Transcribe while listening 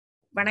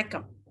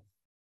வணக்கம்.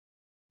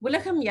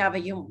 உலகம்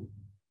யாவையும்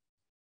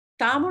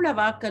தாமுள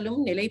வாக்கலும்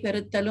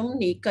நிலைபெறுத்தலும்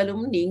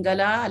நீக்கலும்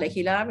நீங்களா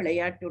அலகிலா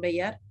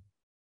விளையாட்டுடையார்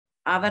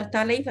அவர்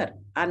தலைவர்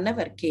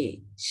அன்னவர்க்கே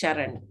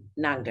சரண்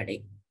நாங்களே.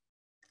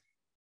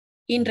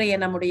 இன்றைய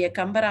நம்முடைய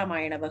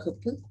கம்பராமாயண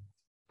வகுப்பு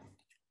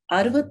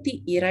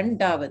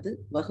 62வது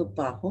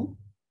வகுப்பாகும்.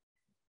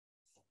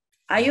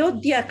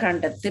 அயோத்தியா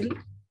காண்டத்தில்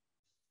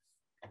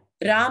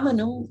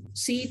ராமனும்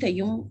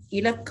சீதையும்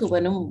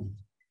இலக்குவனும்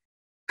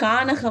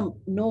கானகம்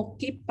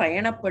நோக்கி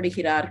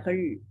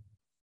பயணப்படுகிறார்கள்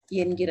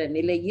என்கிற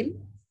நிலையில்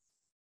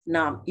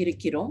நாம்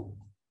இருக்கிறோம்.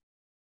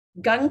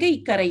 கங்கை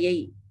கரையை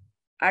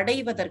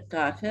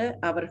அடைவதற்காக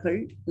அவர்கள்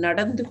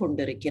நடந்து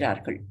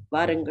கொண்டிருக்கிறார்கள்.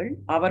 வாருங்கள்,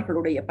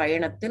 அவர்களுடைய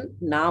பயணத்தில்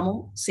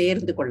நாமும்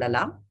சேர்ந்து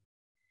கொள்ளலாம்.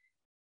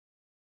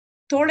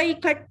 தொலை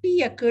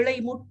கட்டிய கிளை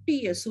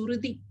முட்டிய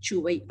சுருதி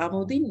சுவை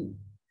அமுதின்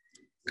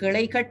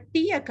கிளை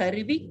கட்டிய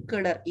கருவி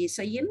கிளர்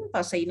இசையின்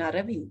பசை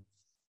நரவின்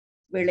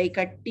விளை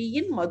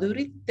கட்டியின்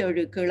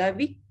மதுரித்தெழு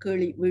கிளவி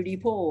கிளி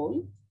விழிபோல்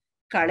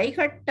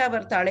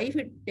களைகட்டவர்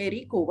தலைவிட்டெறி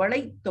குவளை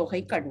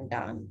தொகை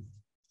கண்டான்.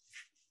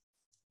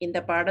 இந்த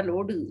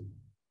பாடலோடு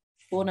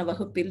போன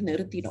வகுப்பில்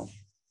நிறுத்தினோம்.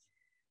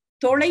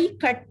 தொலை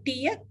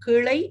கட்டிய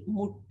கிளை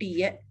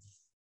முட்டிய,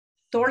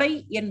 தொலை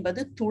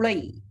என்பது துளை,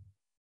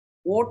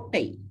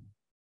 ஓட்டை.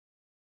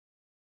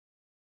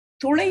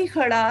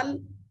 துளைகளால்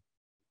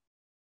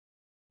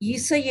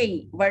இசையை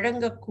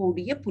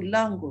வழங்கக்கூடிய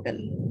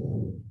புல்லாங்குழல்.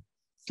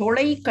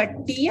 தொலை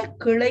கட்டிய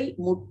கிளை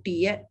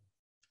முட்டிய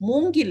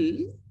மூங்கில்,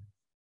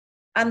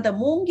 அந்த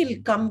மூங்கில்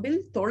கம்பில்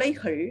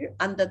துளைகள்,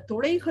 அந்த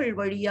துளைகள்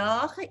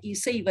வழியாக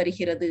இசை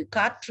வருகிறது.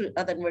 காற்று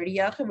அதன்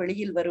வழியாக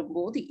வெளியில்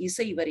வரும்போது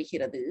இசை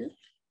வருகிறது.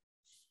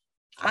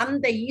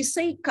 அந்த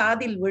இசை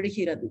காதில்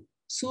விழுகிறது.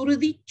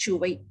 சுருதி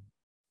சுவை.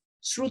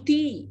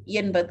 ஸ்ருதி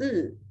என்பது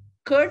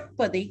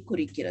கேட்பதை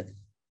குறிக்கிறது.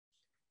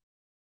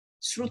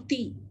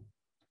 ஸ்ருதி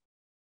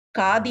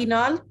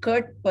காதினால்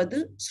கேட்பது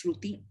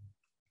ஸ்ருதி.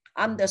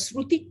 அந்த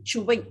ஸ்ருதி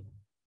சுவை,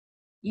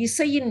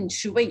 இசையின்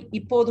சுவை.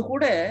 இப்போது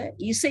கூட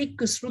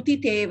இசைக்கு ஸ்ருதி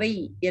தேவை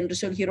என்று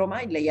சொல்கிறோமா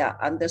இல்லையா?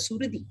 அந்த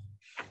சுருதி,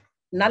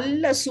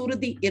 நல்ல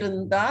சுருதி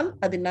இருந்தால்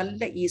அது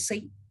நல்ல இசை.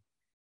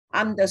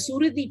 அந்த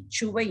சுருதி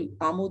சுவை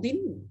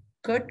அமுதின்,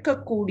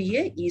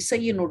 கேட்கக்கூடிய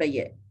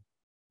இசையினுடைய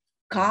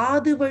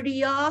காது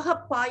வழியாக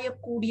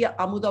பாயக்கூடிய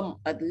அமுதம்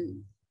அது.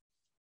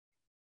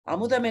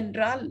 அமுதம்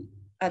என்றால்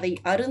அதை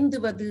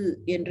அருந்துவது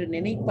என்று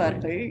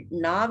நினைப்பார்கள்,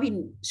 நாவின்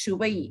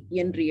சுவை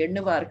என்று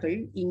எண்ணுவார்கள்.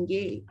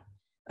 இங்கே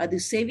அது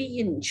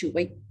செவியின்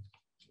சுவை.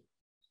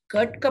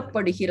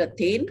 கேட்கப்படுகிற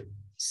தேன்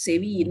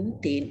செவியின்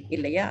தேன்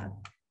இல்லையா?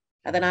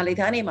 அதனாலே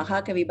தானே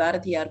மகாகவி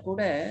பாரதியார்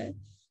கூட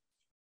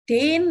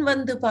தேன்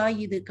வந்து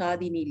பாயுது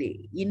காதினிலே,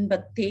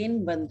 இன்பத்தேன்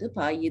வந்து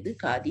பாயுது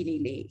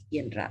காதினிலே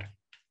என்றார்.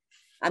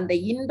 அந்த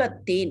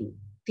இன்பத்தேன்,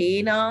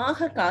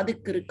 தேனாக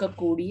காதுக்கு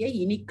இருக்கக்கூடிய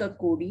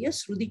இனிக்கக்கூடிய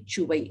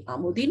ஸ்ருதிச்சுவை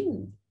அமுதின்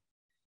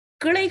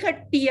கிளை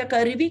கட்டிய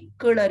கருவி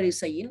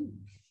கிளரிசையின்.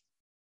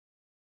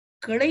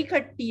 கிளை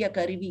கட்டிய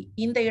கருவி,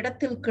 இந்த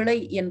இடத்தில் கிளை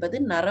என்பது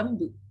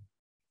நரம்பு.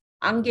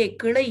 அங்கே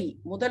கிளை,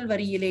 முதல்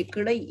வரியிலே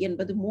கிளை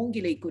என்பது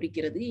மூங்கிலை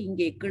குறிக்கிறது.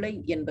 இங்கே கிளை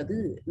என்பது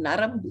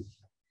நரம்பு.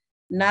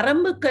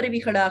 நரம்பு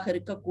கருவிகளாக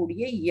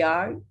இருக்கக்கூடிய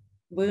யாழ்,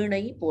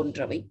 வீணை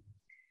போன்றவை.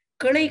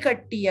 கிளை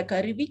கட்டிய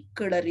கருவி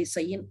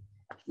கிளரிசையின்,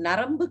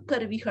 நரம்பு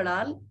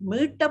கருவிகளால்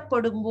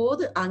மீட்டப்படும்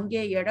போது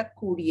அங்கே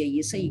எழக்கூடிய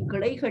இசை.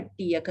 கிளை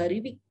கட்டிய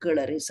கருவி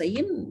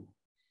கிளரிசையின்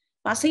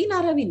பசை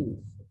நரவின்,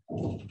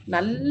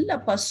 நல்ல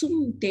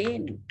பசும்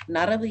தேன்.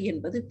 நரவு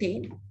என்பது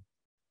தேன்.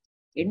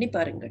 எண்ணி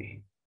பாருங்கள்,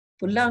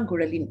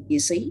 புல்லாங்குழலின்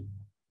இசை,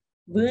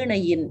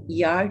 வீணையின்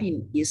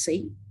யாழின் இசை,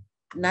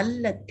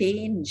 நல்ல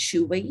தேன்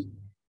சுவை,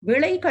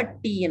 விளை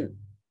கட்டியின்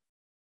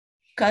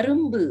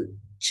கரும்பு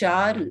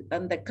சாறு.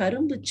 அந்த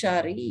கரும்பு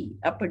சாறை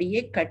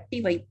அப்படியே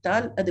கட்டி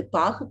வைத்தால் அது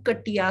பாகு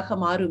கட்டியாக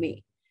மாறுமே,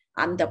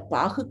 அந்த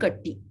பாகு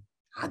கட்டி,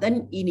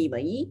 அதன்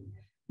இனிமை.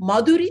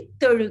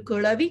 மதுரித்தெழு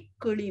கிளவி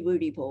கிளி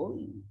விழி போல்.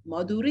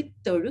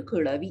 மதுரித்தெழு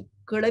கிளவி,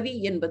 கிளவி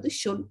என்பது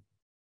சொல்.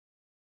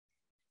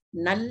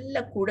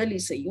 நல்ல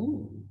குழலிசையும்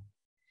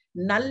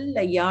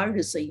நல்ல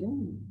யாழிசையும்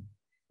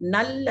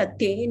நல்ல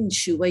தேன்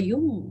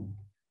சுவையும்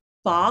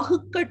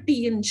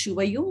பாகுக்கட்டியின்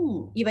சுவையும்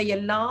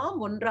இவையெல்லாம்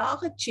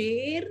ஒன்றாக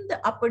சேர்ந்து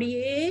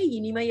அப்படியே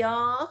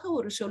இனிமையாக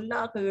ஒரு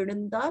சொல்லாக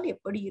எழுந்தால்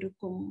எப்படி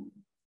இருக்கும்?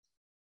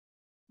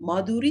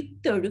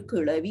 மதுரித்தெழு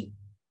கிளவி,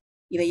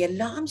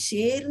 இவையெல்லாம்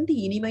சேர்ந்து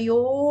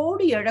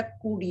இனிமையோடு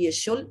எழக்கூடிய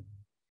சொல்.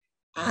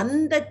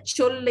 அந்த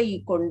சொல்லை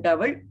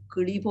கொண்டவள்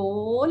கிளி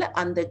போல,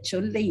 அந்த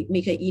சொல்லை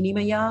மிக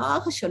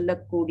இனிமையாக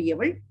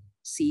சொல்லக்கூடியவள்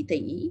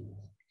சீதை.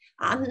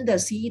 அந்த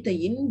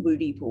சீதையின்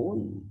விழி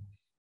போல்.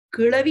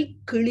 கிளவி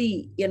கிளி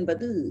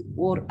என்பது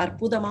ஓர்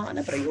அற்புதமான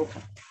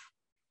பிரயோகம்.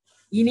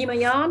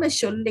 இனிமையான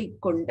சொல்லை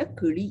கொண்ட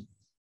கிளி.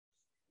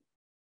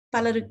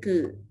 பலருக்கு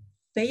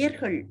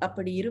பெயர்கள்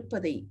அப்படி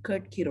இருப்பதை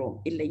கேட்கிறோம்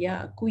இல்லையா?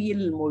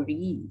 குயில் மொழி,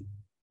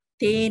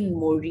 தேன்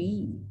மொழி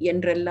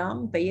என்றெல்லாம்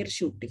பெயர்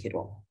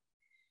சூட்டுகிறோம்.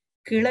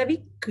 கிளவி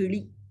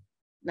கிளி,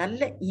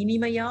 நல்ல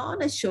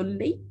இனிமையான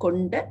சொல்லை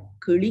கொண்ட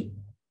கிளி.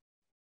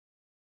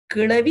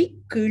 கிளவி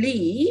கிளி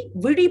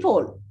விழி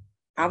போல்.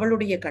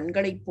 அவளுடைய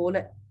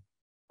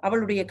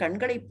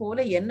கண்களைப்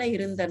போல என்ன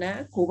இருந்தன?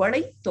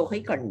 குவளை தொகை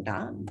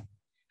கண்டான்.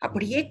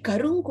 அப்படியே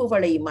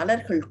கருங்குவளை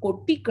மலர்கள்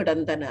கொட்டி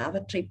கிடந்தன.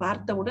 அவற்றை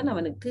பார்த்தவுடன்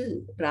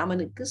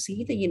ராமனுக்கு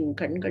சீதையின்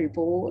கண்கள்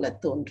போல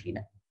தோன்றின,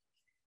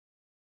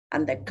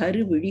 அந்த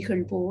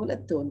கருவிழிகள் போல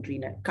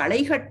தோன்றின.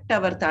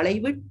 களைகட்டவர்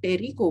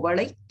தலைவிட்டெறி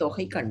குவளை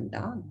தொகை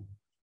கண்டான்.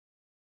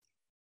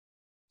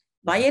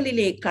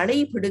 வயலிலே களை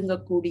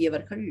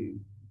பிடுங்கக்கூடியவர்கள்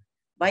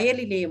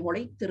வயலிலே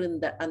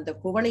முளைத்திருந்த அந்த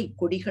குவளை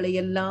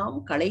கொடிகளையெல்லாம்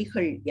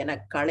களைகள் என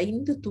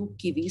களைந்து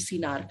தூக்கி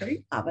வீசினார்கள்.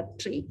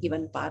 அவற்றை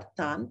இவன்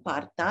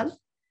பார்த்தால்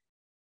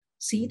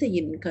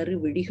சீதையின்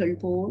கருவிழிகள்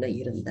போல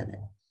இருந்தன.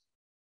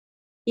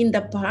 இந்த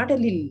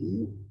பாடலில்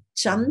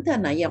சந்த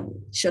நயம்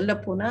சொல்ல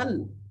போனால்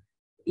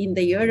இந்த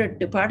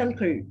 7-8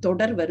 பாடல்கள்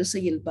தொடர்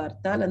வரிசையில்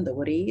பார்த்தால் அந்த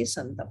ஒரே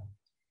சந்தம்.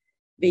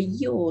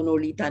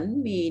 வெய்யோனொளி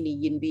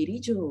தன்மேனியின்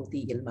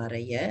விரிஜோதியில்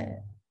மறைய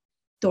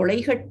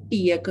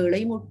தொலைகட்டிய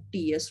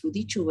கிளைமுட்டிய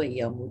ஸ்ருதிச்சுவை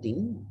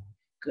அமுதின்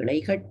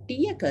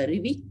கிளைகட்டிய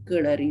கருவி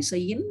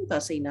கிளரிசையின்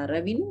பசை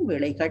நரவின்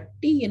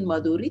விளைகட்டியின்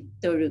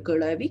மதுரித்தெழு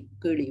கிளவி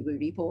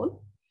கிளிவிழி போல்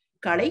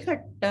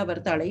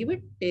களைகட்டவர்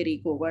தலைவிட்டெறி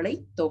குவளை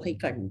தொகை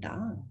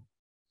கண்டான்.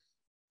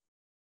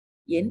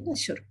 என்ன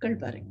சொற்கள்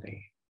பாருங்கள்.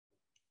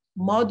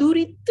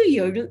 மதுரித்து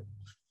எழு.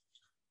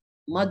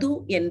 மது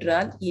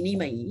என்றால்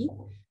இனிமை,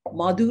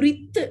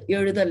 மதுரித்து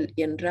எழுதல்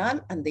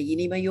என்றால் அந்த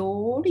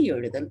இனிமையோடு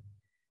எழுதல்.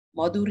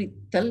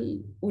 மதுரித்தல்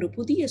ஒரு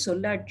புதிய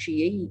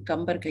சொல்லாட்சியை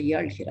கம்பர்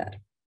கையாள்கிறார்.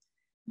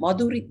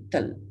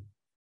 மதுரித்தல்,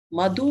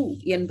 மது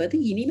என்பது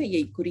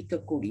இனிமையை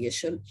குறிக்கக்கூடிய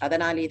சொல்.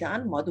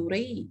 அதனாலேதான்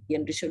மதுரை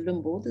என்று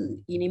சொல்லும் போது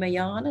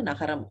இனிமையான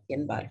நகரம்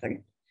என்பார்கள்.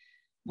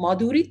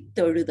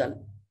 மதுரித்தெழுதல்,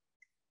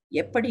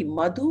 எப்படி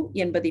மது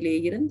என்பதிலே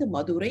இருந்து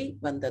மதுரை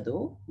வந்ததோ,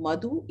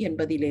 மது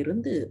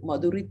என்பதிலிருந்து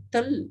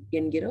மதுரித்தல்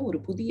என்கிற ஒரு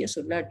புதிய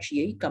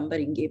சொல்லாட்சியை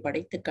கம்பர் இங்கே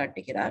படைத்து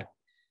காட்டுகிறார்.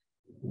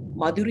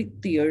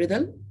 மதுரித்து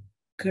எழுதல்,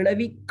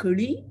 கிளவி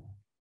கிளி,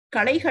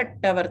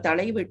 களைகட்டவர்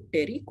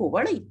தலைவிட்டெறி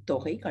குவளை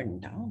தொகை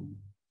கண்டான்.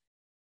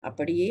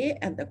 அப்படியே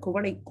அந்த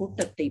குவளை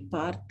கூட்டத்தை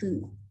பார்த்து,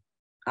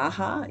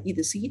 ஆஹா,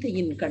 இது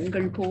சீதையின்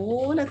கண்கள்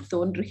போல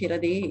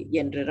தோன்றுகிறதே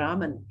என்று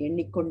ராமன்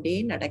எண்ணிக்கொண்டே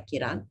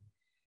நடக்கிறான்.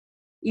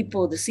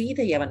 இப்போது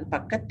சீதை அவன்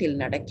பக்கத்தில்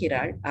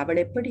நடக்கிறாள். அவள்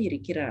எப்படி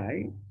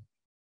இருக்கிறாள்?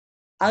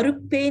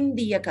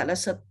 அருப்பேந்திய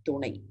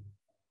கலசத்துணை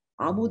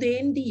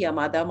அமுதேந்திய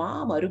மதமா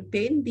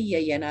மறுப்பேந்திய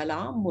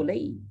எனலாம்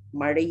முலை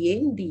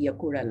மழையேந்திய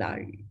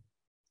குழலாள்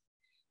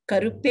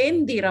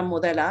கருப்பேந்திரம்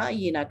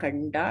முதலாயின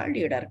கண்டாள்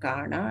இடர்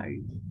காணாள்.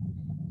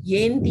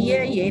 ஏந்திய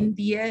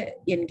ஏந்திய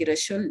என்கிற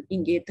சொல்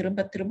இங்கே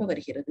திரும்ப திரும்ப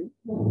வருகிறது.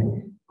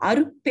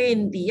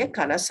 அருப்பேந்திய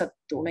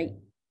கலசத்துணை,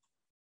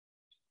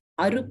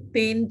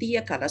 அருப்பேந்திய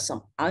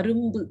கலசம்,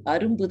 அரும்பு,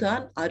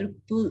 அரும்புதான்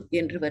அருப்பு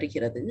என்று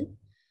வருகிறது.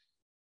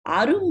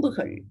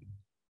 அரும்புகள்,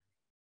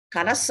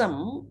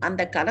 கலசம்,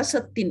 அந்த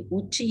கலசத்தின்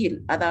உச்சியில்,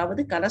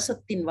 அதாவது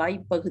கலசத்தின்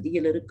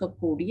வாய்ப்பகுதியில்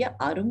இருக்கக்கூடிய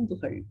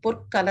அரும்புகள்,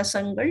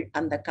 பொற்கலசங்கள்,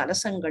 அந்த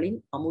கலசங்களின்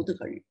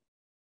அமுதுகள்,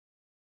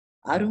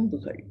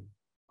 அரும்புகள்.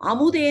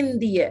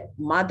 அமுதேந்திய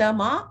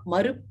மதமா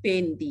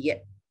மறுப்பேந்திய,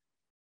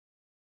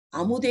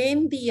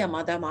 அமுதேந்திய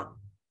மதமா,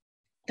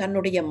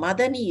 தன்னுடைய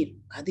மதநீர்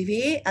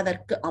அதுவே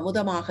அதற்கு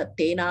அமுதமாக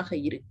தேனாக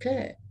இருக்க,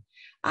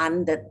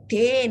 அந்த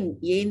தேன்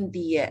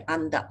ஏந்திய,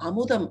 அந்த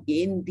அமுதம்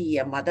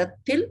ஏந்திய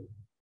மதத்தில்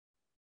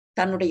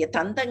தன்னுடைய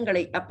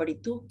தந்தங்களை அப்படி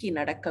தூக்கி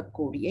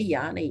நடக்கக்கூடிய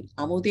யானை.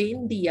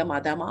 அமுதேந்திய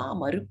மதமா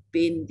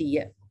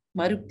மறுப்பேந்திய,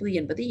 மறுப்பு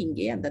என்பது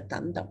இங்கே அந்த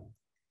தந்தம்.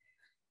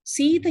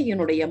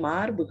 சீதையினுடைய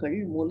மார்புகள்,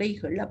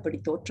 முலைகள் அப்படி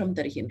தோற்றம்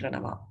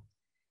தருகின்றனவா.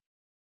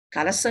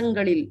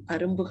 கலசங்களில்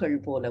அரும்புகள்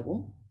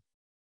போலவும்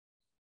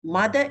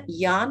மத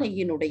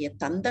யானையினுடைய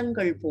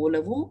தந்தங்கள்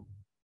போலவும்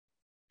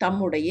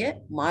தம்முடைய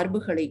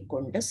மார்புகளை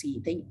கொண்ட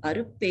சீதை.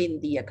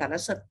 அருப்பேந்திய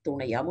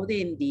கலசத்துணை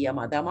அமுதேந்திய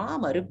மதமா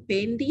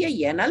மறுப்பேந்திய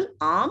எனல்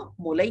ஆம்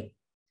முலை.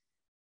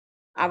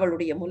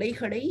 அவளுடைய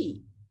முலைகளை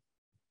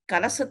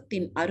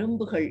கலசத்தின்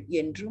அரும்புகள்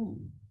என்றும்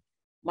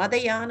மத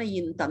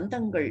யானையின்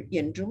தந்தங்கள்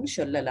என்றும்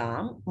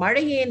சொல்லலாம்.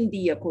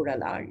 மழையேந்திய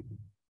குழலாள்,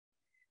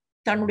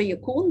 தன்னுடைய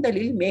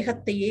கூந்தலில்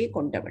மேகத்தையே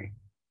கொண்டவள்.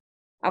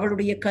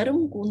 அவளுடைய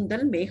கரும்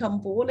கூந்தல் மேகம்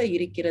போல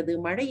இருக்கிறது.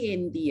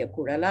 மழையேந்திய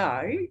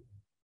குழலாள்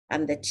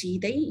அந்த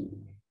சீதை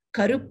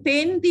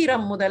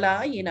கருப்பேந்திரம்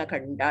முதலாயின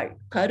கண்டாள்.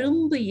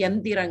 கரும்பு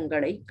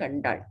எந்திரங்களை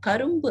கண்டாள்,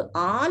 கரும்பு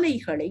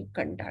ஆலைகளை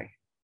கண்டாள்.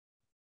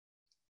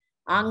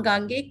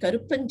 ஆங்காங்கே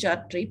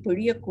கருப்பஞ்சாற்றை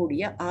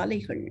பொழியக்கூடிய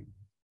ஆலைகள்.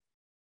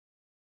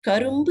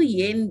 கரும்பு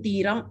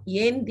ஏந்திரம்,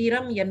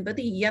 ஏந்திரம்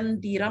என்பது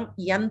இயந்திரம்,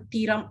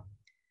 யந்திரம்,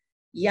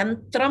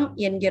 யந்திரம்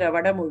என்கிற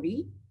வடமொழி.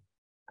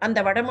 அந்த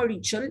வடமொழி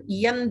சொல்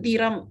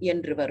இயந்திரம்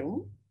என்று வரும்,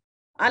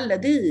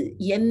 அல்லது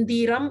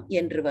எந்திரம்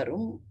என்று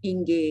வரும்.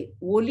 இங்கே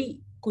ஒலி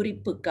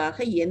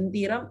குறிப்புக்காக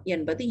எந்திரம்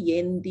என்பது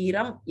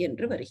ஏந்திரம்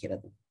என்று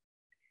வருகிறது.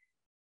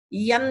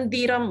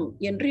 இயந்திரம்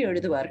என்று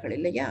எழுதுவார்கள்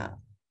இல்லையா,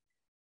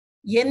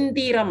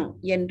 எந்திரம்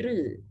என்று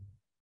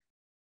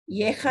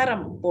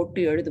ஏகரம்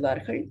போட்டு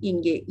எழுதுவார்கள்.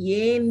 இங்கே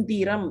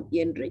ஏந்திரம்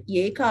என்று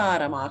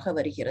ஏகாரமாக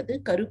வருகிறது.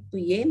 கருப்பு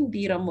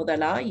ஏந்திரம்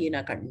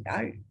முதலாயின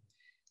கண்டாள்.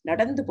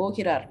 நடந்து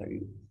போகிறார்கள்.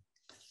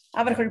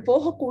 அவர்கள்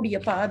போகக்கூடிய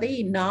பாதை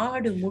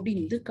நாடு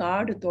முடிந்து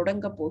காடு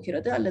தொடங்க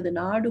போகிறது, அல்லது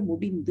நாடு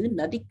முடிந்து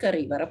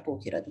நதிக்கரை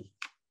வரப்போகிறது.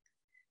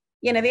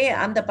 எனவே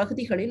அந்த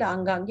பகுதிகளில்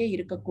ஆங்காங்கே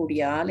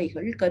இருக்கக்கூடிய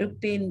ஆலைகள்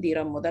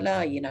கருப்பேந்திரம்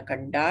முதலாயின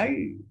கண்டாள்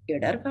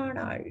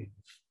இடர்காணாள்.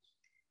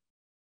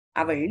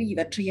 அவள்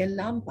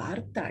இவற்றையெல்லாம்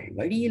பார்த்தாள்,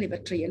 வழியில்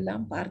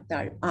இவற்றையெல்லாம்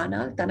பார்த்தாள்.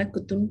 ஆனால்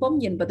தனக்கு துன்பம்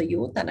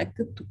என்பதையோ,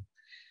 தனக்கு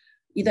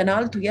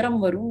இதனால் துயரம்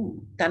வரும்,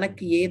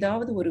 தனக்கு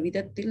ஏதாவது ஒரு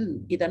விதத்தில்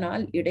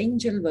இதனால்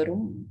இடைஞ்சல்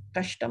வரும்,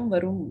 கஷ்டம்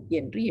வரும்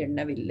என்று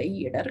எண்ணவில்லை.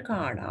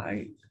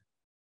 இடர்காணாள்.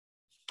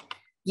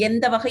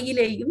 எந்த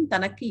வகையிலேயும்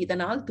தனக்கு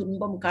இதனால்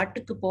துன்பம்,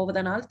 காட்டுக்கு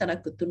போவதனால்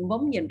தனக்கு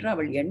துன்பம் என்று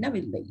அவள்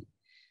எண்ணவில்லை.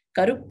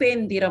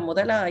 கருப்பேந்திர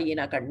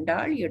முதலாயின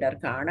கண்டாள்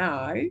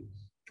இடர்காணாள்.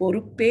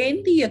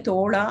 பொறுப்பேந்திய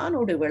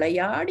தோளானோடு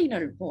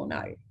விளையாடினள்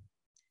போனாள்.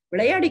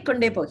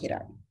 விளையாடிக்கொண்டே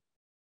போகிறாள்.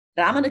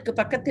 ராமனுக்கு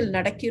பக்கத்தில்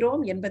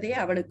நடக்கிறோம் என்பதே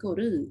அவளுக்கு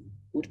ஒரு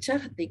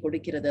உற்சாகத்தை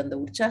கொடுக்கிறது. அந்த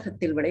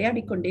உற்சாகத்தில்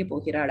விளையாடிக்கொண்டே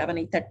போகிறாள்.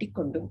 அவனை தட்டி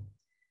கொண்டும்,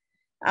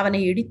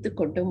 அவனை இடித்து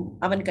கொண்டும்,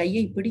 அவன்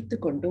கையை பிடித்து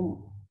கொண்டும்,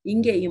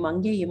 இங்கேயும்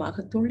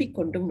அங்கேயுமாக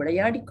துள்ளிக்கொண்டும்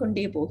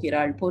விளையாடிக்கொண்டே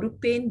போகிறாள்.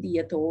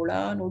 பொறுப்பேந்திய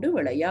தோளானோடு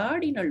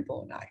விளையாடினள்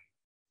போனாள்.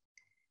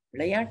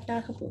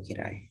 விளையாட்டாக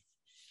போகிறாள்.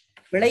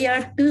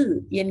 விளையாட்டு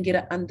என்கிற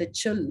அந்த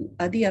சொல்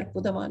அதி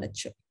அற்புதமான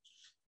சொல்.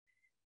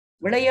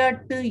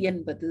 விளையாட்டு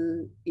என்பது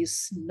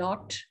இஸ்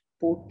நாட்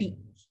போட்டி.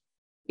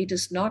 It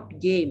is not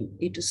game,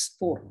 it is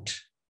sport.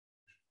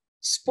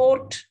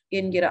 Sport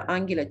என்கிற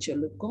ஆங்கில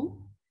சொல்லுக்கும்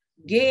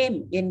கேம்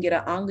என்கிற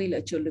ஆங்கில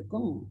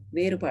சொல்லுக்கும்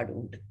வேறுபாடு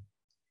உண்டு.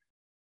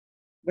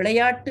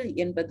 விளையாட்டு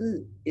என்பது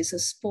இஸ்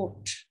a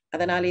sport.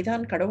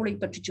 அதனாலேதான் கடவுளை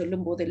பற்றி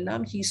சொல்லும்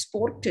போதெல்லாம் he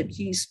sported,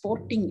 he is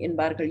sporting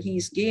என்பார்கள், he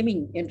is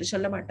gaming என்று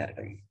சொல்ல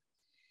மாட்டார்கள்.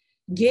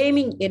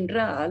 கேமிங்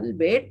என்றால்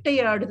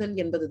வேட்டையாடுதல்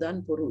என்பதுதான்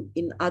பொருள்.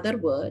 இன் அதர்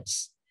வேர்ட்ஸ்,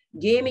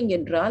 கேமிங்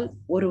என்றால்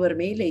ஒருவர்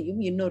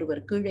மேலேயும்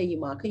இன்னொருவர்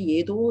கீழேயுமாக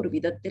ஏதோ ஒரு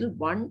விதத்தில்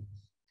one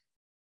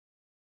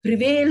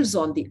prevails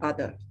on the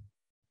other,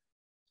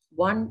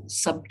 one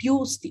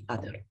subdues the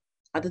other.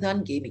 அதுதான்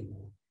கேமிங்.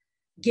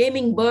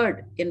 கேமிங் பேர்ட்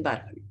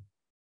என்பார்கள்.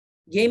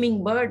 கேமிங்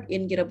பேர்ட்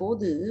என்கிற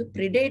போது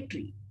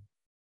பிரிடேட்ரி,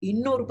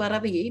 இன்னொரு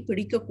பறவையை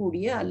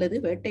பிடிக்கக்கூடிய அல்லது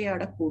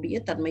வேட்டையாடக்கூடிய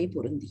தன்மை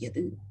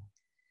பொருந்தியது.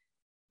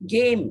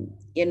 கேம்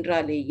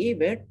என்றாலேயே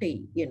வேட்டை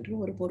என்று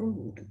ஒரு பொருள்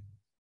உண்டு.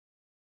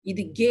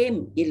 இது கேம்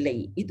இல்லை,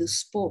 இது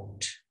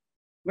ஸ்போர்ட்.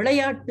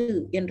 விளையாட்டு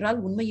என்றால்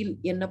உண்மையில்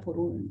என்ன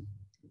பொருள்?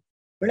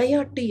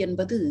 விளையாட்டு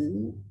என்பது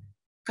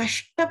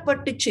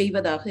கஷ்டப்பட்டு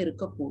செய்வதாக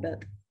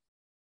இருக்கக்கூடாது.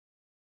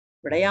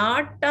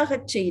 விளையாட்டாக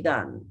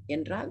செய்தான்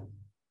என்றால்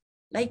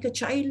லைக் a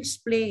child's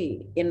play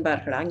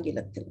என்பார்கள்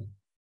ஆங்கிலத்தில்.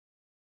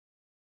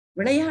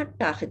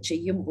 விளையாட்டாக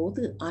செய்யும்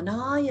போது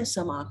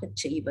அனாயசமாக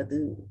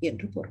செய்வது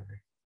என்று பொருள்.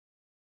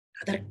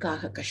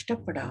 அதற்காக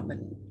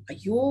கஷ்டப்படாமல்,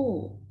 ஐயோ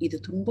இது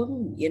துன்பம்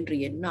என்று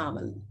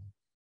எண்ணாமல்,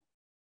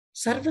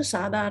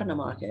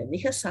 சர்வசாதாரணமாக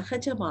மிக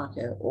சகஜமாக,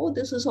 oh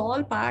this is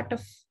all part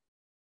of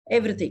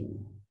everything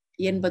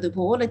என்பது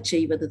போல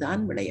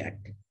செய்வதுதான்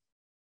விளையாட்டு.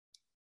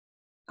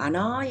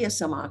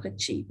 அனாயசமாக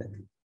செய்வது,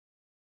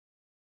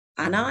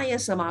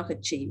 அனாயசமாக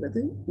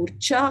செய்வது,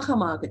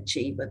 உற்சாகமாக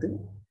செய்வது,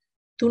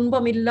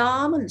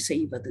 துன்பமில்லாமல்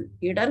செய்வது.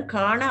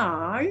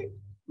 இடர்காணாள்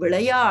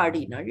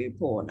விளையாடினள்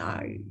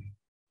போனாள்.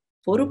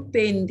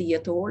 பொறுப்பேந்திய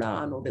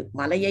தோளானோடு,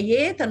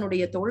 மலையையே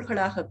தன்னுடைய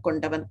தோள்களாக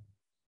கொண்டவன்,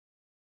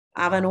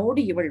 அவனோடு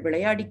இவள்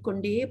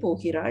விளையாடிக்கொண்டே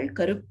போகிறாள்.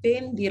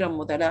 கருப்பேந்திரம்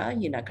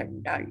முதலாயின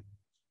கண்டாள்.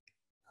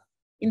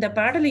 இந்த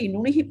பாடலை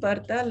நுணுகி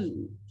பார்த்தால்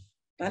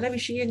பல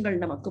விஷயங்கள்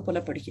நமக்கு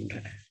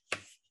புலப்படுகின்றன.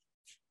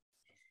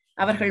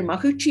 அவர்கள்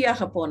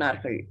மகிழ்ச்சியாக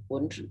போனார்கள்.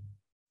 ஒன்று,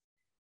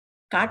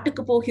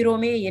 காட்டுக்கு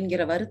போகிறோமே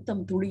என்கிற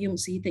வருத்தம் துளியும்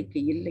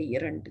சீதைக்கு இல்லை.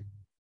 இரண்டு,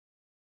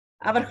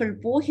 அவர்கள்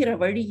போகிற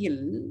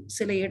வழியில்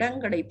சில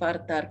இடங்களை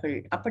பார்த்தார்கள்.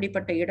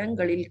 அப்படிப்பட்ட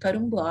இடங்களில்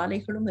கரும்பு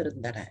ஆலைகளும்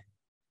இருந்தன.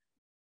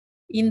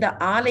 இந்த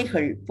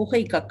ஆலைகள்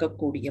புகை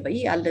கக்கக்கூடியவை,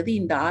 அல்லது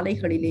இந்த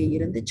ஆலைகளிலே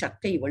இருந்து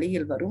சக்கை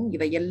வெளியில் வரும்.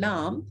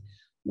 இவையெல்லாம்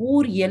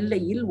ஊர்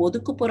எல்லையில்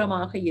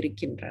ஒதுக்குப்புறமாக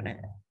இருக்கின்றன.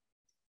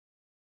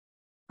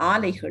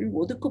 ஆலைகள்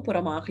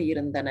ஒதுக்குப்புறமாக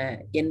இருந்தன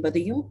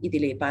என்பதையும்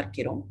இதிலே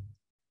பார்க்கிறோம்.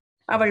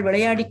 அவள்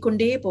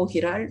விளையாடிக்கொண்டே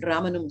போகிறாள்.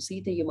 ராமனும்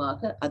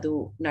சீதையுமாக அதோ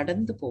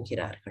நடந்து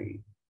போகிறார்கள்.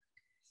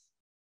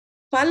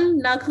 பல்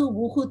நகு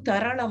உகு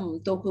தரளம்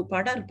தொகு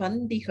படர்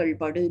பந்திகள்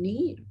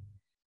படுநீர்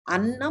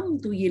அன்னம்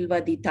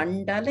துயில்வதி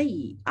தண்டலை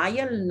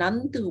அயல்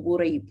நந்து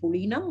உரை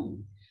புலினம்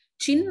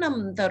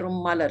சின்னம் தரும்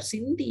மலர்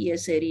சிந்திய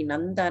செறி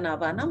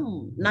நந்தனவனம்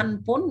நன்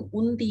பொன்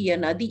உந்திய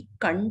நதி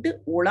கண்டு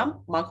உளம்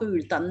மகிழ்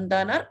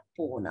தந்தனர்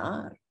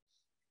போனார்.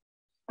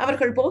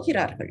 அவர்கள்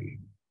போகிறார்கள்.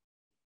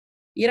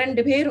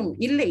 இரண்டு பேரும்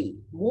இல்லை,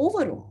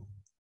 மூவரும்,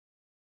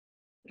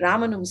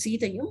 ராமனும்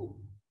சீதையும்,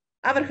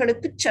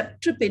 அவர்களுக்கு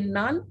சற்று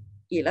பின்னால்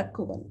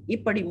இலக்குவன்.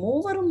 இப்படி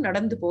மூவரும்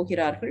நடந்து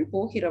போகிறார்கள்.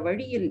 போகிற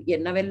வழியில்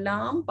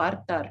என்னவெல்லாம்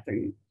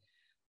பார்த்தார்கள்?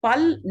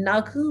 பல்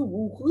நகு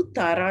உகு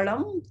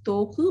தரளம்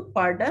தொகு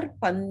படர்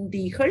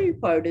பந்திகள்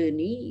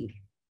படுநீர்.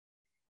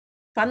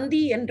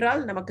 பந்தி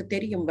என்றால் நமக்கு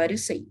தெரியும்,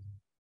 வரிசை.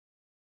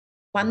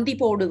 பந்தி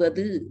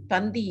போடுவது,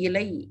 பந்தி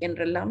இலை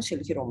என்றெல்லாம்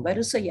சொல்கிறோம்,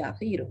 வரிசையாக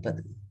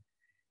இருப்பது.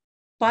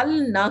 பல்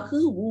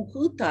நகு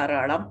உகு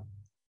தரளம்,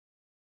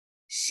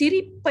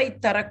 சிரிப்பை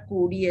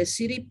தரக்கூடிய,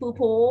 சிரிப்பு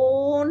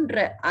போன்ற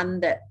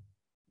அந்த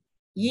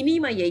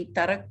இனிமையை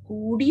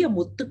தரக்கூடிய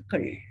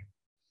முத்துக்கள்.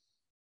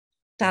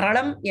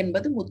 தரளம்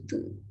என்பது முத்து.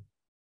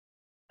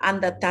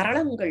 அந்த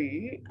தரளங்கள்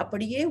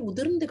அப்படியே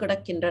உதிர்ந்து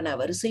கிடக்கின்றன,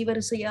 வரிசை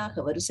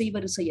வரிசையாக வரிசை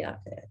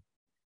வரிசையாக.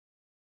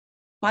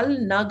 பல்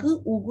நகு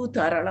உகு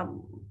தரளம்,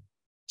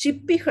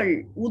 சிப்பிகள்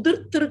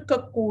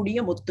உதிர்த்திருக்கக்கூடிய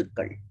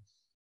முத்துக்கள்.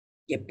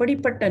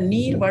 எப்படிப்பட்ட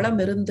நீர் வளம்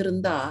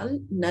இருந்திருந்தால்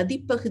நதி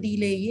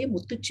பகுதியிலேயே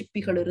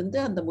முத்துச்சிப்பிகள் இருந்து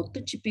அந்த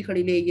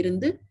முத்துச்சிப்பிகளிலே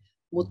இருந்து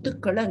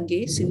முத்துக்கள் அங்கே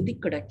சிந்தி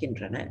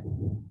கிடக்கின்றன.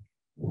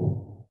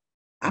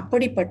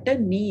 அப்படிப்பட்ட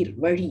நீர்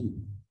வழி,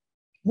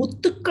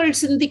 முத்துக்கள்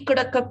சிந்தி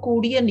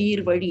கிடக்கக்கூடிய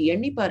நீர் வழி.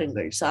 எண்ணி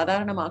பாருங்கள்,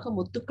 சாதாரணமாக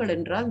முத்துக்கள்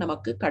என்றால்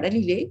நமக்கு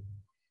கடலிலே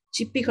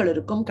சிப்பிகள்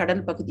இருக்கும்,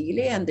 கடல்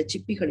பகுதியிலே அந்த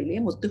சிப்பிகளிலே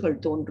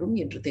முத்துகள் தோன்றும்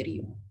என்று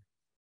தெரியும்.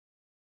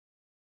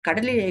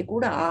 கடலிலே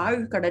கூட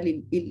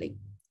ஆழ்கடலில் இல்லை,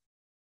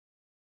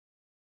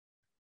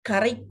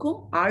 கரைக்கும்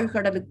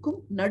ஆழ்கடலுக்கும்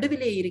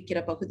நடுவிலே இருக்கிற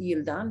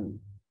பகுதியில்தான்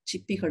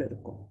சிப்பிகள்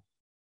இருக்கும்.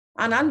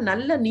 ஆனால்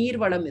நல்ல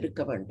நீர்வளம்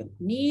இருக்க வேண்டும்.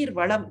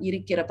 நீர்வளம்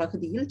இருக்கிற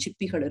பகுதியில்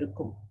சிப்பிகள்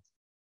இருக்கும்.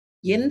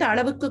 எந்த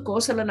அளவுக்கு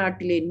கோசல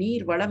நாட்டிலே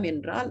நீர் வளம்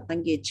என்றால்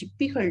அங்கே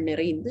சிப்பிகள்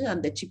நிறைந்து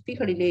அந்த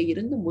சிப்பிகளிலே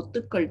இருந்து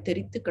முத்துக்கள்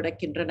தெரித்து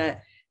கிடக்கின்றன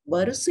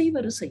வரிசை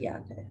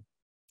வரிசையாக.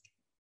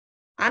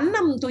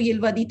 அன்னம்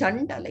துயில்வதி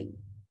தண்டலை,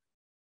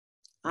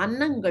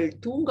 அன்னங்கள்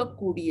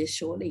தூங்கக்கூடிய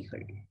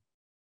சோலைகள்.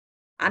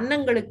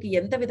 அன்னங்களுக்கு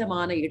எந்த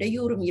விதமான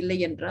இடையூறும் இல்லை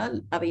என்றால்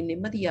அவை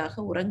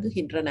நிம்மதியாக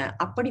உறங்குகின்றன.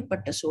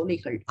 அப்படிப்பட்ட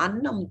சோலைகள்.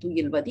 அன்னம்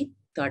துயில்வதி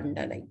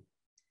தண்டலை.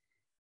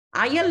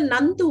 அயல்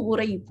நந்து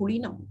உரை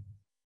புலினம்,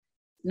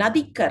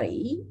 நதிக்கரை.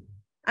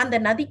 அந்த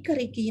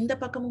நதிக்கரைக்கு இந்த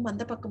பக்கமும்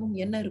அந்த பக்கமும்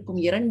என்ன இருக்கும்?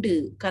 2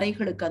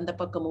 கரைகளுக்கு அந்த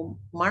பக்கமும்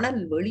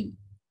மணல் வெளி.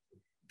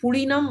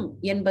 புலினம்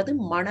என்பது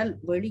மணல்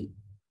வெளி.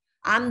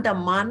 அந்த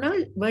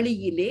மணல்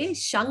வெளியிலே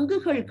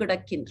சங்குகள்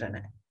கிடக்கின்றன.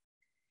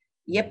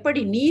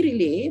 எப்படி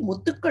நீரிலே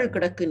முத்துக்கள்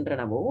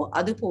கிடக்கின்றனவோ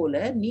அதுபோல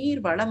நீர்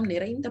வளம்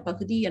நிறைந்த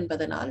பகுதி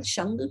என்பதனால்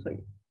சங்குகள்.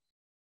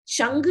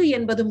 சங்கு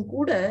என்பதும்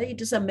கூட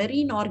it is a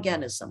marine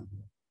organism.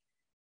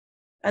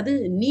 அது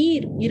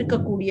நீர்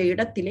இருக்கக்கூடிய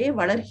இடத்திலே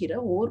வளர்கிற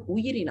ஓர்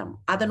உயிரினம்.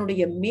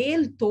 அதனுடைய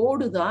மேல்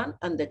தோடுதான்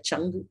அந்த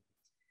சங்கு.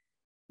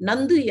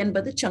 நந்து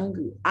என்பது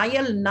சங்கு.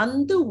 அயல்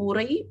நந்து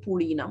உரை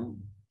புலினம்.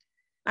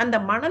 அந்த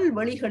மணல்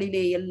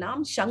வெளிகளிலே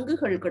எல்லாம்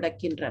சங்குகள்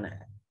கிடக்கின்றன.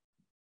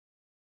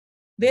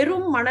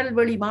 வெறும் மணல்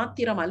வெளி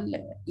மாத்திரம் அல்ல,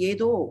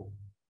 ஏதோ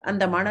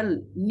அந்த மணல்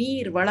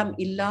நீர் வளம்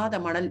இல்லாத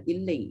மணல்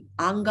இல்லை.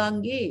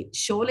 ஆங்காங்கே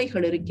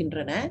சோலைகள்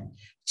இருக்கின்றன.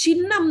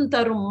 சின்னம்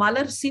தரும்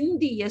மலர்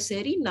சிந்திய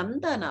செறி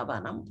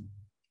நந்தனவனம்.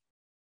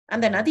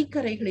 அந்த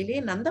நதிக்கரைகளிலே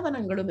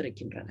நந்தவனங்களும்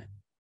இருக்கின்றன.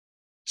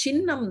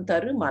 சின்னம்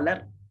தரு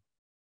மலர்,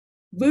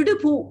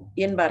 விடுபூ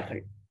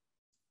என்பார்கள்.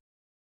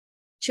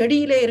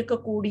 செடியிலே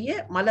இருக்கக்கூடிய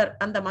மலர்,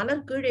 அந்த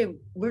மலர் கீழே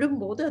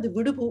விழும்போது அது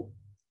விடுபூ.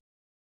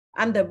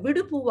 அந்த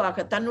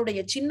விடுபூவாக தன்னுடைய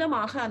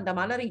சின்னமாக அந்த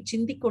மலரை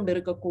சிந்திக்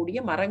கொண்டிருக்கக்கூடிய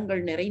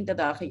மரங்கள்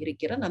நிறைந்ததாக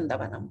இருக்கிற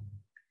நந்தவனம்.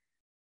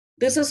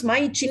 திஸ் இஸ்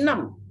மை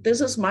சின்னம்,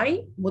 திஸ் இஸ் மை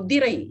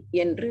முத்திரை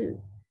என்று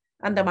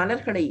அந்த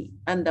மலர்களை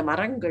அந்த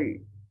மரங்கள்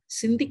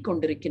சிந்திக்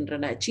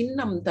கொண்டிருக்கின்றன.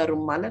 சின்னம்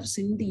தரும் மலர்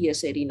சிந்திய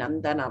செறி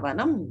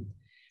நந்தனவனம்.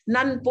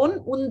 நன் பொன்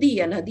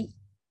உந்திய நதி.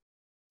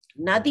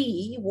 நதி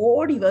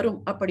ஓடி வரும்.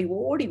 அப்படி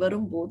ஓடி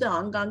வரும்போது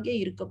ஆங்காங்கே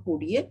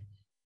இருக்கக்கூடிய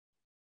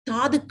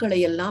தாதுக்களை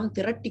எல்லாம்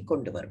திரட்டி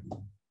கொண்டு வரும்.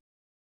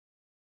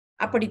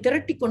 அப்படி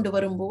திரட்டி கொண்டு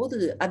வரும்போது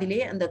அதிலே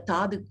அந்த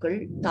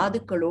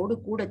தாதுக்களோடு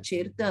கூட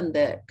சேர்த்து அந்த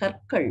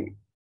கற்கள்,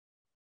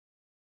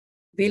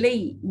 விலை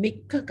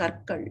மிக்க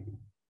கற்கள்,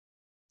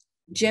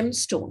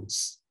 ஜெம்ஸ்டோன்ஸ்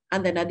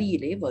அந்த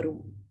நதியிலே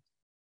வரும்.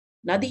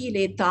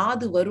 நதியிலே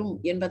தாது வரும்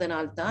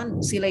என்பதனால்தான்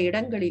சில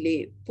இடங்களிலே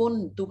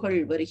பொன்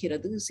துகள்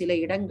வருகிறது, சில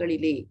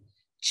இடங்களிலே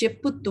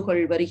செப்பு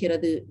துகள்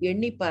வருகிறது.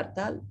 எண்ணி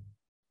பார்த்தால்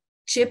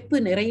செப்பு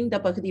நிறைந்த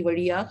பகுதி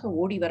வழியாக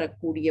ஓடி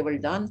வரக்கூடியவள்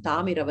தான்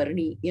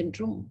தாமிரவர்ணி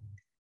என்றும்,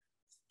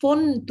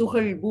 பொன்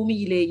துகள்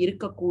பூமியிலே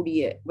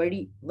இருக்கக்கூடிய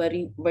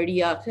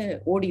வழியாக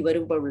ஓடி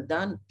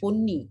வருபவள்தான்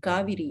பொன்னி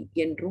காவிரி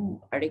என்றும்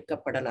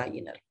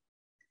அழைக்கப்படலாயினர்.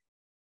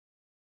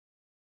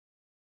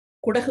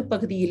 குடகு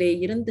பகுதியிலே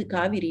இருந்து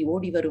காவிரி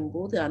ஓடி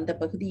வரும்போது அந்த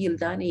பகுதியில்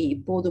தானே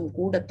இப்போதும்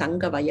கூட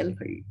தங்க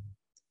வயல்கள்.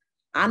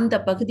 அந்த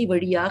பகுதி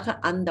வழியாக,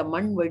 அந்த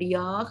மண்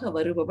வழியாக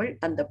வருபவள்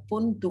அந்த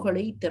பொன்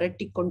துகளை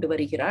திரட்டி கொண்டு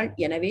வருகிறாள்.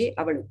 எனவே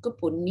அவளுக்கு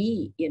பொன்னி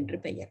என்று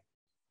பெயர்.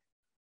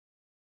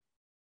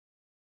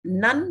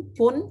 நன்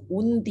பொன்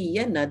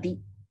உந்திய நதி.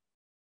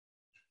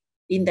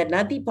 இந்த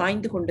நதி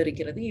பாய்ந்து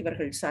கொண்டிருக்கிறது.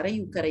 இவர்கள்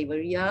சரையுக்கரை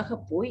வழியாக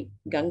போய்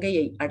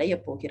கங்கையை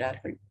அடையப்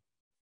போகிறார்கள்.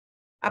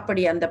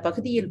 அப்படி அந்த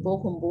பகுதியில்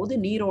போகும்போது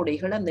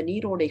நீரோடைகள், அந்த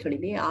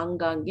நீரோடைகளிலே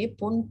ஆங்காங்கே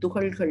பொன்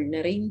துகள்கள்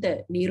நிறைந்த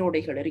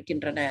நீரோடைகள்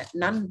இருக்கின்றன.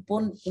 நன்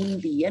பொன்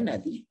உந்திய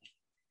நதி.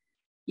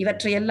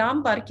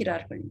 இவற்றையெல்லாம்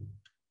பார்க்கிறார்கள்.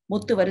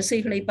 முத்து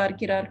வரிசைகளை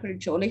பார்க்கிறார்கள்,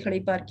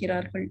 சோலைகளை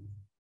பார்க்கிறார்கள்,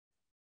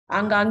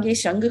 ஆங்காங்கே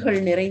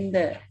சங்குகள் நிறைந்த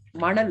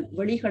மணல்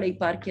வெளிகளை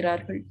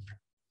பார்க்கிறார்கள்,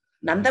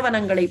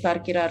 நந்தவனங்களை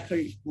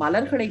பார்க்கிறார்கள்,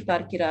 மலர்களை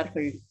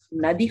பார்க்கிறார்கள்,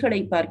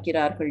 நதிகளை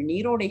பார்க்கிறார்கள்,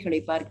 நீரோடைகளை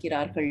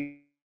பார்க்கிறார்கள்,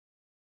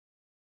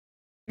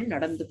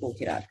 நடந்து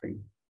போகிறார்கள்.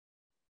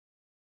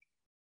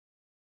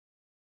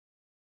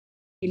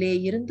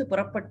 இருந்து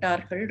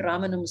புறப்பட்டார்கள்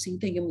ராமனும்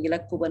சீதையும்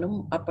இலக்குவனும்.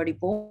 அப்படி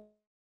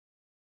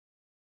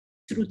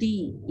ஸ்ருதி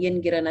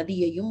என்கிற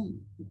நதியையும்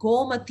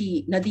கோமதி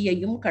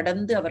நதியையும்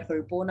கடந்து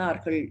அவர்கள்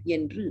போனார்கள்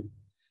என்று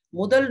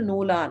முதல்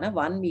நூலான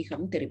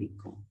வான்மீகம்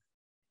தெரிவிக்கும்.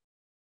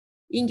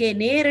 இங்கே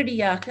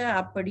நேரடியாக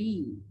அப்படி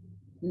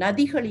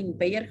நதிகளின்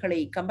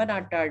பெயர்களை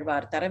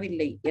கம்பநாட்டாழ்வார்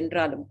தரவில்லை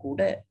என்றாலும் கூட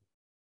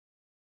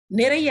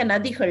நிறைய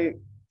நதிகள்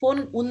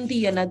பொன்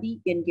உந்திய நதி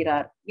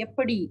என்கிறார்.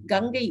 எப்படி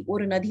கங்கை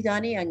ஒரு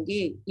நதிதானே,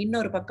 அங்கே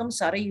இன்னொரு பக்கம்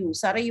சரையு,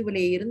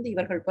 சரையுவிலே இருந்து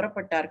இவர்கள்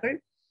புறப்பட்டார்கள்.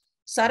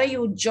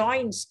 சரையு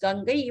ஜாயின்ஸ்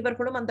கங்கை,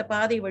 இவர்களும் அந்த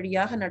பாதை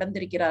வழியாக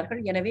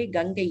நடந்திருக்கிறார்கள். எனவே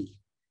கங்கை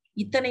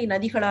இத்தனை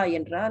நதிகளா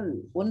என்றால்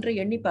ஒன்றை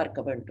எண்ணி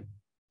பார்க்க வேண்டும்.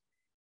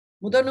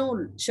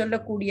 முதநூல்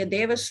சொல்லக்கூடிய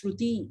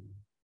தேவஸ்ருதி,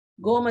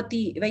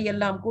 கோமதி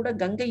இவையெல்லாம் கூட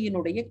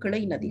கங்கையினுடைய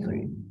கிளை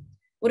நதிகள்.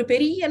 ஒரு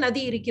பெரிய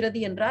நதி இருக்கிறது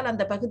என்றால்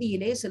அந்த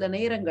பகுதியிலே சில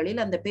நேரங்களில்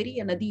அந்த பெரிய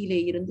நதியிலே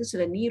இருந்து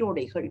சில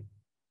நீரோடைகள்,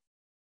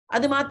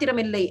 அது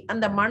மாத்திரமில்லை,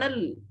 அந்த மணல்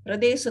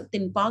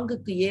பிரதேசத்தின்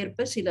பாங்குக்கு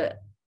ஏற்ப சில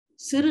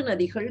சிறு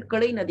நதிகள்,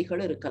 கிளை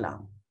நதிகள்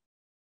இருக்கலாம்.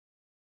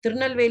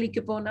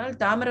 திருநெல்வேலிக்கு போனால்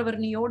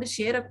தாமிரவர்ணியோடு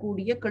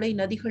சேரக்கூடிய கிளை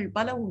நதிகள்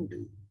பல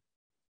உண்டு.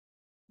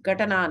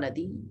 கடனா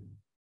நதி,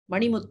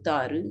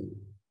 மணிமுத்தாறு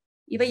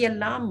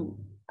இவையெல்லாம்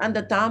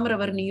அந்த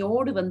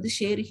தாமிரவர்ணியோடு வந்து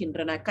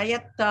சேருகின்றன.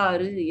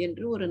 கயத்தாறு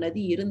என்று ஒரு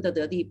நதி இருந்தது,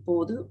 அது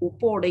இப்போது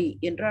உப்போடை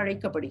என்று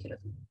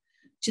அழைக்கப்படுகிறது.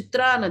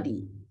 சித்ரா நதி,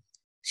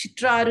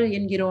 சிற்றாறு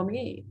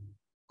என்கிறோமே,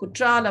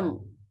 குற்றாலம்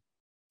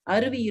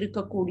அருவி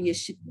இருக்கக்கூடிய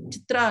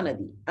சித்ரா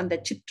நதி, அந்த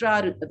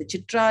சிற்றாறு, அது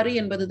சிற்றாறு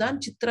என்பதுதான்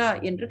சித்ரா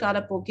என்று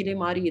காலப்போக்கிலே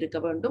மாறி இருக்க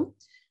வேண்டும்.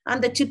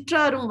 அந்த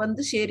சிற்றாறும்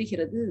வந்து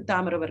சேருகிறது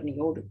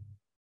தாமிரவர்ணியோடு.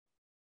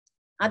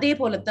 அதே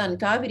போலத்தான்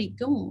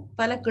காவிரிக்கும்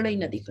பல கிளை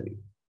நதிகள்.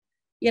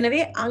 எனவே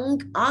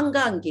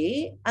ஆங்காங்கே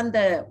அந்த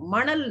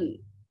மணல்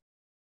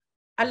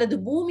அல்லது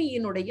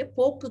பூமியினுடைய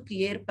போக்குக்கு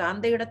ஏற்ப,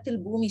 அந்த இடத்தில்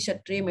பூமி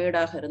சற்றே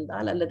மேடாக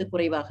இருந்தால் அல்லது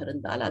குறைவாக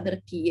இருந்தால்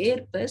அதற்கு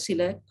ஏற்ப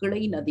சில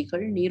கிளை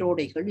நதிகள்,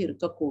 நீரோடைகள்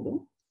இருக்கக்கூடும்.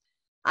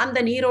 அந்த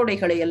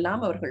நீரோடைகளை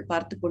எல்லாம் அவர்கள்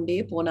பார்த்து கொண்டே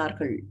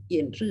போனார்கள்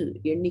என்று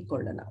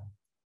எண்ணிக்கொள்ளலாம்.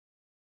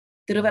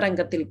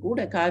 திருவரங்கத்தில்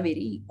கூட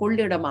காவிரி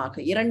கொள்ளிடமாக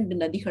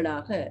 2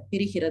 நதிகளாக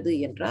பிரிகிறது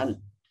என்றால்,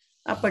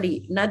 அப்படி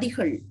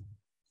நதிகள்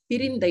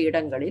பிரிந்த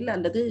இடங்களில்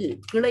அல்லது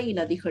கிளை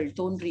நதிகள்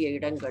தோன்றிய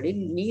இடங்களில்,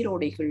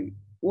 நீரோடைகள்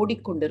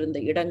ஓடிக்கொண்டிருந்த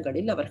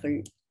இடங்களில் அவர்கள்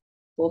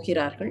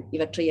போகிறார்கள்.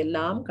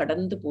 இவற்றையெல்லாம்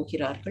கடந்து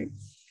போகிறார்கள்.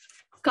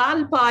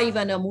 கால்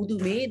பாய்வன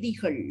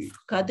முதுமேதிகள்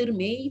கதிர்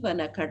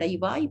மேய்வன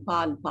கடைவாய்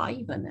பால்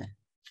பாய்வன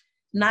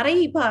நரை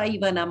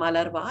பாய்வன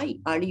மலர்வாய்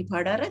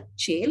அழிபடரச்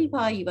சேல்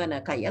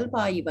பாய்வன கயல்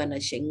பாய்வன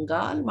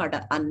செங்கால்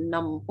மட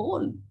அன்னம்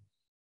போல்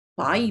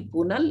பாய்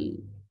புனல்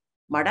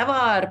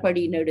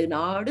மடவார்படி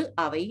நெடுநாடு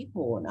அவை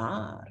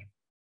போனார்.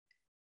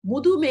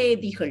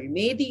 முதுமேதிகள்,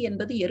 மேதி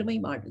என்பது எருமை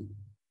மாடு,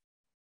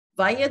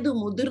 வயது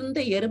முதிர்ந்த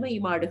எருமை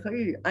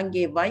மாடுகள்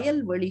அங்கே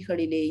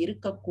வயல்வெளிகளிலே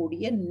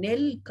இருக்கக்கூடிய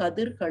நெல்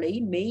கதிர்களை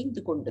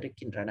மேய்ந்து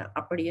கொண்டிருக்கின்றன.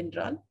 அப்படி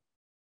என்றால்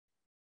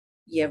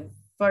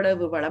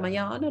எவ்வளவு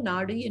வளமையான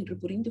நாடு என்று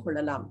புரிந்து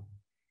கொள்ளலாம்.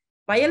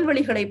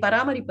 வயல்வெளிகளை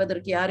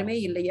பராமரிப்பதற்கு யாருமே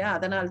இல்லையா,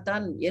 அதனால்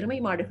தான் எருமை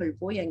மாடுகள்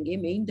போய் அங்கே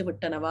மேய்ந்து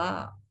விட்டனவா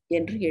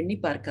என்று எண்ணி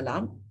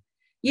பார்க்கலாம்.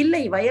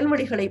 இல்லை,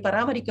 வயல்வெளிகளை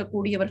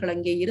பராமரிக்கக்கூடியவர்கள்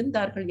அங்கே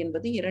இருந்தார்கள்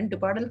என்பது 2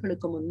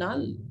 பாடல்களுக்கு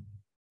முன்னால்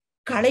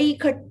களை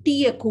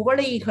கட்டிய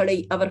குவளைகளை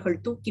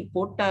அவர்கள் தூக்கி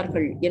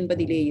போட்டார்கள்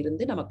என்பதிலே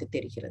இருந்து நமக்கு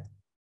தெரிகிறது.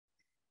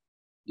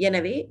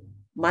 எனவே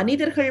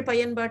மனிதர்கள்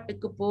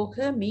பயன்பாட்டுக்கு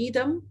போக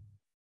மீதம்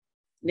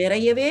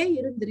நிறையவே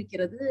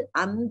இருந்திருக்கிறது.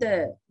 அந்த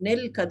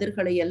நெல்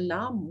கதிர்களை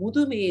எல்லாம்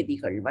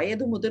முதுமேதிகள்,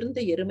 வயது முதிர்ந்த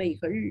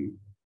எருமைகள்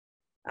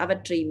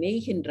அவற்றை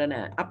மேய்கின்றன.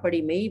 அப்படி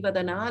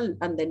மேய்வதனால்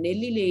அந்த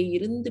நெல்லிலே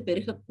இருந்து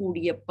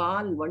பெருகக்கூடிய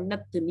பால்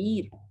வண்ணத்து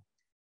நீர்,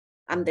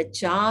 அந்த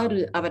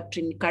சாறு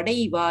அவற்றின்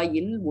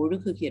கடைவாயில்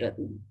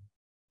ஒழுகுகிறது.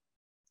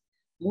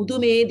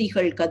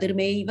 முதுமேதிகள்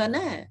கதிர்மேய்வன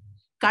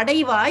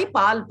கடைவாய்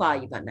பால்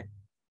பாய்வன.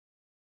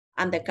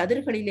 அந்த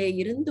கதிர்களிலே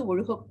இருந்து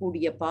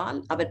ஒழுகக்கூடிய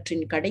பால்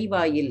அவற்றின்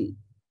கடைவாயில்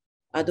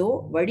அதோ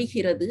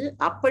வழிகிறது.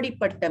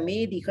 அப்படிப்பட்ட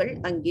மேதிகள்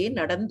அங்கே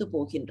நடந்து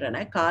போகின்றன.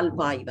 கால்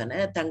பாய்வன,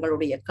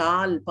 தங்களுடைய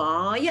கால்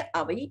பாய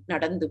அவை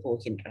நடந்து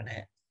போகின்றன.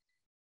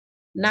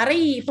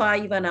 நரை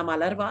பாய்வன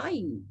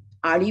மலர்வாய்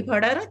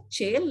அழிபடரச்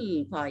சேல்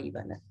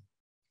பாய்வன.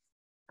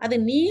 அது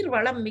நீர்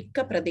வளம்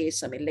மிக்க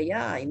பிரதேசம்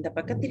இல்லையா, இந்த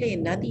பக்கத்திலே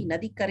நதி,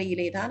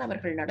 நதிக்கரையிலே தான்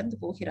அவர்கள் நடந்து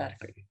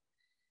போகிறார்கள்.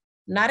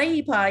 நரை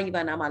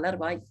பாய்வன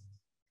மலர்வாய்,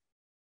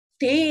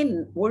 தேன்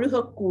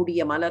ஒழுகக்கூடிய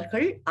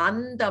மலர்கள்,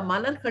 அந்த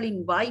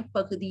மலர்களின்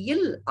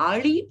வாய்ப்பகுதியில்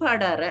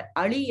அழிபடர,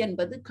 அழி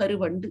என்பது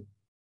கருவண்டு,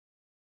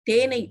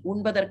 தேனை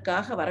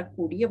உண்பதற்காக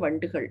வரக்கூடிய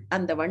வண்டுகள்.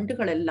 அந்த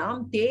வண்டுகள்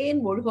எல்லாம் தேன்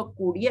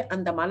ஒழுகக்கூடிய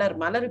அந்த மலர்,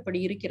 மலர்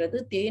இப்படி இருக்கிறது,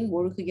 தேன்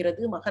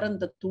ஒழுகுகிறது,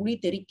 மகரந்த துளி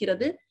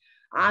தெரிக்கிறது,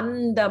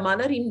 அந்த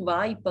மலரின்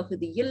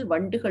வாய்ப்பகுதியில்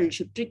வண்டுகள்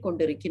சுற்றி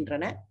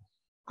கொண்டிருக்கின்றன.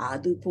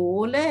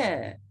 அதுபோல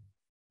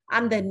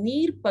அந்த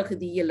நீர்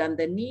பகுதியில்,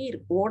 அந்த நீர்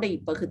ஓடை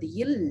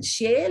பகுதியில்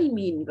ஷேல்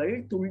மீன்கள்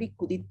துள்ளி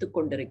குதித்து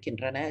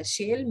கொண்டிருக்கின்றன.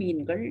 ஷேல்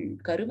மீன்கள்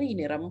கருமை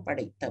நிறம்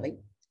படைத்தவை.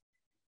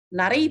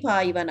 நரை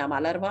பாய்வன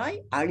மலர்வாய்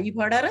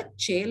அழிபடரச்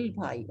சேல்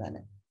பாய்வன.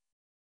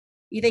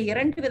 இதை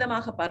இரண்டு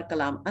விதமாக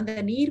பார்க்கலாம்.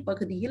 அந்த நீர்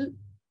பகுதியில்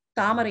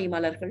தாமரை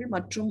மலர்கள்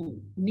மற்றும்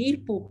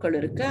நீர்ப்பூக்கள்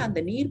இருக்க, அந்த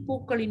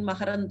நீர்ப்பூக்களின்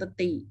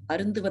மகரந்தத்தை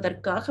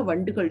அருந்துவதற்காக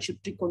வண்டுகள்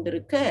சுற்றி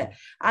கொண்டிருக்க,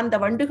 அந்த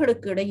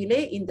வண்டுகளுக்கு இடையிலே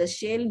இந்த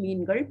ஷேல்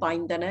மீன்கள்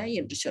பாய்ந்தன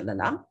என்று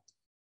சொல்லலாம்.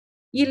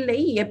 இல்லை,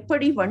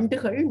 எப்படி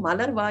வண்டுகள்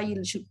மலர்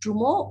வாயில்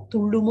சுற்றுமோ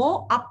துள்ளுமோ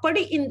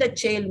அப்படி இந்த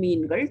ஷேல்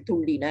மீன்கள்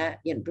துள்ளின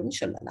என்றும்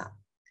சொல்லலாம்.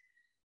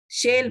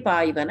 ஷேல்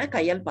பாய்வன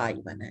கயல்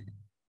பாய்வன.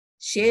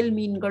 ஷேல்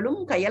மீன்களும்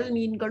கயல்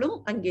மீன்களும்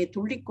அங்கே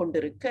துள்ளிக்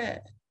கொண்டிருக்க,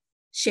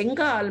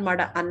 செங்கால்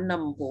மட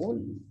அன்னம்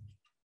போல்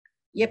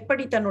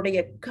எப்படி தன்னுடைய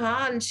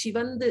கால்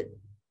சிவந்து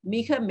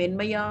மிக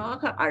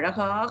மென்மையாக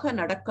அழகாக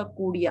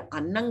நடக்கக்கூடிய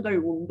அன்னங்கள்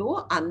உண்டோ,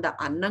 அந்த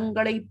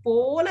அன்னங்களை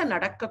போல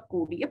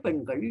நடக்கக்கூடிய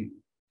பெண்கள்.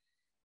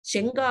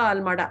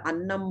 செங்கால் மட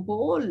அன்னம்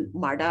போல்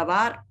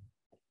மடவார்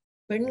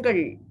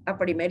பெண்கள்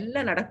அப்படி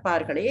மெல்ல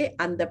நடப்பார்களே,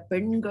 அந்த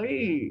பெண்கள்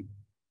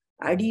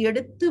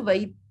அடியெடுத்து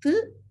வைத்து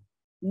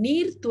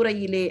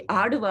நீர்த்துறையிலே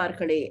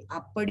ஆடுவார்களே,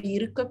 அப்படி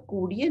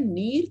இருக்கக்கூடிய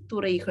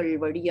நீர்த்துறைகள்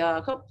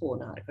வழியாக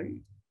போனார்கள்.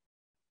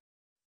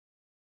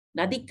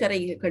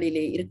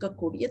 நதிக்கரைகளிலே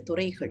இருக்கக்கூடிய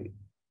துறைகள்,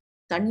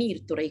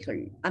 தண்ணீர்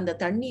துறைகள், அந்த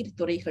தண்ணீர்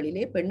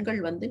துறைகளிலே பெண்கள்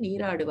வந்து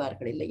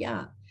நீராடுவார்கள் இல்லையா?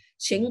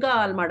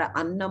 செங்கால் மட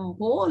அன்னம்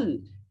போல்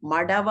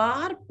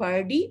மடவார்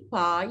படி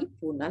பாய்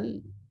புனல்.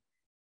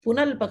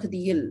 புனல்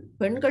பகுதியில்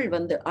பெண்கள்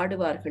வந்து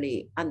ஆடுவார்களே,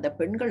 அந்த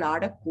பெண்கள்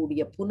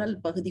ஆடக்கூடிய புனல்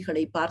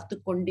பகுதிகளை பார்த்து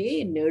கொண்டே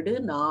நெடு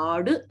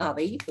நாடு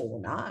அவை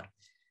போனார்.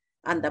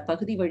 அந்த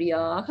பகுதி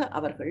வழியாக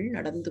அவர்கள்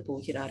நடந்து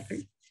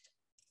போகிறார்கள்.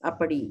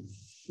 அப்படி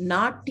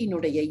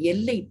நாட்டினுடைய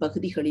எல்லை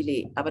பகுதிகளிலே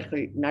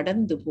அவர்கள்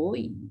நடந்து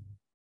போய்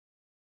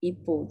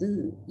இப்போது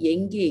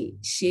எங்கே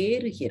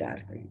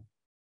சேருகிறார்கள்?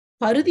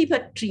 பருதி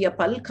பற்றிய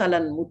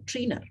பல்கலன்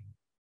முற்றினர்.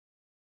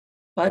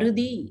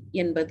 பருதி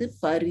என்பது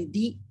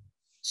பருதி,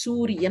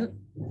 சூரியன்.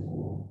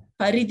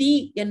 பரிதி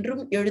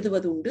என்றும்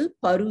எழுதுவதுண்டு,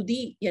 பருதி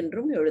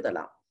என்றும்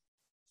எழுதலாம்.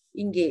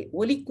 இங்கே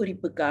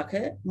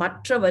ஒலிக்குறிப்புக்காக,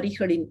 மற்ற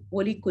வரிகளின்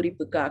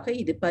ஒலிக்குறிப்புக்காக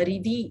இது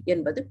பரிதி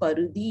என்பது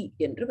பருதி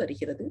என்று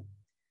வருகிறது.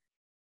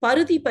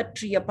 பருதி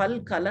பற்றிய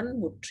பல்கலன்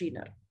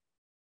முற்றினர்.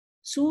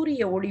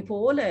 சூரிய ஒளி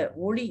போல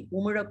ஒளி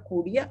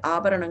உமிழக்கூடிய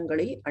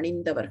ஆபரணங்களை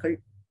அணிந்தவர்கள்.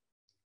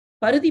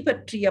 பருதி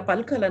பற்றிய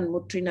பல்கலன்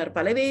முற்றினர்.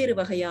 பல்வேறு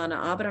வகையான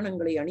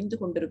ஆபரணங்களை அணிந்து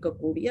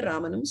கொண்டிருக்கக்கூடிய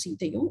ராமனும்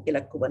சீதையும்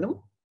இலக்குவனும்.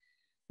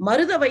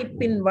 மருத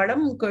வைப்பின்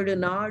வளம் கெழு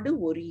நாடு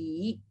ஒரீ.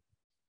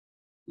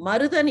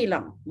 மருத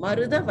நிலம்,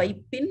 மருத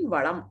வைப்பின்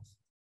வளம்,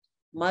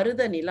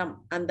 மருத நிலம்,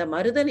 அந்த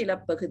மருத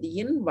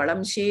நிலப்பகுதியின்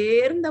வளம்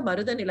சேர்ந்த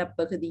மருத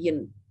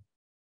நிலப்பகுதியின்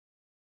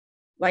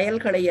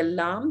வயல்களை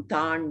எல்லாம்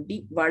தாண்டி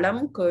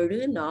வளம் கெழு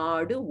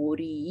நாடு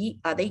ஒரீ,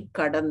 அதை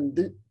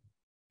கடந்து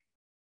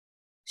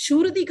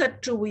சுருதி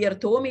கற்று உயர்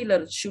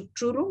தோமிலர்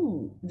சுற்றுறும்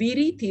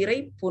விரி திரை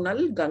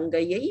புனல்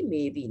கங்கையை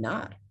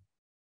மேவினார்.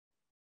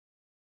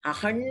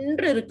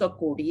 அகன்று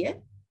இருக்கக்கூடிய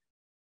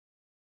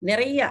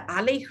நிறைய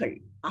அலைகள்,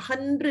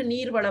 அகன்று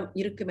நீர்வளம்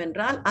இருக்கும்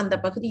என்றால் அந்த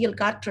பகுதியில்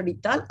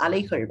காற்றடித்தால்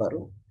அலைகள்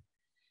வரும்.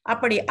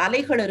 அப்படி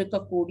அலைகள்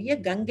இருக்கக்கூடிய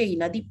கங்கை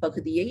நதி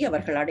பகுதியை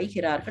அவர்கள்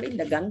அடைகிறார்கள்.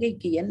 இந்த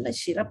கங்கைக்கு என்ன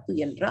சிறப்பு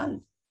என்றால்,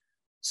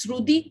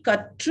 ஸ்ருதி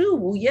கற்று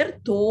உயர்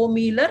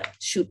தோமிலர்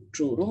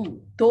சுற்றுறும்.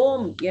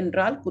 தோம்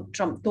என்றால்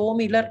குற்றம்,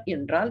 தோமிலர்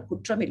என்றால்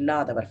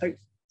குற்றமில்லாதவர்கள்.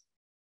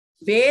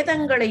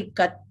 வேதங்களை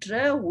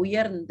கற்ற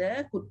உயர்ந்த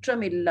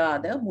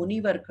குற்றமில்லாத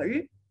முனிவர்கள்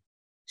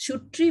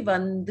சுற்றி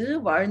வந்து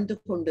வாழ்ந்து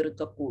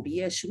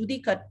கொண்டிருக்கக்கூடிய ஸ்ருதி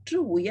கற்று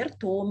உயர்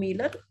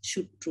தோமிலர்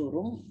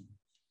சுற்றுறும்.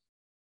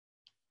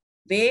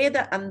 வேத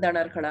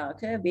அந்தணர்களாக,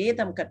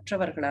 வேதம்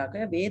கற்றவர்களாக,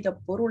 வேத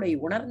பொருளை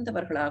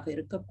உணர்ந்தவர்களாக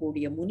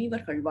இருக்கக்கூடிய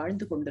முனிவர்கள்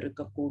வாழ்ந்து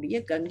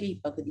கொண்டிருக்கக்கூடிய கங்கை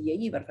பகுதியை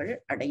இவர்கள்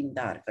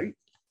அடைந்தார்கள்.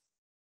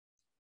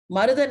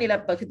 மருத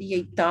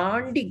நிலப்பகுதியை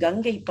தாண்டி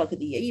கங்கை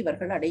பகுதியை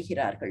இவர்கள்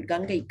அடைகிறார்கள்.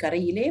 கங்கை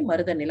கரையிலே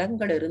மருத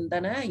நிலங்கள்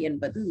இருந்தன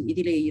என்பது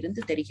இதிலே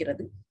இருந்து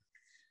தெரிகிறது.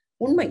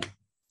 உண்மை.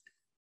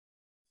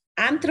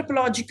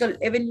 ஆந்த்ரோபாலஜிக்கல்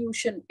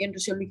எவல்யூஷன் என்று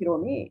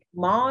சொல்லுகிறோமே,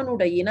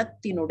 மானுட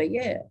இனத்தினுடைய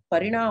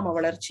பரிணாம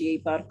வளர்ச்சியை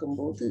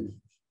பார்க்கும்போது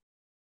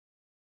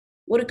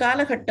ஒரு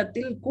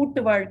காலகட்டத்தில் கூட்டு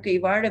வாழ்க்கை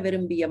வாழ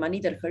விரும்பிய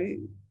மனிதர்கள்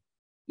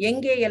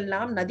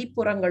எங்கேயெல்லாம்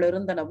நதிப்புறங்கள்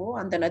இருந்தனவோ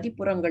அந்த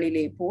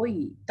நதிப்புறங்களிலே போய்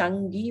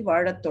தங்கி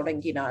வாழத்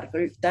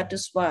தொடங்கினார்கள். That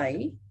is why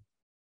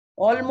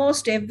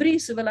almost every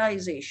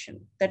civilization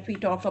that we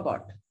talk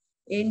about,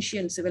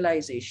 ancient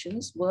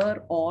civilizations, were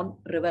on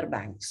river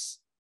banks.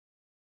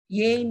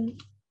 ஏன்?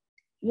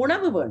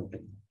 உணவு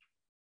வேண்டும்.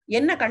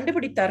 என்ன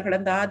கண்டுபிடித்தார்கள்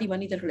அந்த ஆதி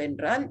மனிதர்கள்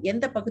என்றால்,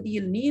 எந்த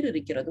பகுதியில் நீர்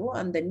இருக்கிறதோ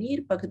அந்த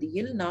நீர்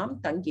பகுதியில் நாம்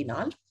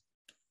தங்கினால்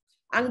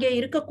அங்கே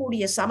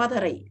இருக்கக்கூடிய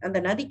சமதரை, அந்த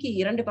நதிக்கு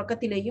இரண்டு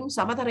பக்கத்திலேயும்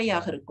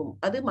சமதரையாக இருக்கும்,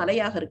 அது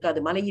மலையாக இருக்காது.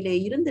 மலையிலே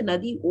இருந்து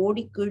நதி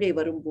ஓடி கீழே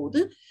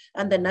வரும்போது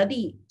அந்த நதி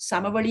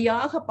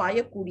சமவெளியாக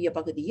பாயக்கூடிய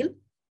பகுதியில்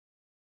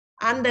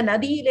அந்த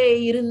நதியிலே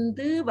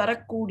இருந்து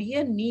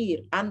வரக்கூடிய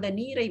நீர், அந்த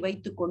நீரை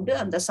வைத்துக்கொண்டு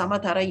அந்த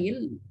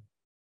சமதரையில்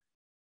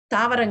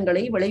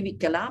தாவரங்களை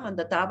விளைவிக்கலாம்,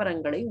 அந்த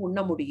தாவரங்களை உண்ண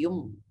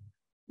முடியும்.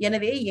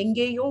 எனவே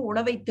எங்கேயோ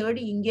உணவை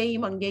தேடி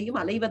இங்கேயும்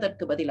அங்கேயும்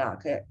அலைவதற்கு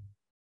பதிலாக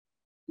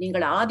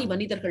நீங்கள் ஆதி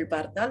மனிதர்கள்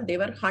பார்த்தால் they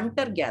were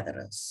hunter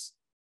gatherers.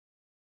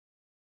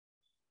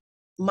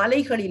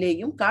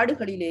 மலைகளிலேயும்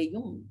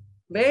காடுகளிலேயும்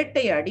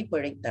வேட்டையாடி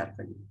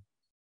பிழைத்தார்கள்.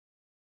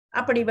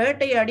 அப்படி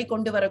வேட்டையாடி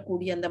கொண்டு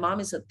வரக்கூடிய அந்த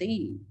மாமிசத்தை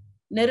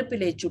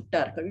நெருப்பிலே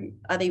சுட்டார்கள்,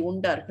 அதை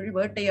உண்டார்கள்.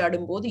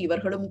 வேட்டையாடும் போது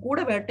இவர்களும் கூட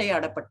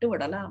வேட்டையாடப்பட்டு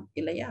விடலாம்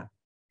இல்லையா?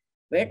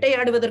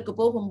 வேட்டையாடுவதற்கு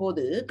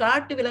போகும்போது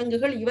காட்டு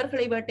விலங்குகள்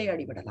இவர்களை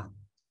வேட்டையாடி விடலாம்.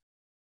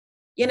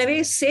 எனவே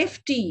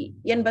சேஃப்டி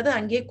என்பது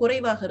அங்கே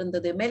குறைவாக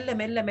இருந்தது. மெல்ல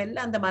மெல்ல மெல்ல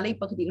அந்த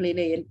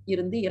மலைப்பகுதிகளிலே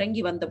இருந்து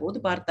இறங்கி வந்த போது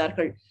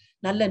பார்த்தார்கள்,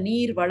 நல்ல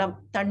நீர் வளம்,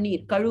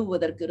 தண்ணீர்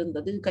கழுவுவதற்கு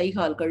இருந்தது.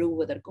 கைகால்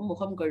கழுவுவதற்கும்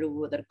முகம்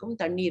கழுவுவதற்கும்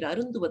தண்ணீர்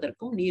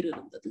அருந்துவதற்கும் நீர்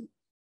இருந்தது.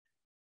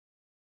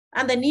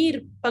 அந்த நீர்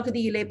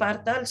பகுதியிலே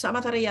பார்த்தால்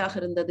சமதரையாக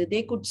இருந்தது.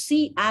 they could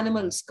see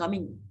animals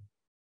coming.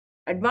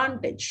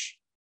 advantage.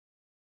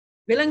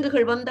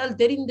 விலங்குகள் வந்தால்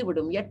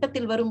தெரிந்துவிடும்,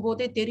 எட்டத்தில்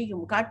வரும்போதே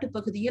தெரியும்.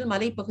 காட்டுப்பகுதியில்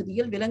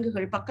மலைப்பகுதியில்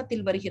விலங்குகள்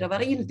பக்கத்தில் வருகிற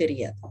வரையில்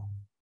தெரியாது.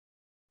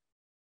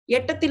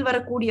 எட்டத்தில்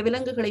வரக்கூடிய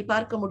விலங்குகளை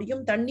பார்க்க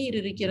முடியும். தண்ணீர்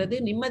இருக்கிறது,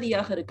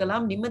 நிம்மதியாக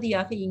இருக்கலாம்,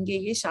 நிம்மதியாக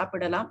இங்கேயே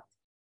சாப்பிடலாம்,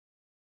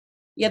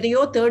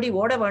 எதையோ தேடி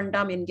ஓட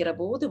வேண்டாம் என்கிற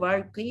போது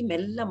வாழ்க்கை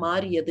மெல்ல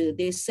மாறியது.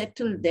 they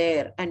settled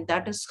there and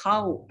that is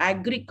how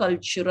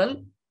agricultural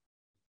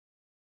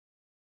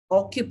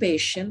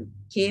occupation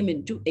came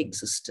into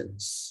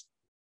existence.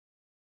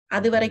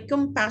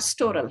 அதுவரைக்கும்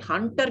பாஸ்டோரல்,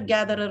 ஹண்டர்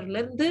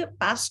கேதரர்லிருந்து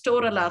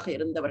பாஸ்டோரலாக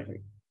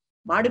இருந்தவர்கள்,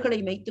 மாடுகளை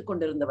மேய்த்து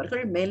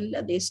கொண்டிருந்தவர்கள்,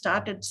 மெல்ல they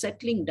started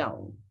settling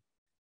down.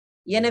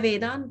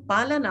 எனவேதான்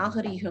பல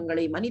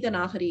நாகரீகங்களை, மனித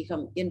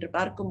நாகரீகம் என்று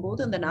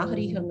பார்க்கும்போது அந்த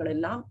நாகரீகங்கள்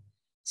எல்லாம்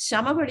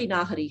சமவெளி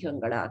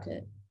நாகரீகங்களாக,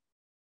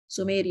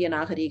 சுமேரிய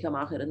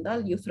நாகரீகமாக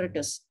இருந்தால்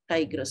யூப்ரட்டஸ்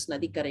டைக்ரஸ்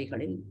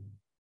நதிக்கரைகளில்,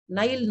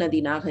 நைல் நதி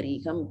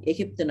நாகரீகம்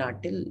எகிப்து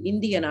நாட்டில்,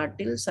 இந்திய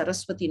நாட்டில்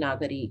சரஸ்வதி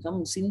நாகரீகம்,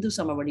 சிந்து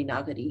சமவெளி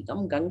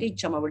நாகரீகம், கங்கை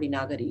சமவெளி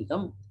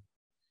நாகரீகம்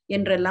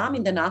என்றெல்லாம்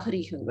இந்த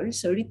நாகரீகங்கள்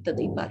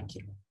செழித்ததை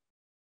பார்க்கிறோம்.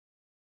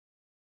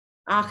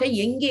 ஆக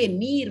எங்கே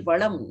நீர்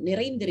வளம்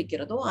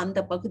நிறைந்திருக்கிறதோ அந்த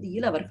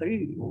பகுதியில் அவர்கள்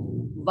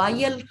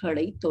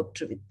வயல்களை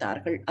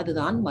தோற்றுவித்தார்கள்.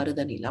 அதுதான்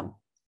மருத நிலம்.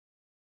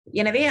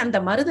 எனவே அந்த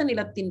மருத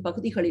நிலத்தின்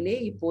பகுதிகளிலே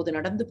இப்போது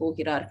நடந்து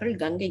போகிறார்கள்,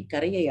 கங்கை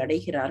கரையை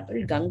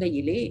அடைகிறார்கள்.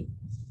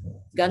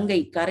 கங்கை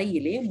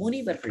கரையிலே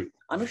முனிவர்கள்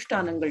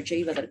அனுஷ்டானங்கள்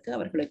செய்வதற்கு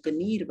அவர்களுக்கு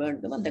நீர்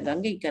வேண்டும். அந்த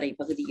கங்கை கரை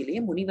பகுதியிலே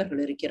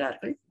முனிவர்கள்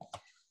இருக்கிறார்கள்.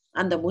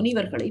 அந்த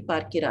முனிவர்களை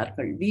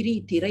பார்க்கிறார்கள். விரி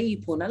திரை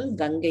புனல்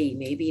கங்கை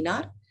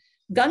மேவினார்,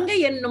 கங்கை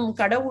என்னும்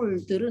கடவுள்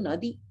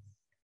திருநதி,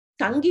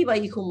 தங்கி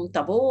வைகும்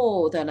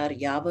தபோதனர்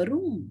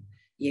யாவரும்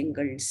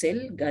எங்கள்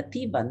செல்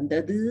கதி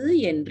வந்தது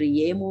என்று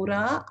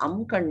ஏமுரா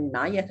அம்கண்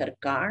நாயகர்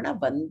காண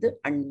வந்து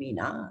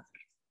அண்மினார்.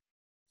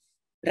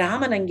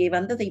 ராமன் அங்கே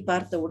வந்ததை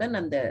பார்த்தவுடன்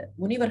அந்த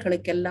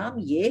முனிவர்களுக்கெல்லாம்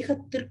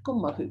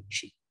ஏகத்திற்கும்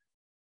மகிழ்ச்சி.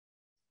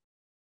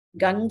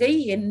 கங்கை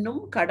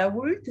என்னும்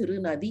கடவுள்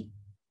திருநதி,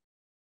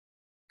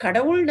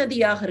 கடவுள்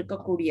நதியாக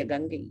இருக்கக்கூடிய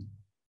கங்கை,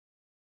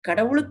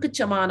 கடவுளுக்கு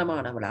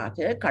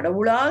சமானமானவளாக,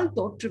 கடவுளால்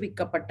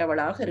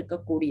தோற்றுவிக்கப்பட்டவளாக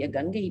இருக்கக்கூடிய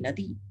கங்கை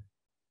நதி,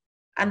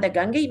 அந்த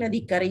கங்கை நதி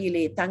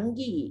கரையிலே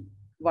தங்கி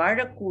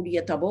வாழக்கூடிய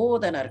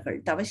தபோதனர்கள்,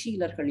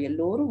 தவசீலர்கள்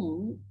எல்லோரும்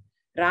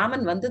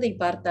ராமன் வந்ததை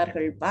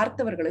பார்த்தார்கள்.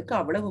 பார்த்தவர்களுக்கு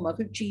அவ்வளவு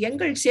மகிழ்ச்சி.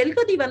 எங்கள்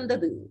செல்கதி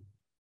வந்தது.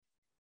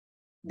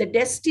 தி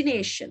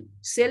டெஸ்டினேஷன்,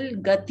 செல்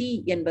கதி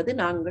என்பது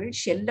நாங்கள்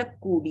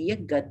செல்லக்கூடிய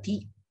கதி,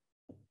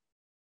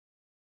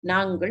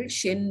 நாங்கள்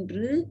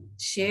சென்று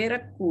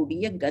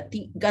சேரக்கூடிய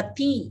கதி.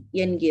 கதி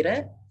என்கிற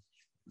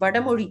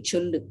வடமொழி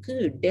சொல்லுக்கு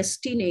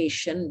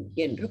டெஸ்டினேஷன்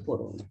என்று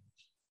பொருள்.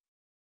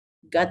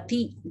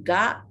 கதி,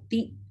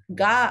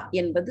 கா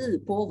என்பது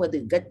போவது,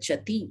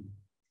 கச்சதி,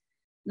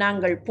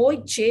 நாங்கள் போய்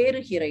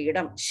சேருகிற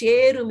இடம்,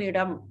 சேரும்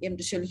இடம்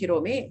என்று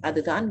சொல்கிறோமே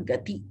அதுதான்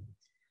கதி.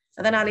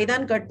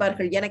 அதனாலேதான்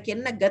கேட்பார்கள், எனக்கு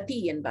என்ன கதி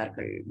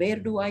என்பார்கள்.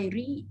 வேர் to I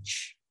reach,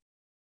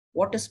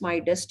 what is my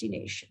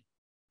destination?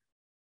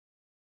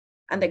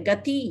 அந்த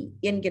கதி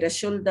என்கிற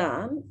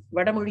சொல்தான்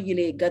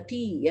வடமொழியிலே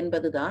கதி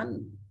என்பதுதான்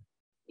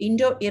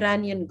இண்டோ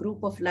இரானியன்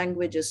குரூப் ஆஃப்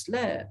லாங்குவேஜஸ்ல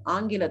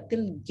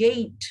ஆங்கிலத்தில்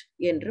கேட்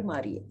என்று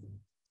மாறியது.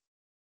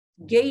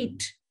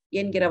 கேட்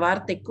என்கிற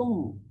வார்த்தைக்கும்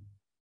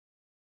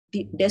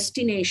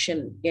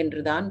டெஸ்டினேஷன்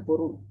என்றுதான்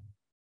பொருள்.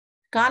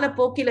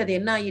 காலப்போக்கில் அது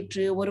என்ன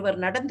ஆயிற்று? ஒருவர்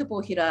நடந்து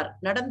போகிறார்.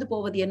 நடந்து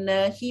போவது என்ன?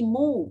 he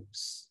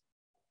moves.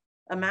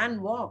 A man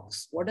walks.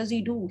 What does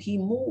he do? He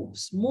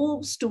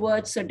moves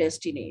towards a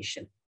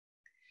destination.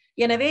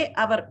 எனவே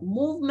அவர்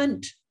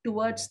மூவ்மெண்ட்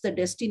டுவர்ட்ஸ் த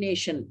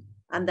டெஸ்டினேஷன்,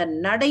 அந்த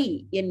நடை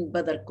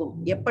என்பதற்கும்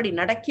எப்படி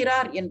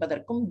நடக்கிறார்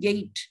என்பதற்கும்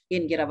கெய்ட்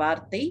என்கிற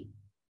வார்த்தை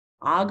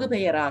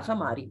ஆகுபெயராக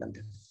மாறி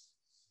வந்தது.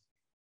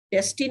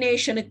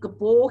 டெஸ்டினேஷனுக்கு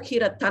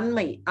போகிற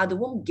தன்மை,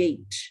 அதுவும்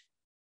கெய்ட்.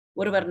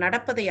 ஒருவர்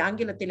நடப்பதை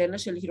ஆங்கிலத்தில் என்ன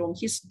சொல்கிறோம்?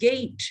 ஹிஸ்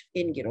கெய்ட்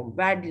என்கிறோம்.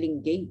 வேட்லிங்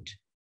கெய்ட்,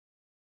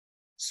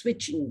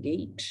 ஸ்விட்சிங்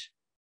கெய்ட்.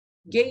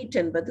 கெய்ட்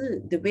என்பது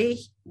தி வே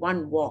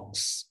ஒன்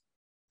வாக்ஸ்.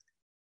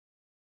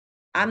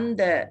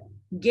 அந்த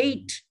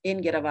கெய்ட்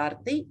என்கிற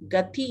வார்த்தை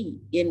கதி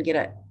என்கிற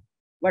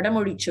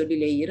வடமொழி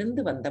சொல்லிலே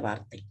இருந்து வந்த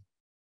வார்த்தை.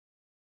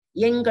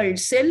 எங்கள்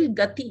செல்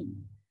கதி,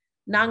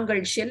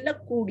 நாங்கள்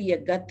செல்லக்கூடிய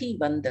கதி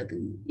வந்தது.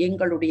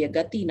 எங்களுடைய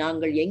கதி,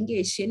 நாங்கள் எங்கே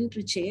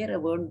சென்று சேர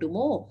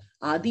வேண்டுமோ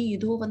அது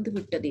இதோ வந்து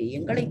விட்டதே,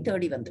 எங்களை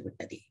தேடி வந்து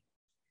விட்டதே.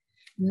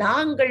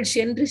 நாங்கள்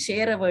சென்று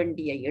சேர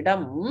வேண்டிய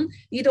இடம்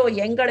இதோ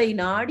எங்களை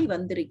நாடி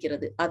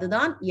வந்திருக்கிறது.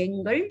 அதுதான்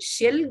எங்கள்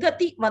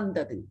செல்கதி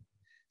வந்தது.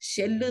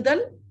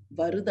 செல்லுதல்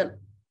வருதல்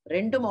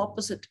ரெண்டும்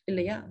ஆப்போசிட்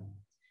இல்லையா?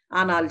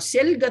 ஆனால்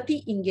செல்கதி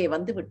இங்கே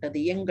வந்து விட்டது.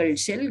 எங்கள்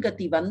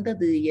செல்கதி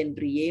வந்தது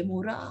என்று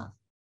ஏமுறா.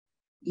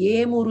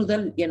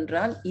 ஏமுறுதல்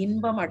என்றால்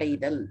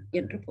இன்பமடைதல்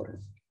என்று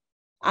பொருள்.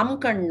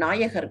 அம்கண்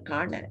நாயகர்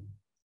காண,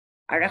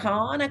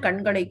 அழகான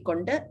கண்களை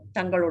கொண்ட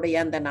தங்களுடைய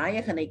அந்த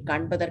நாயகனை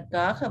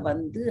காண்பதற்காக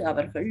வந்து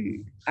அவர்கள்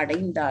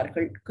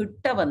அடைந்தார்கள்,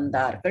 கிட்ட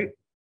வந்தார்கள்,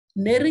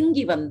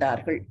 நெருங்கி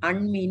வந்தார்கள்.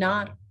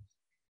 அண்மினார்,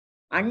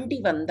 அண்டி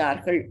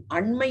வந்தார்கள்,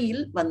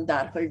 அண்மையில்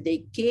வந்தார்கள். they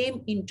came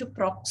into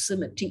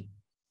proximity.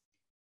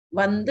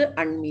 வந்து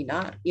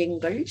அண்மினார்,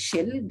 எங்கள்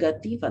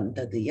செல்கதி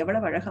வந்தது.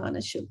 எவ்வளவு அழகான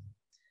சொல்,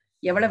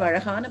 எவ்வளவு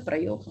அழகான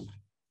பிரயோகம்.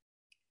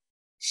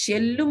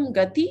 செல்லும்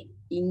கதி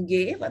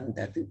இங்கே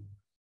வந்தது,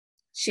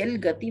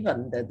 செல்கதி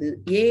வந்தது.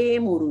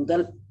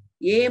 ஏமுறுதல்,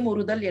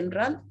 ஏமுறுதல்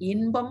என்றால்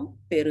இன்பம்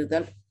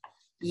பெறுதல்.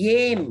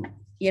 ஏம்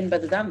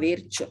என்பதுதான்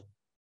வேர்ச்சொல்.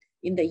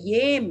 இந்த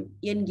ஏம்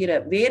என்கிற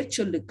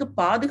வேர்ச்சொல்லுக்கு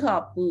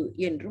பாதுகாப்பு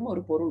என்றும்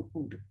ஒரு பொருள்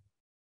உண்டு.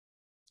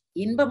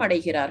 இன்பம்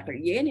அடைகிறார்கள்.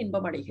 ஏன்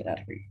இன்பம்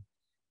அடைகிறார்கள்?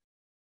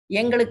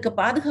 எங்களுக்கு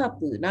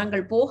பாதுகாப்பு,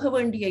 நாங்கள் போக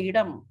வேண்டிய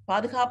இடம்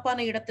பாதுகாப்பான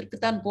இடத்திற்கு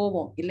தான்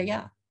போவோம் இல்லையா?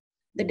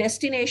 The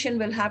destination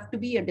will have to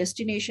be a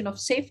destination of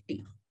safety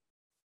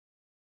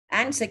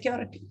and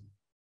security.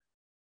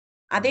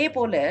 அதே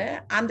போல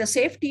அந்த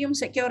சேஃப்டியும்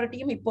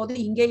செக்யூரிட்டியும் இப்போது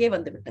இங்கேயே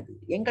வந்துவிட்டது,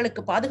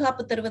 எங்களுக்கு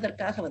பாதுகாப்பு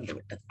தருவதற்காக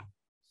வந்துவிட்டது.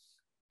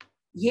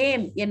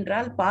 ஏம்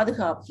என்றால்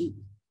பாதுகாப்பு.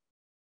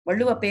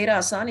 வள்ளுவ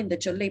பேராசான் இந்த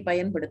சொல்லை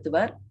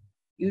பயன்படுத்துவார்.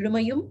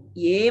 இழுமையும்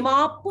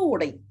ஏமாப்பு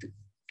உடைத்து,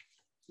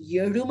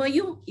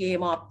 எழுமையும்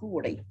ஏமாப்பு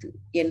உடைத்து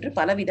என்று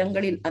பல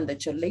விதங்களில் அந்த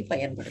சொல்லை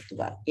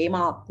பயன்படுத்துவார்.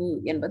 ஏமாப்பு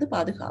என்பது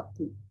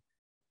பாதுகாப்பு,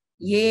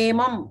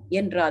 ஏமம்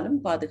என்றாலும்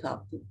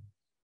பாதுகாப்பு.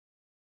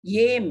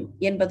 ஏம்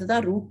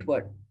என்பதுதான் ரூட்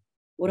வேர்ட்.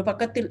 ஒரு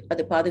பக்கத்தில்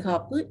அது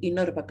பாதுகாப்பு,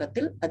 இன்னொரு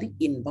பக்கத்தில் அது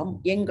இன்பம்.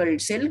 எங்கள்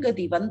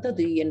செல்கதி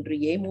வந்தது என்று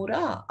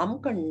ஏமுறா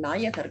அம்கண்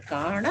நாயகர்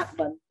காண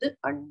வந்து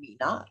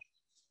அண்மினார்.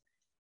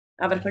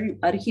 அவர்கள்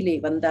அருகிலே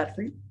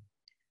வந்தார்கள்.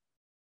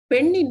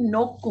 பெண்ணின்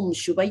நோக்கும்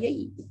சுவையை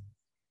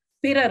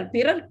பிறர்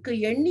பிறர்க்கு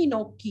எண்ணி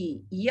நோக்கி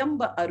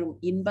இயம்ப அரும்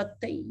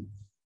இன்பத்தை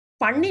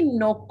பண்ணின்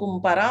நோக்கும்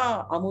பரா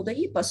அமுதை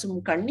பசும்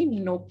கண்ணின்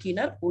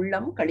நோக்கினர்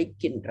உள்ளம்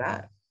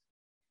கழிக்கின்றார்.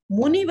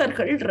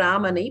 முனிவர்கள்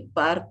ராமனை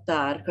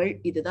பார்த்தார்கள்.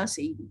 இதுதான்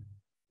செய்தி.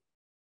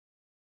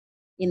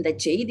 இந்த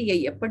செய்தியை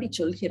எப்படி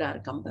சொல்கிறார்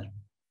கம்பர்?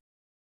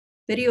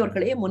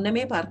 பெரியோர்களே,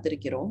 முன்னமே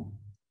பார்த்திருக்கிறோம்.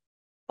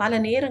 பல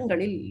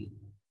நேரங்களில்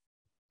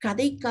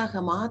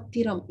கதைக்காக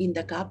மாத்திரம் இந்த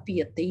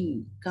காப்பியத்தை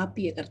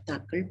காப்பிய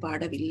கர்த்தாக்கள்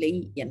பாடவில்லை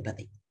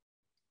என்பதை.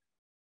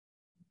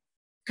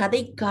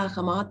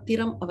 கதைக்காக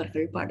மாத்திரம்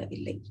அவர்கள்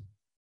பாடவில்லை.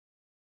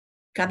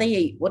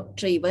 கதையை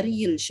ஒற்றை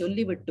வரியில்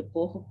சொல்லிவிட்டு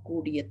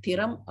போகக்கூடிய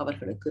திறம்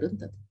அவர்களுக்கு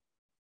இருந்தது.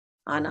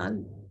 ஆனால்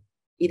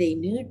இதை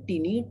நீட்டி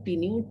நீட்டி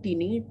நீட்டி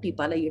நீட்டி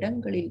பல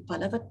இடங்களில்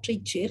பலவற்றை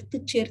சேர்த்து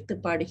சேர்த்து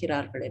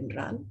பாடுகிறார்கள்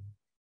என்றால்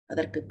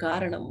அதற்கு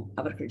காரணம்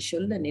அவர்கள்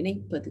சொல்ல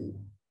நினைப்பது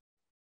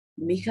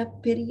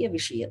மிகப்பெரிய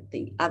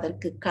விஷயத்தை.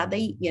 அதற்கு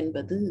கதை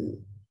என்பது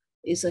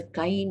is a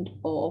kind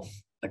of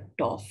a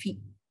toffee.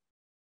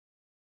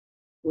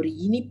 ஒரு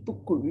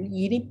இனிப்புக்குள்,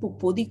 இனிப்பு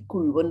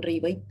பொதிக்குள் ஒன்றை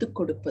வைத்துக்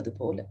கொடுப்பது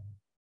போல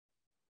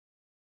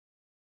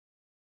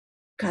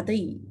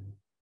கதை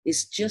is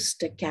just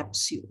a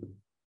capsule,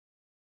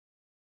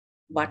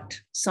 but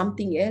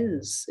something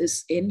else is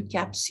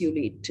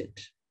encapsulated.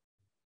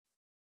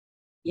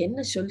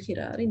 என்ன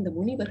சொல்கிறார்? இந்த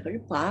முனிவர்கள்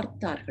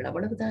பார்த்தார்கள்,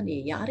 அவ்வளவுதானே.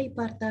 யாரை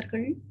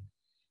பார்த்தார்கள்?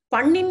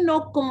 பண்ணின்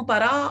நோக்கும்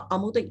பரா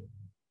அமுதை.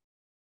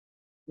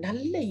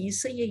 நல்ல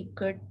இசையை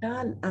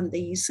கேட்டால் அந்த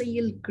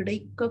இசையில்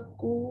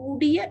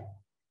கிடைக்கக்கூடிய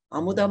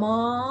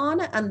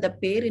அமுதமான அந்த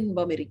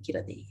பேரின்பம்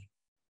இருக்கிறதே.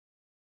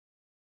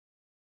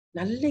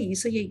 நல்ல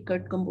இசையை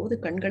கேட்கும் போது,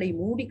 கண்களை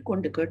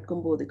மூடிக்கொண்டு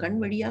கேட்கும் போது, கண்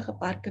வழியாக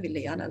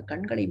பார்க்கவில்லை, ஆனால்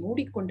கண்களை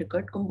மூடிக்கொண்டு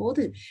கேட்கும்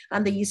போது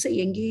அந்த இசை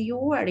எங்கேயோ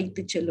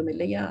அழைத்து செல்லும்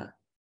இல்லையா?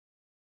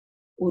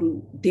 ஒரு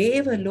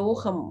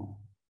தேவலோகம்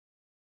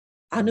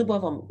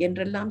அனுபவம்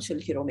என்றெல்லாம்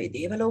சொல்கிறோமே,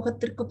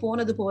 தேவலோகத்திற்கு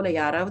போனது போல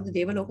யாராவது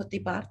தேவலோகத்தை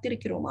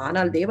பார்த்திருக்கிறோம்?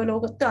 ஆனால்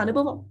தேவலோகத்து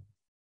அனுபவம்.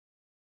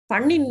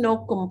 பண்ணின்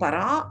நோக்கும்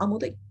பரா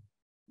அமுதை,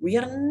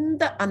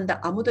 உயர்ந்த அந்த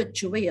அமுத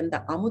சுவை, அந்த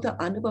அமுத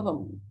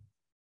அனுபவம்.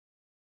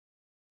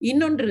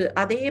 இன்னொன்று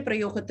அதே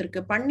பிரயோகத்திற்கு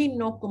பண்ணின்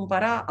நோக்கும்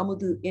பரா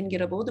அமுது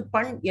என்கிற போது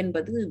பண்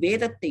என்பது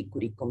வேதத்தை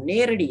குறிக்கும்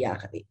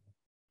நேரடியாகவே.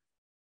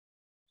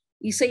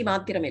 இசை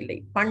மாத்திரமில்லை,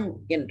 பண்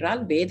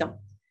என்றால் வேதம்.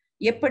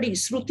 எப்படி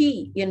ஸ்ருதி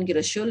என்கிற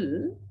சொல்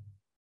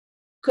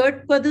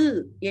கேட்பது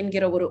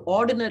என்கிற ஒரு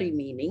ஆர்டினரி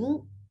மீனிங்,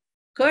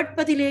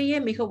 கேட்பதிலேயே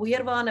மிக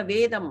உயர்வான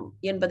வேதம்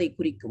என்பதை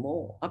குறிக்குமோ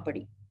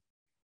அப்படி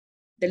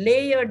the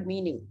layered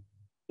meaning,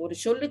 ஒரு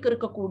சொல்லுக்கு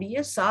இருக்கக்கூடிய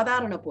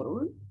சாதாரண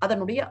பொருள்,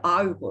 அதனுடைய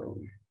ஆழ்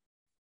பொருள்.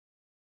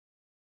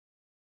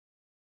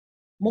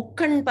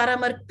 முக்கண்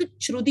பரமர்க்கு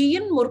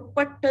ஸ்ருதியின்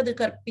முற்பட்டது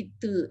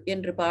கற்பித்து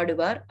என்று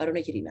பாடுவார்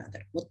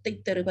அருணகிரிநாதர். முத்தை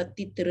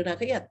தெருபத்தி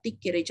திருநகை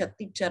அத்திக்கிரை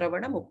சத்தி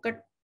சரவண முக்கண்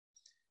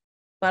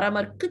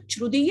பரமர்க்கு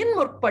ஸ்ருதியின்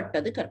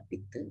முற்பட்டது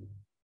கற்பித்து.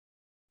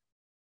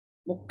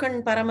 முக்கண்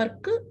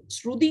பரமர்க்கு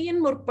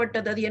ஸ்ருதியின்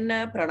முற்பட்டது. அது என்ன?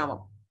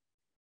 பிரணவம்.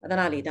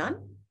 அதனாலேதான்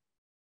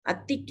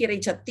அத்திக்கிரை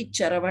சத்தி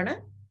சரவண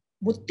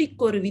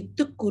முத்திக்கொரு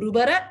வித்து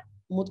குருபர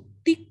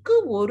முத்திக்கு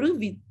ஒரு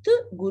வித்து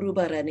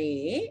குருபரனே.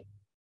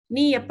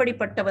 நீ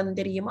எப்படிப்பட்டவன்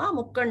தெரியுமா?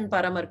 முக்கண்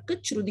பரமர்க்கு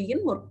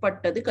ஸ்ருதியின்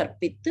முற்பட்டது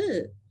கற்பித்து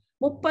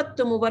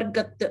 30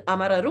 முவர்க்கத்து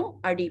அமரரும்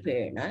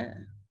அடிபேண.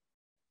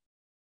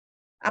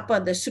 அப்ப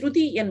அந்த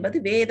ஸ்ருதி என்பது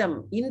வேதம்.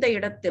 இந்த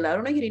இடத்தில்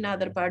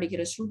அருணகிரிநாதர்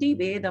பாடுகிற ஸ்ருதி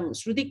வேதம்.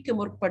 ஸ்ருதிக்கு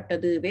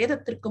முற்பட்டது,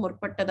 வேதத்திற்கு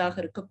முற்பட்டதாக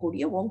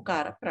இருக்கக்கூடிய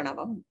ஓங்கார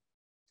பிரணவம்.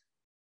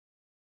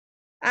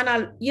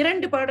 ஆனால்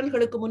 2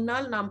 பாடல்களுக்கு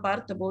முன்னால் நாம்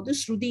பார்த்தபோது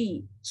ஸ்ருதி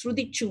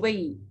சுவை,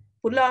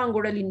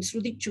 புல்லாங்குழலின்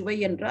ஸ்ருதி சுவை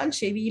என்றால்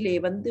செவியிலே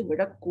வந்து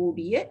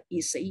விடக்கூடிய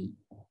இசை.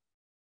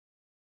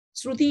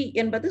 ஸ்ருதி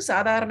என்பது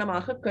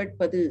சாதாரணமாக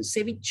கேட்பது,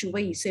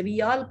 செவிச்சுவை,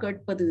 செவியால்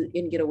கேட்பது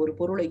என்கிற ஒரு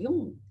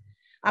பொருளையும்,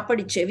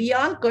 அப்படி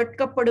செவியால்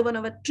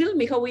கேட்கப்படுவனவற்றில்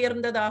மிக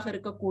உயர்ந்ததாக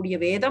இருக்கக்கூடிய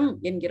வேதம்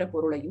என்கிற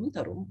பொருளையும்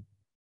தரும்.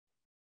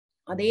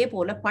 அதே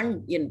போல பண்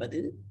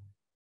என்பது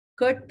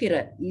கேட்கிற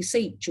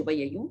இசை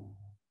சுவையையும்,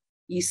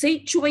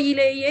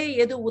 இசைச்சுவையிலேயே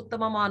எது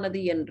உத்தமமானது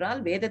என்றால்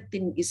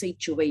வேதத்தின்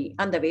இசைச்சுவை,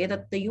 அந்த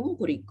வேதத்தையும்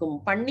குறிக்கும்.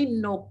 பண்ணின்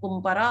நோக்கும்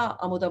பரா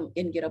அமுதம்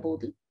என்கிற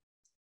போது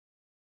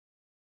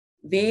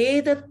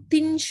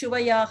வேதத்தின்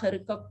சுவையாக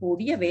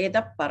இருக்கக்கூடிய வேத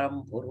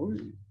பரம்பொருள்.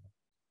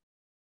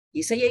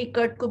 இசையை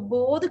கேட்கும்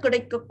போது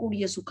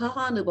கிடைக்கக்கூடிய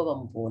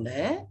சுகானுபவம் போல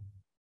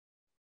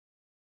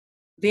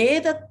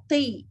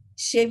வேதத்தை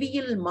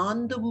செவியில்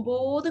மாந்தும்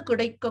போது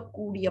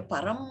கிடைக்கக்கூடிய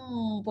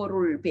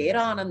பரம்பொருள்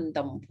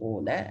பேரானந்தம்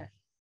போல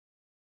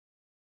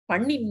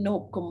பண்ணின்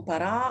நோக்கும்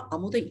பரா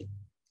அமுதை.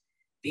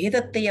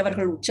 வேதத்தை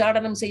அவர்கள்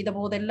உச்சாடனம் செய்த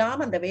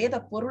போதெல்லாம் அந்த வேத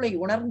பொருளை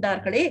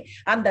உணர்ந்தார்களே,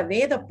 அந்த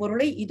வேத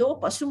பொருளை இதோ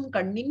பசும்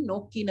கண்ணின்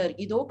நோக்கினர்,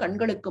 இதோ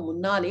கண்களுக்கு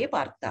முன்னாலே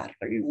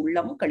பார்த்தார்கள்,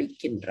 உள்ளம்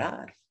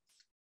கழிக்கின்றார்.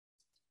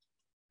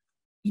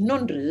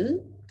 இன்னொன்று,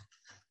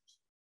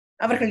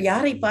 அவர்கள்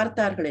யாரை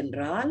பார்த்தார்கள்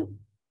என்றால்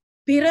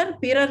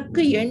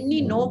பிறர்க்கு எண்ணி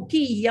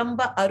நோக்கி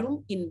இயம்ப அரும்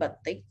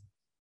இன்பத்தை.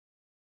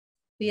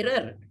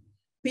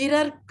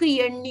 பிறர்க்கு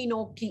எண்ணி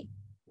நோக்கி,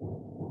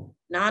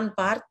 நான்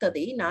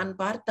பார்த்ததை, நான்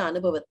பார்த்த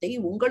அனுபவத்தை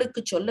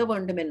உங்களுக்கு சொல்ல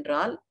வேண்டும்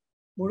என்றால்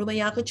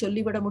முழுமையாக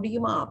சொல்லிவிட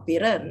முடியுமா?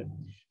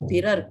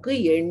 பிறர்க்கு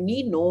எண்ணி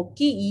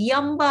நோக்கி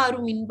இயம்ப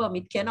அரும் இன்பம்.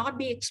 It cannot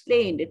be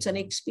explained. It's an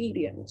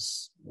experience.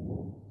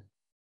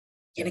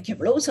 எனக்கு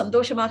எவ்வளவு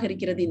சந்தோஷமாக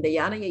இருக்கிறது இந்த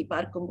யானையை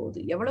பார்க்கும் போது,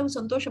 எவ்வளவு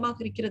சந்தோஷமாக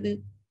இருக்கிறது.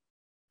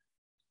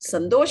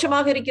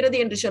 சந்தோஷமாக இருக்கிறது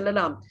என்று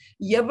சொல்லலாம்.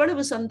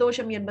 எவ்வளவு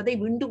சந்தோஷம் என்பதை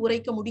விண்டு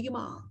உரைக்க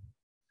முடியுமா?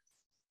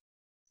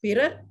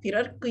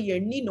 பிறர்க்கு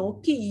எண்ணி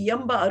நோக்கி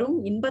இயம்ப அரும்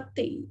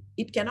இன்பத்தை.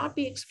 It cannot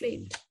be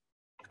explained.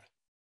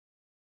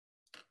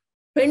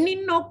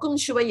 பெண்ணின் நோக்கும்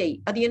சுவையை.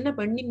 அது என்ன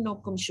பெண்ணின்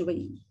நோக்கும் சுவை?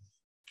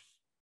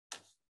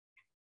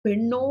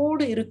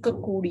 பெண்ணோடு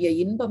இருக்கக்கூடிய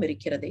இன்பம்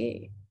இருக்கிறதே,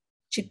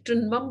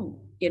 சிற்றின்பம்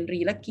என்று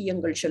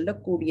இலக்கியங்கள்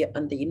சொல்லக்கூடிய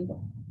அந்த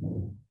இன்பம்,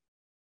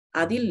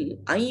 அதில்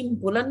 5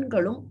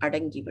 புலன்களும்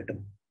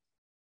அடங்கிவிடும்.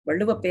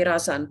 வள்ளுவ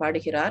பேராசான்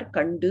பாடுகிறார்,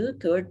 கண்டு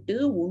கேட்டு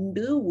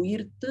உண்டு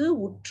உயிர்த்து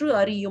உற்று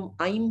அறியும்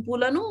 5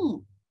 புலனும்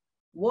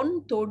ஒன்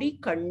தொடி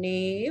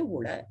கண்ணே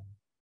உள.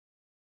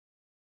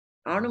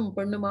 ஆணும்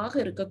பெண்ணுமாக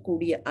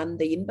இருக்கக்கூடிய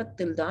அந்த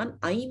இன்பத்தில் தான்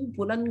 5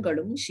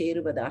 புலன்களும்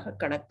சேருவதாக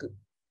கணக்கு.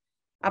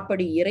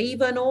 அப்படி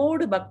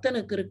இறைவனோடு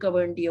பக்தனுக்கு இருக்க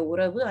வேண்டிய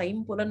உறவு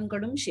 5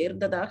 புலன்களும்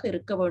சேர்ந்ததாக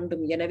இருக்க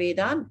வேண்டும்.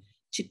 எனவேதான்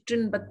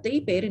சிற்றின்பத்தை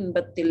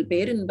பேரின்பத்தில்,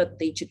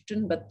 பேரின்பத்தை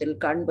சிற்றின்பத்தில்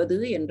காண்பது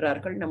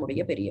என்றார்கள்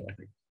நம்முடைய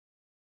பெரியவர்கள்.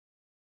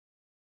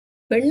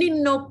 பெண்ணின்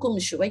நோக்கும்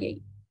சுவையை,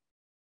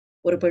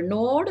 ஒரு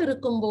பெண்ணோடு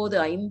இருக்கும் போது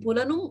 5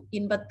 புலனும்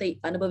இன்பத்தை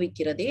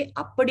அனுபவிக்கிறதே,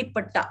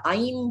 அப்படிப்பட்ட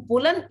 5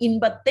 புலன்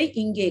இன்பத்தை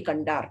இங்கே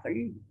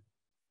கண்டார்கள்.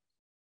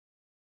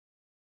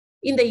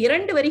 இந்த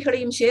 2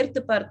 வரிகளையும்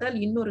சேர்த்து பார்த்தால்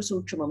இன்னொரு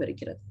சூட்சுமம்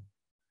இருக்கிறது.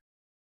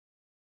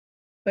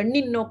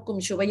 பெண்ணின் நோக்கும்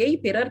சுவையை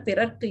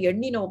பிறர்க்கு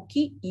எண்ணி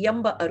நோக்கி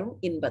இயம்ப அரும்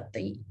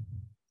இன்பத்தை.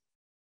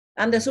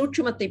 அந்த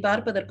சூட்சுமத்தை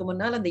பார்ப்பதற்கு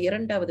முன்னால் அந்த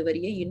 2வது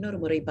வரியை இன்னொரு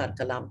முறை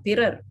பார்க்கலாம்.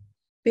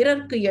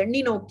 பிறர்க்கு எண்ணி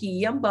நோக்கி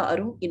இயம்ப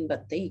அரும்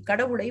இன்பத்தை.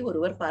 கடவுளை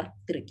ஒருவர்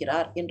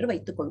பார்த்திருக்கிறார் என்று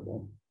வைத்துக்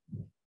கொள்வோம்.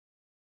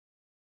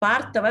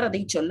 பார்த்தவர்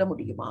அதை சொல்ல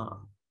முடியுமா?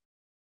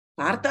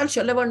 பார்த்தால்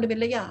சொல்ல வேண்டும்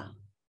இல்லையா?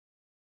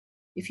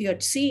 If you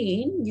had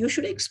seen, you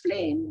should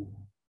explain.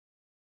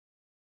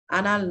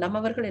 ஆனால்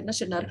நம்மவர்கள் என்ன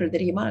சொன்னார்கள்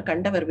தெரியுமா?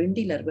 கண்டவர்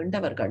விண்டிலர்,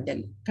 வெண்டவர்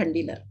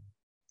கண்டிலர்.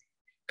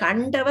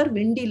 கண்டவர்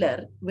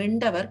விண்டிலர்,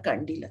 வெண்டவர்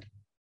கண்டிலர்.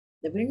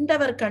 இந்த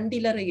விண்டவர்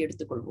கண்டிலரை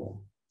எடுத்துக்கொள்வோம்.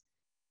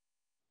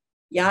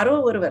 யாரோ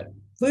ஒருவர்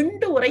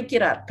விண்டு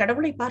உரைக்கிறார்,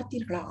 கடவுளை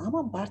பார்த்தீர்களா?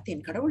 ஆமாம் பார்த்தேன்.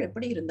 கடவுள்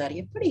எப்படி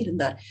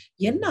இருந்தார்?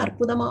 என்ன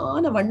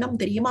அற்புதமான வண்ணம்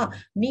தெரியுமா?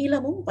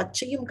 நீலமும்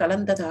பச்சையும்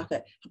கலந்ததாக.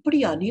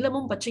 அப்படியா?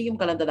 நீலமும் பச்சையும்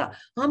கலந்ததா?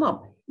 ஆமாம்.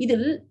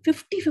 இதில்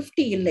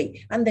 50-50 இல்லை.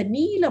 அந்த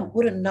நீலம்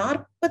ஒரு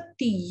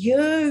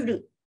 47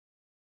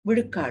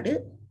 விழுக்காடு,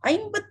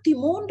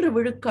 53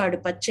 விழுக்காடு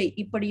பச்சை.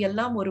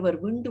 இப்படியெல்லாம் ஒருவர்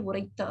விண்டு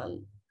உரைத்தால்,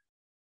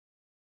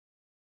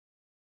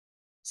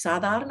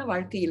 சாதாரண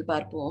வாழ்க்கையில்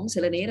பார்ப்போம்,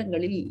 சில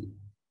நேரங்களில்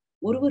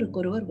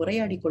ஒருவருக்கொருவர்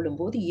உரையாடி கொள்ளும்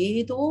போது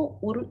ஏதோ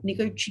ஒரு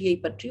நிகழ்ச்சியை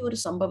பற்றி, ஒரு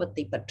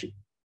சம்பவத்தை பற்றி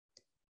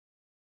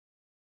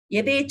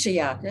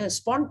எதேச்சையாக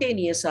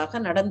ஸ்பான்டேனியஸாக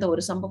நடந்த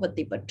ஒரு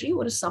சம்பவத்தை பற்றி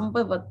ஒரு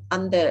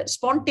அந்த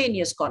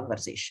ஸ்பான்டேனியஸ்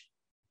கான்வர்சேஷன்.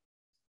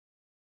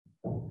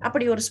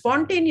 அப்படி ஒரு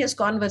ஸ்பான்டேனியஸ்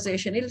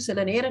கான்வர்சேஷனில்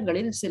சில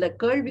நேரங்களில் சில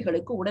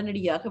கேள்விகளுக்கு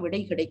உடனடியாக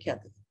விடை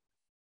கிடைக்காது.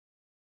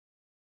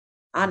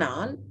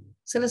 ஆனால்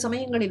சில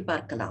சமயங்களில்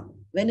பார்க்கலாம்,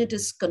 when it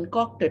is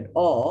concocted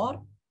or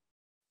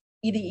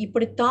இது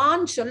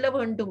இப்படித்தான் சொல்ல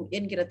வேண்டும்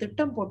என்கிற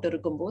திட்டம்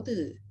போட்டிருக்கும் போது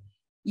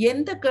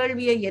எந்த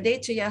கேள்வியை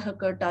எதேச்சையாக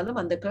கேட்டாலும்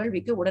அந்த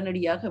கேள்விக்கு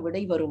உடனடியாக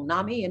விடை வரும்.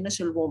 நாமே என்ன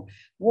சொல்வோம்,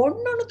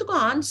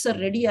 ஒன்னொன்னுத்துக்கும் ஆன்சர்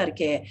ரெடியா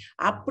இருக்கே,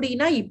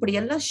 அப்படின்னா இப்படி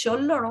எல்லாம்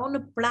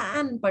சொல்லணும்னு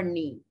பிளான்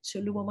பண்ணி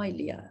சொல்லுவோமா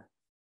இல்லையா?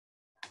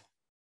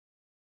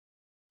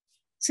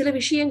 சில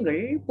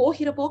விஷயங்கள்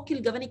போகிற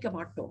போக்கில் கவனிக்க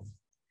மாட்டோம்.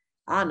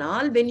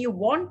 ஆனால் when you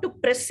want to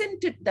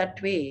present it that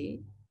way,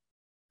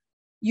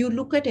 you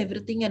look at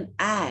everything and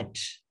add.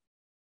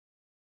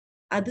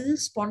 அது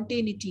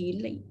ஸ்பான்டேனிட்டி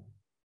இல்லை.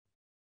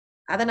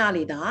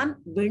 அதனாலேதான்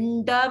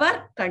விண்டவர்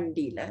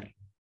கண்டிலர்.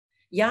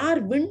 யார்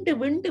விண்டு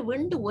விண்டு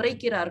விண்டு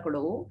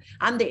உரைக்கிறார்களோ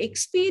அந்த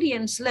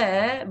எக்ஸ்பீரியன்ஸ்ல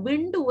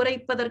விண்டு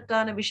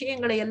உரைப்பதற்கான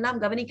விஷயங்களை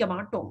எல்லாம் கவனிக்க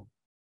மாட்டோம்.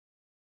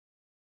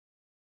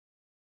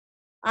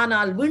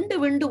 ஆனால் விண்டு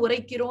விண்டு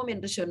உரைக்கிறோம்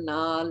என்று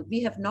சொன்னால்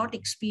we have not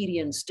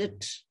experienced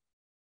it.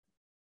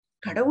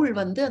 கடவுள்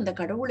அந்த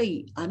கடவுளை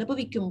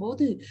அனுபவிக்கும்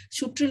போது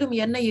சுற்றிலும்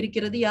என்ன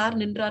இருக்கிறது, யார்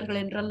நின்றார்கள்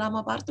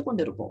என்றெல்லாமா பார்த்து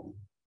கொண்டிருப்போம்.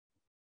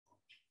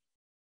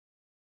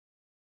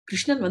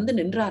 கிருஷ்ணன்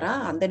நின்றாரா,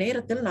 அந்த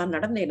நேரத்தில் நான்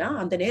நடந்தேனா,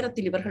 அந்த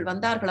நேரத்தில் இவர்கள்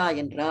வந்தார்களா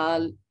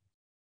என்றால்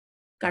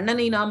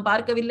கண்ணனை நாம்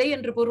பார்க்கவில்லை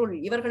என்று பொருள்.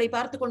 இவர்களை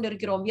பார்த்து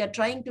கொண்டிருக்கிறோம். we are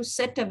trying to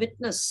set a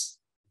witness.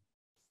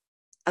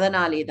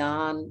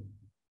 அதனாலேதான்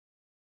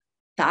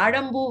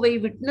தாழம்பூவை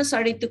விட்னஸ்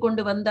அழைத்து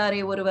கொண்டு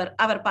வந்தாரே ஒருவர்,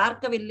 அவர்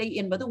பார்க்கவில்லை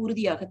என்பது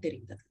உறுதியாக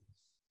தெரிந்தது.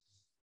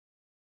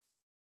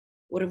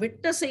 ஒரு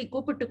விட்னஸை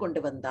கூப்பிட்டு கொண்டு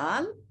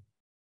வந்தால்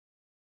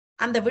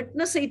அந்த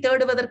விட்னஸை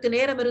தேடுவதற்கு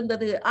நேரம்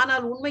இருந்தது.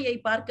 ஆனால் உண்மையை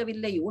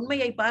பார்க்கவில்லை.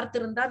 உண்மையை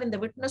பார்த்திருந்தால் இந்த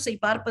விட்னஸை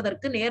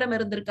பார்ப்பதற்கு நேரம்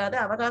இருந்திருக்காது,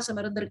 அவகாசம்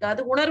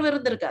இருந்திருக்காது, உணர்வு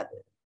இருந்திருக்காது.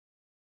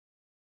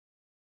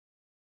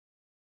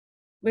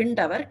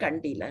 விண்டவர்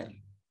கண்டிலர்,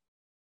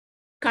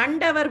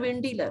 கண்டவர்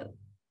விண்டிலர்.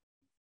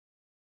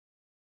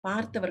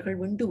 பார்த்தவர்கள்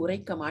விண்டு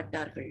உரைக்க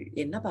மாட்டார்கள்.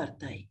 என்ன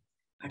பார்த்தாய்?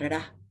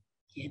 அடடா,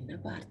 என்ன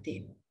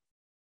பார்த்தேன்,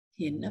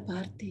 என்ன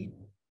பார்த்தேன்.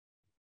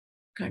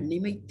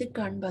 கண்ணிமைத்து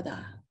காண்பதா?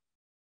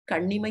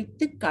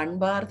 கண்ணிமைத்து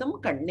காண்பார்தம்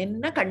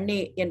கண்ணென்ன கண்ணே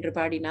என்று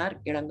பாடினார்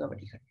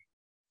இளங்கவடிகள்.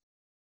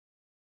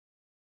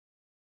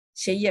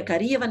 செய்ய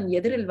கரியவன்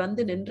எதிரில்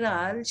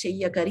நின்றால்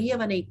செய்ய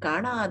கரியவனை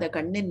காணாத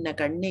கண்ணென்ன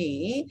கண்ணே,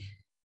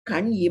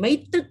 கண்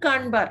இமைத்து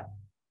காண்பார்.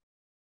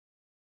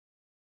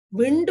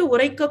 விண்டு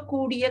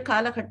உரைக்கக்கூடிய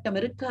காலகட்டம்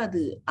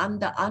இருக்காது.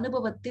 அந்த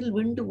அனுபவத்தில்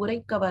விண்டு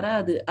உரைக்க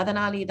வராது.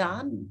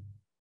 அதனாலேதான்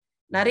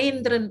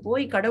நரேந்திரன்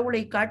போய்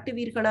கடவுளை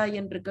காட்டுவீர்களா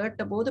என்று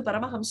கேட்டபோது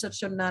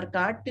பரமஹம்சர் சொன்னார்,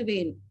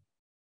 காட்டுவேன்,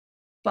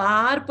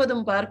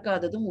 பார்ப்பதும்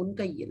பார்க்காததும் உன்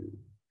கையில்.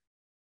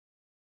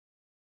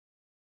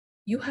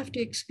 You have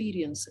to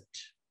experience it.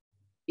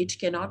 It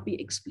cannot be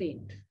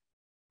explained.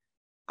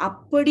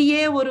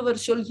 அப்படியே ஒருவர்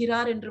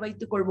சொல்கிறார் என்று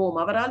வைத்துக் கொள்வோம்,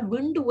 அவரால்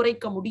விண்டு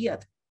உரைக்க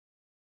முடியாது.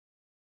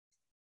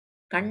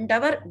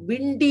 கண்டவர்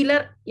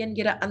விண்டிலர்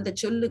என்கிற அந்த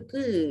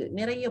சொல்லுக்கு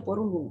நிறைய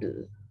பொருள் உண்டு.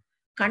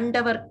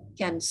 கண்டவர்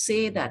can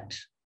say that.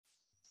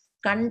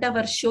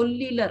 கண்டவர்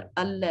சொல்லிலர்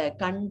அல்ல,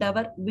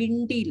 கண்டவர்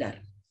விண்டிலர்.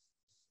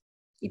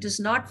 It is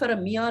not for a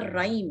mere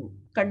rhyme,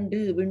 கண்டு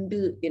விண்டு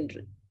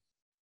என்று.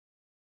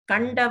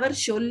 கண்டவர்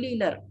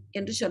சொல்லிலர்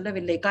என்று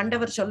சொல்லவில்லை.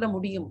 கண்டவர் சொல்ல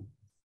முடியும்,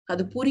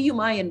 அது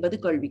புரியுமா என்பது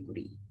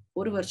கேள்விக்குறி.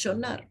 ஒருவர்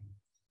சொன்னார்,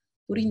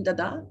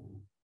 புரிந்ததா?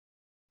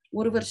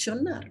 ஒருவர்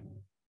சொன்னார்,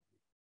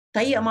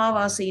 தை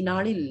அமாவாசை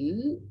நாளில்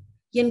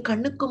என்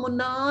கண்ணுக்கு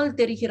முன்னால்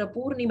தெரிகிற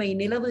பூர்ணிமை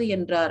நிலவு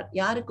என்றார்.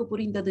 யாருக்கு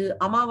புரிந்தது?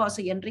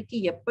 அமாவாசை அன்றைக்கு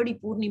எப்படி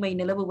பூர்ணிமை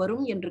நிலவு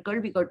வரும் என்று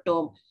கேள்வி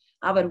கேட்டோம்.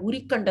 அவர்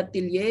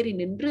உரிக்கண்டத்தில் ஏறி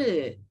நின்று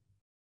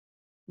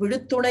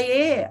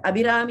விழுத்துணையே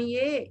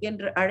அபிராமியே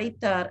என்று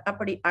அழைத்தார்.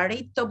 அப்படி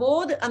அழைத்த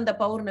போது அந்த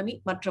பௌர்ணமி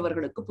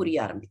மற்றவர்களுக்கு புரிய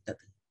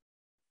ஆரம்பித்தது.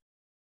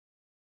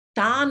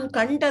 தான்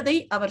கண்டதை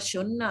அவர்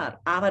சொன்னார்.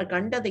 அவர்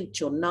கண்டதை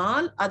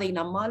சொன்னால் அதை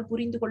நம்மால்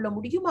புரிந்து கொள்ள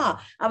முடியுமா?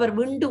 அவர்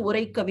விண்டு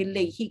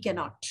உரைக்கவில்லை. He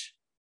cannot.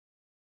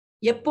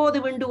 எப்போது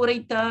விண்டு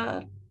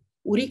உரைத்தார்?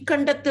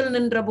 உரிக்கண்டத்தில்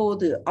நின்ற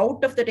போது,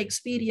 அவுட் ஆஃப் தட்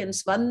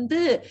எக்ஸ்பீரியன்ஸ்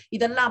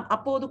இதெல்லாம்.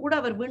 அப்போது கூட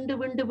அவர் விண்டு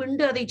விண்டு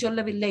விண்டு அதை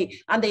சொல்லவில்லை,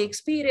 அந்த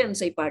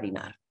எக்ஸ்பீரியன்ஸை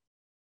பாடினார்.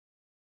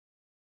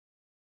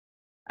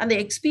 அந்த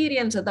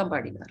எக்ஸ்பீரியன்ஸை தான்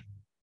பாடினார்.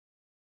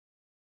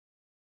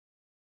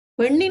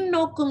 பெண்ணின்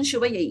நோக்கும்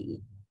சுவையை,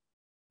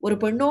 ஒரு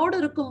பெண்ணோடு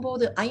இருக்கும்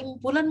போது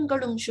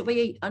ஐம்புலன்களும்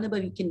சுவையை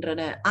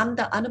அனுபவிக்கின்றன. அந்த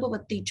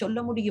அனுபவத்தை சொல்ல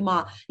முடியுமா?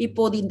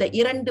 இப்போது இந்த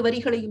இரண்டு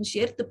வரிகளையும்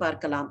சேர்த்து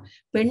பார்க்கலாம்.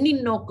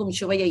 பெண்ணின் நோக்கும்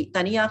சுவையை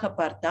தனியாக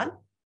பார்த்தால்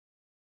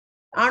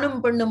ஆணும்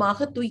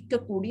பெண்ணுமாக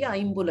துய்க்கக்கூடிய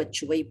ஐம்புலச்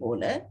சுவை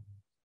போல,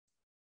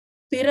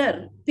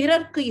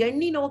 பிறர்க்கு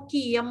எண்ணி நோக்கி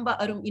இயம்ப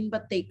அரும்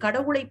இன்பத்தை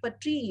கடவுளை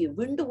பற்றி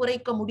விண்டு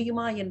உரைக்க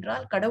முடியுமா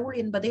என்றால், கடவுள்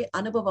என்பதே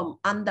அனுபவம்.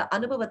 அந்த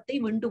அனுபவத்தை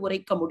விண்டு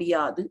உரைக்க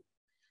முடியாது.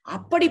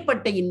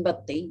 அப்படிப்பட்ட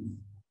இன்பத்தை,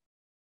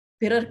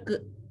 பிறர்க்கு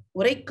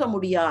உரைக்க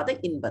முடியாத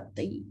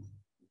இன்பத்தை,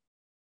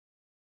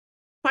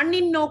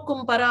 பண்ணின்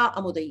நோக்கும் பரா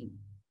அமுதை,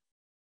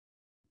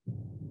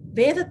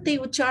 வேதத்தை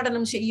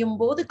உச்சாடனம் செய்யும்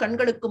போது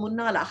கண்களுக்கு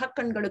முன்னால்,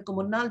 அகக்கண்களுக்கு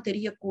முன்னால்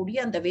தெரியக்கூடிய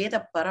அந்த வேத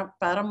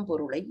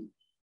பரம்பொருளை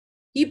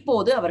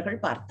இப்போது அவர்கள்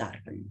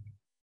பார்த்தார்கள்.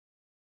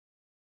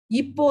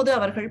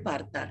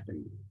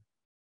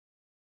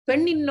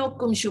 பெண்ணின்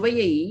நோக்கும்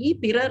சுவையை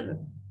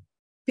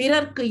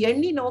பிறர்க்கு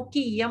எண்ணி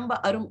நோக்கி இயம்ப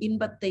அரும்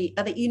இன்பத்தை,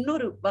 அதை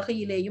இன்னொரு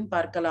வகையிலேயும்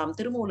பார்க்கலாம்.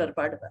 திருமூலர்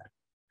பாடுவார்,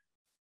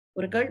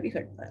 ஒரு கேள்வி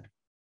கேட்பார்.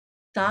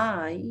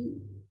 தாய்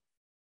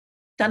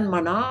தன்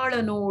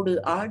மணாளனோடு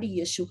ஆடிய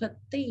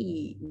சுகத்தை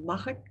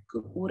மகட்கு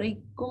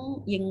உரைக்கும்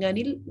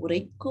எங்கனில்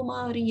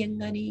உரைக்குமாறு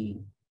எங்கனே.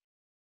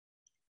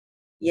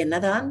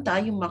 என்னதான்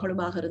தாயும்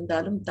மகளுமாக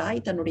இருந்தாலும்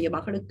தாய் தன்னுடைய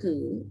மகளுக்கு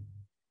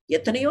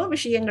எத்தனையோ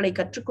விஷயங்களை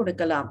கற்றுக்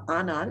கொடுக்கலாம்.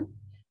 ஆனால்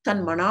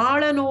தன்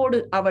மணாளனோடு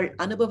அவள்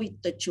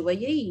அனுபவித்த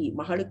சுவையை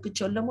மகளுக்கு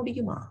சொல்ல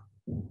முடியுமா?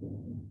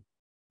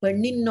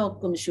 பெண்ணின்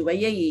நோக்கும்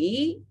சுவையை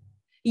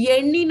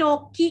எண்ணி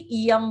நோக்கி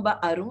இயம்ப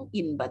அரும்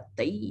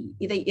இன்பத்தை,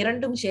 இதை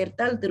இரண்டும்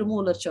சேர்த்தால்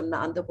திருமூலர் சொன்ன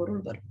அந்த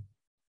பொருள் வரும்.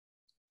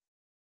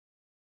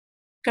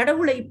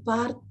 கடவுளை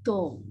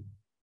பார்த்தோம்.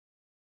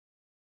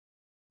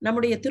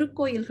 நம்முடைய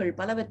திருக்கோயில்கள்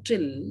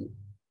பலவற்றில்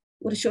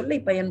ஒரு சொல்லை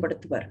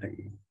பயன்படுத்துவார்கள்.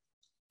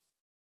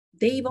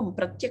 தெய்வம்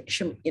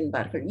பிரத்யக்ஷம்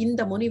என்பார்கள்.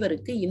 இந்த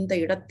முனிவருக்கு இந்த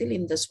இடத்தில்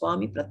இந்த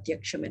சுவாமி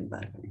பிரத்யக்ஷம்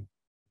என்பார்கள்.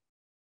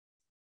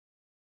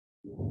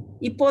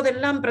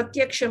 இப்போதெல்லாம்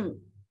பிரத்யக்ஷம்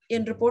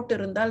என்று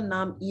போட்டிருந்தால்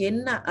நாம்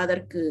என்ன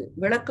அதற்கு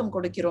விளக்கம்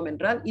கொடுக்கிறோம்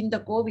என்றால், இந்த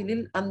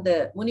கோவிலில் அந்த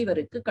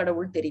முனிவருக்கு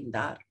கடவுள்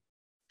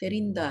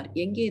தெரிந்தார்.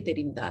 எங்கே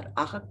தெரிந்தார்?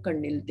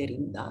 அகக்கண்ணில்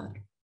தெரிந்தார்.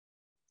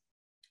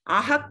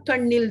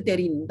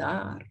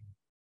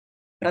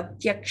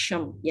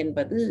 பிரத்யக்ஷம்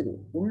என்பது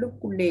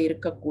உள்ளுக்குள்ளே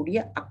இருக்கக்கூடிய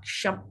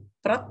அக்ஷம்.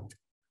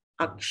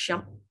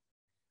 அக்ஷம்.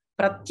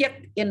 பிரத்யக்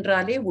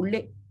என்றாலே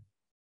உள்ளே,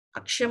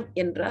 அக்ஷம்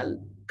என்றால்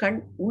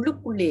கண்,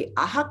 உள்ளுக்குள்ளே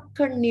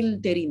அகக்கண்ணில்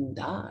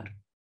தெரிந்தார்.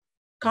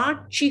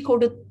 காட்சி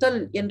கொடுத்தல்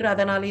என்று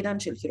அதனாலே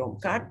தான் சொல்கிறோம்.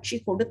 காட்சி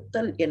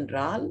கொடுத்தல்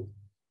என்றால்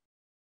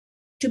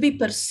டு பி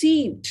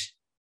பெர்சீவ்ட்.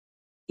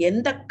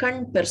 எந்த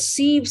கண்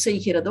பெர்சீவ்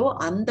செய்கிறதோ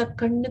அந்த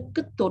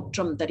கண்ணுக்கு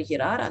தோற்றம்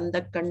தருகிறார், அந்த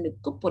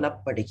கண்ணுக்கு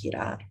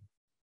புலப்படுகிறார்.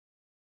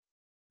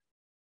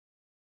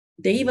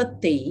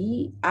 தெய்வத்தை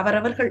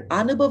அவரவர்கள்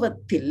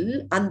அனுபவத்தில்,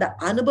 அந்த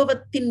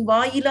அனுபவத்தின்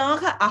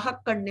வாயிலாக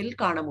அகக்கண்ணில்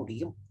காண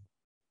முடியும்.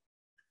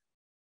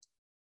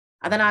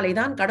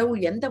 அதனாலேதான்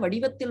கடவுள் எந்த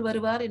வடிவத்தில்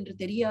வருவார் என்று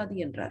தெரியாது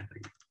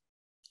என்றார்கள்.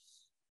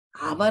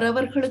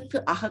 அவரவர்களுக்கு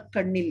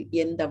அகக்கண்ணில்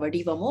எந்த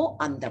வடிவமோ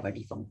அந்த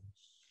வடிவம்.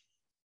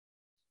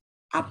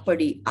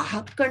 அப்படி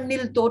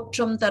அகக்கண்ணில்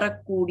தோற்றம்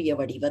தரக்கூடிய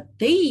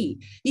வடிவத்தை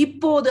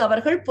இப்போது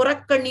அவர்கள்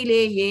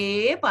புறக்கண்ணிலேயே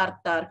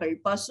பார்த்தார்கள்.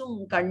 பசும்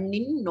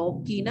கண்ணின்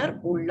நோக்கினர்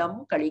உள்ளம்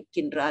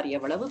கழிக்கின்றார்.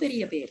 எவ்வளவு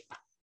பெரிய பேர்!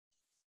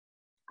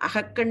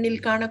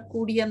 அகக்கண்ணில்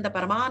காணக்கூடிய அந்த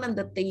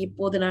பரமானந்தத்தை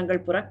இப்போது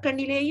நாங்கள்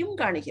புறக்கண்ணிலேயும்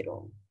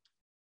காணுகிறோம்.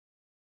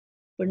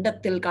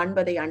 பிண்டத்தில்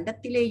காண்பதை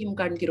அண்டத்திலேயும்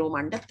காண்கிறோம்,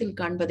 அண்டத்தில்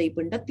காண்பதை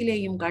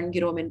பிண்டத்திலேயும்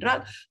காண்கிறோம்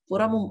என்றால்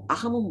புறமும்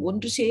அகமும்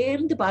ஒன்று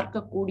சேர்ந்து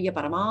பார்க்கக்கூடிய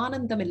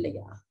பரமானந்தம்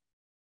இல்லையா?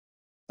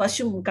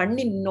 பசும்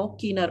கண்ணின்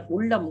நோக்கினர்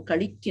உள்ளம்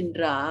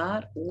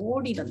கழிக்கின்றார்.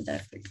 ஓடி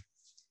வந்தார்கள்,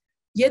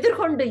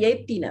 எதிர்கொண்டு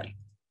ஏத்தினர்.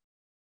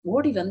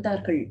 ஓடி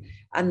வந்தார்கள்,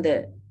 அந்த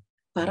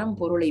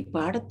பரம்பொருளை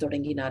பாடத்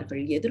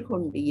தொடங்கினார்கள்.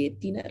 எதிர்கொண்டு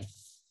ஏத்தினர்,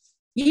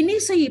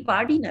 இனிசை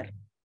பாடினர்.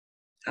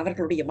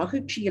 அவர்களுடைய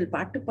மகிழ்ச்சியில்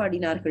பாட்டு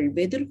பாடினார்கள்.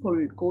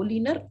 வெதிர்கொள்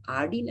கோலினர்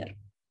ஆடினர்.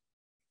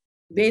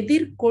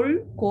 வெதிர்கொள்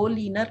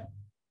கோலினர்.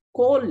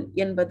 கோல்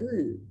என்பது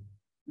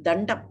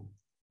தண்டம்,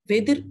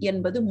 வெதிர்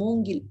என்பது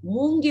மூங்கில்.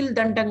 மூங்கில்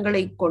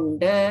தண்டங்களை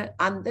கொண்ட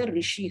அந்த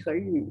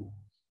ரிஷிகள்,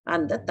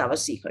 அந்த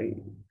தவசிகள்,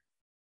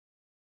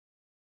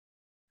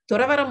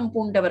 துறவரம்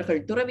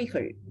பூண்டவர்கள்,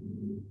 துறவிகள்,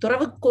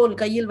 துறவுக்கோல்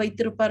கையில்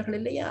வைத்திருப்பார்கள்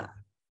இல்லையா?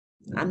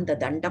 அந்த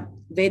தண்டம்.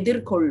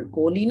 வெதிர்கொள்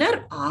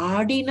கோலினர்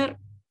ஆடினர்.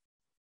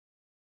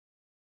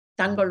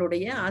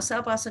 தங்களுடைய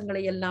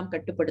ஆசாபாசங்களை எல்லாம்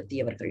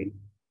கட்டுப்படுத்தியவர்கள்,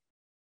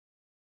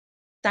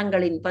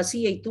 தங்களின்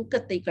பசியை,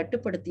 தூக்கத்தை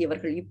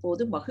கட்டுப்படுத்தியவர்கள்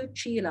இப்போது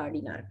மகிழ்ச்சியில்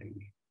ஆடினார்கள்.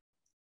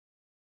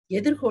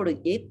 எதிர்கொடு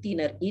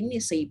ஏத்தினர்,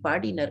 இன்னிசை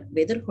பாடினர்.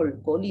 வெதிர்கொள்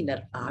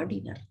கோலினர்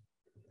ஆடினர்.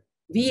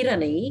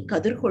 வீரனை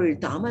கதிர்கொள்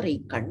தாமரை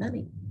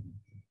கண்ணனை,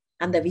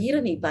 அந்த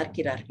வீரனை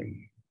பார்க்கிறார்கள்.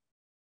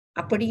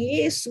 அப்படியே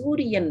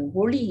சூரியன்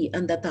ஒளி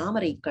அந்த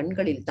தாமரை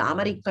கண்களில்.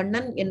 தாமரை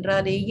கண்ணன்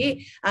என்றாலேயே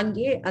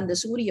அங்கே அந்த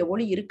சூரிய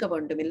ஒளி இருக்க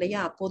வேண்டும் இல்லையா?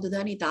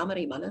 அப்போதுதானே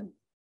தாமரை மலர்.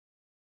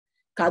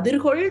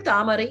 கதிர்கொள்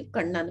தாமரை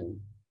கண்ணனை,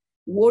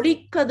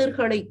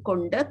 ஒளிக்கதிர்களை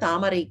கொண்ட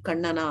தாமரை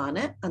கண்ணனான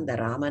அந்த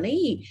ராமனை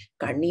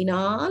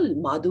கண்ணினால்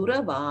மதுர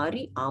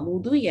வாரி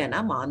அமுது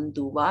என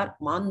மாந்துவார்.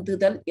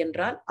 மாந்துதல்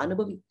என்றால்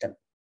அனுபவித்தல்.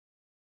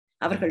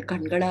 அவர்கள்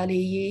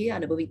கண்களாலேயே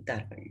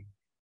அனுபவித்தார்கள்.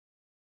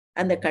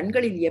 அந்த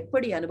கண்களில்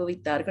எப்படி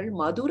அனுபவித்தார்கள்?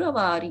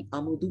 மதுரவாரி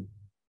அமுது.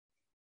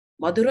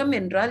 மதுரம்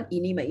என்றால்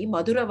இனிமை.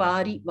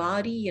 மதுரவாரி,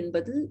 வாரி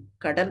என்பது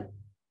கடல்.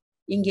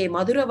 இங்கே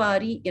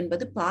மதுரவாரி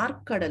என்பது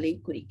பார்க்கடலை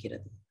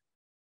குறிக்கிறது.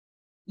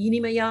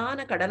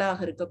 இனிமையான கடலாக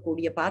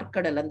இருக்கக்கூடிய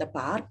பார்க்கடல். அந்த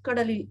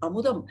பார்க்கடலில்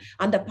அமுதம்,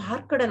 அந்த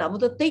பார்க்கடல்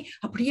அமுதத்தை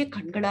அப்படியே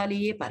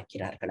கண்களாலேயே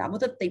பார்க்கிறார்கள்.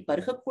 அமுதத்தை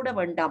பருகக்கூட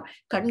வேண்டாம்,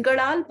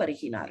 கண்களால்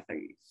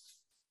பருகினார்கள்.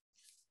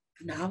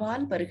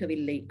 நாவால்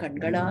பருகவில்லை,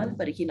 கண்களால்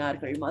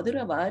பருகினார்கள்.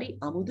 மதுரவாரி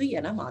அமுது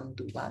என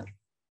மாந்துவார்.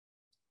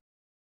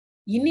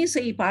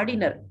 இன்னிசை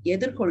பாடினர்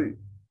எதிர்கொள்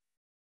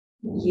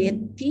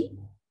ஏத்தி,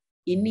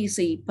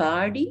 இன்னிசை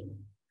பாடி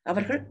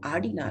அவர்கள்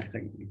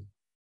ஆடினார்கள்.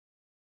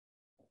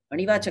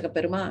 மணிவாசக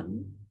பெருமான்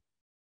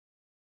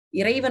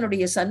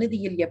இறைவனுடைய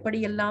சந்நிதியில்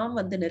எப்படியெல்லாம்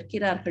வந்து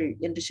நிற்கிறார்கள்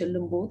என்று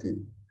சொல்லும் போது,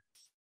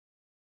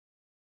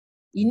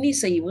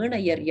 இன்னிசை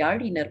வீணையர்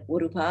யாழினர்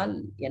ஒருபால்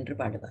என்று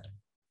பாடுவார்.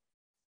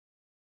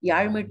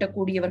 யாழ்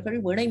மீட்டக்கூடியவர்கள்,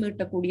 வீணை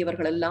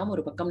மீட்டக்கூடியவர்கள் எல்லாம்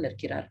ஒரு பக்கம்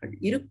நிற்கிறார்கள்.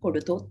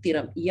 இருக்கொடு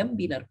தோத்திரம்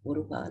இயம்பினர்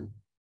ஒருபால்.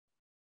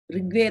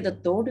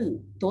 ரிக்வேதத்தோடு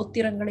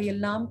தோத்திரங்களை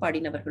எல்லாம்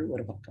பாடினவர்கள்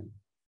ஒரு பக்கம்.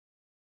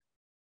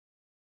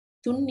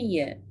 துண்ணிய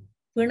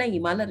பிணை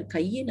மலர்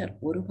கையினர்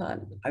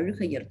ஒருபால்,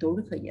 அழுகையர்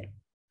தொழுகையர்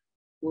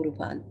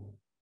ஒருபால்.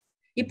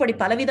 இப்படி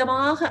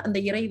பலவிதமாக அந்த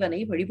இறைவனை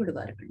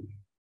வழிபடுவார்கள்.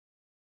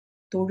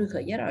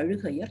 தொழுகையர்,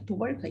 அழுகையர்,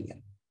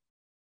 துவழ்கையர்,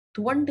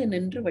 துவண்டு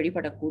நின்று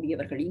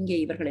வழிபடக்கூடியவர்கள். இங்கே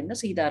இவர்கள் என்ன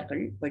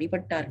செய்தார்கள்?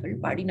 வழிபட்டார்கள்,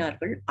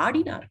 பாடினார்கள்,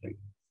 ஆடினார்கள்.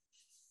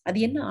 அது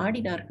என்ன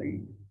ஆடினார்கள்?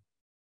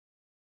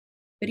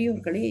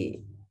 பெரியோர்களே,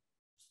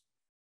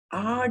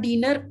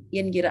 ஆடினர்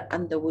என்கிற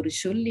அந்த ஒரு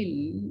சொல்லில்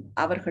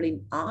அவர்களின்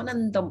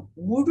ஆனந்தம்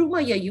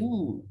முழுமையையும்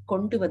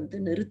கொண்டு வந்து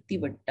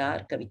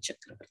நிறுத்திவிட்டார் கவி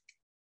சக்கரவர்த்தி.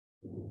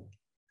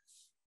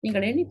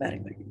 நீங்கள் எண்ணி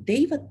பாருங்கள்,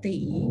 தெய்வத்தை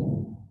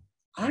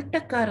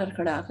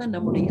ஆட்டக்காரர்களாக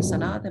நம்முடைய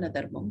சனாதன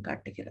தர்மம்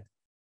காட்டுகிறது.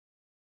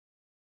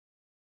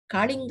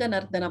 காளிங்க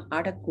நர்த்தனம்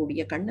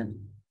ஆடக்கூடிய கண்ணன்,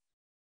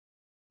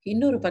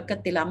 இன்னொரு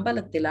பக்கத்தில்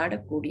அம்பலத்தில்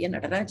ஆடக்கூடிய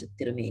நடராஜ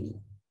திருமேனி.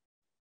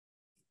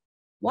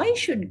 Why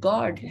should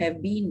God have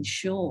been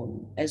shown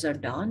as a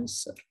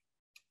dancer?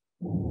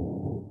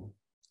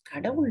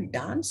 கடவுள்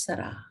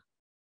டான்சரா?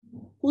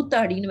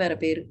 கூத்தாடின்னு வேற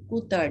பேரு.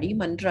 கூத்தாடி,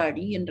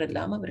 மன்றாடி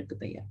என்றெல்லாம் அவருக்கு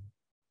பெயர்.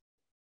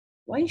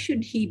 Why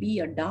should he be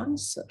a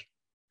dancer?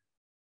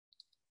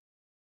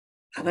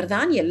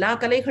 அவர்தான் எல்லா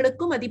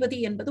கலைகளுக்கும் அதிபதி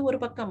என்பது ஒரு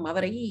பக்கம்.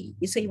 அவரை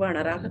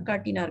இசைவாணராக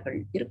காட்டினார்கள்,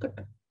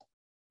 இருக்கட்டும்.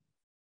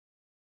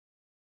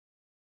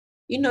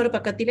 இன்னொரு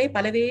பக்கத்திலே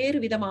பல்வேறு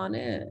விதமான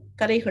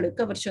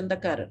கலைகளுக்கு அவர்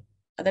சொந்தக்காரர்,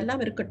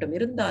 அதெல்லாம் இருக்கட்டும்.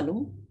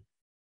 இருந்தாலும்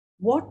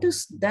what is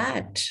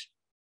that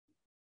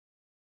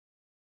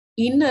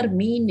inner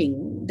meaning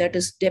that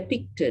is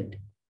depicted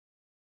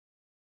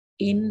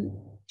in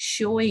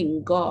showing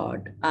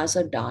God as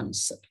a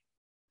dancer?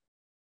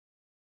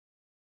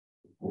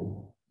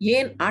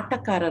 ஏன்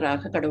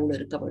ஆட்டக்காரராக கடவுள்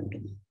இருக்க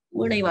வேண்டும்?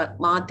 வீணை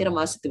மாத்திரம்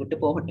வாசித்து விட்டு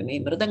போகட்டுமே,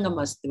 மிருதங்கம்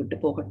வாசித்து விட்டு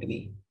போகட்டுமே.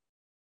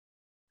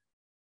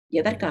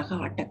 எதற்காக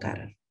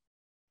ஆட்டக்காரர்?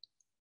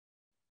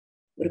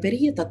 ஒரு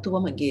பெரிய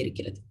தத்துவம் அங்கே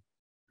இருக்கிறது.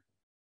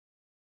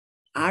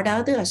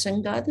 ஆடாது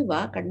அசங்காது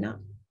வா கண்ணா,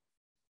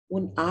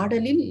 உன்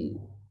ஆடலில்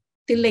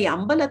தில்லை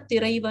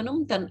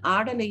அம்பலத்திறைவனும் தன்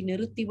ஆடலை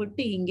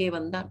நிறுத்திவிட்டு இங்கே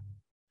வந்தான்.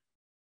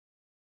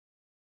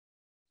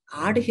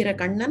 ஆடுகிற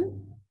கண்ணன்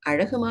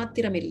அழகு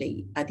மாத்திரமில்லை,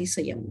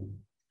 அதிசயம்.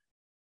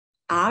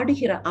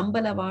 ஆடுகிற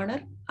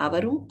அம்பலவாணர்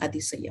அவரும்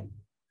அதிசயம்.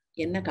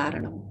 என்ன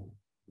காரணம்?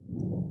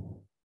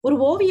 ஒரு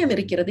ஓவியம்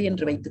இருக்கிறது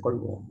என்று வைத்துக்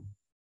கொள்வோம்.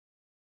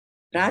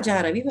 ராஜா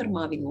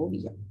ரவிவர்மாவின்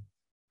ஓவியம்,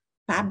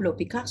 பாப்லோ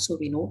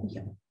பிகாசோவின்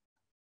ஓவியம்,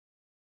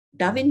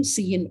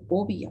 டவின்சியின்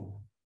ஓவியம்,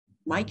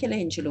 மைக்கேல்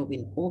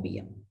ஏஞ்சலோவின்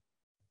ஓவியம்.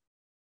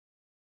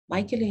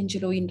 மைக்கேல்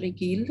ஏஞ்சலோ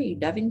இன்றைக்கு இல்லை,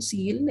 டவின்சி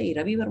இல்லை,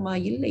 ரவிவர்மா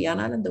இல்லை.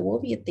 ஆனால் அந்த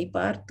ஓவியத்தை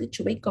பார்த்து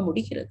சுவைக்க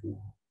முடிகிறது.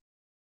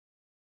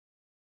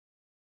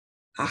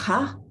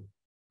 ஆஹா,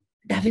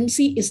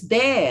 டவின்சி இஸ்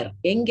தேர்.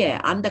 எங்க?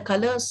 அந்த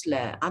கலர்ஸ்ல,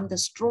 அந்த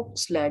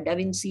ஸ்ட்ரோக்ஸ்ல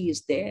டவின்சி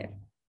இஸ் தேர்.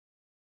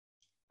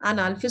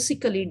 ஆனால்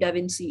physically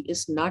Da Vinci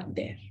is not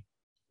there.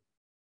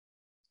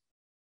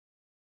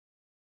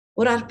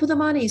 ஒரு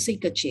அற்புதமான இசை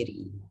கச்சேரி.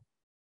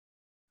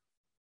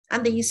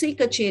 அந்த இசை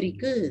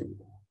கச்சேரிக்கு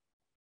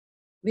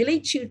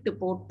விலைச்சீட்டு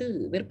போட்டு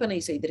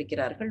விற்பனை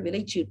செய்திருக்கிறார்கள்.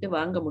 விலைச்சீட்டு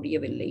வாங்க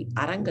முடியவில்லை.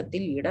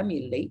 அரங்கத்தில் இடம்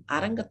இல்லை.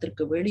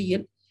 அரங்கத்திற்கு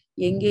வெளியில்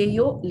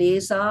எங்கேயோ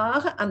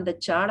லேசாக அந்த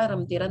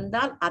சாளரம்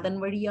திறந்தால் அதன்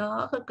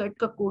வழியாக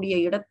கேட்கக்கூடிய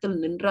இடத்தில்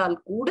நின்றால்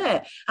கூட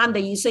அந்த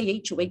இசையை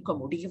சுவைக்க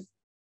முடியும்.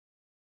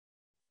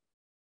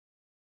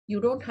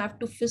 You don't have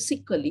to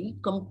physically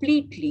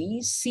completely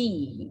see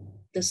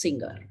the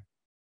singer.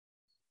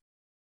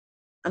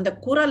 அந்த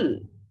குரல்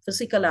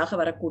பிசிக்கலாக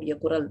வரக்கூடிய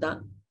குரல்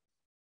தான்.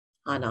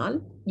 ஆனால்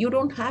you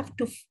don't have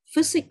to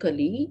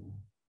physically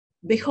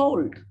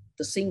behold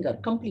the singer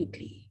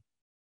completely.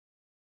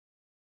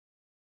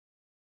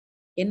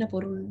 என்ன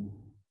பொருள்?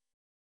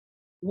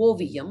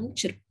 ஓவியம்,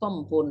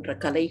 சிற்பம் போன்ற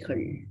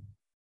கலைகள்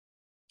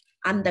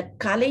அந்த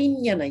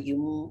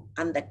கலைஞனையும்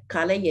அந்த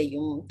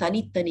கலையையும்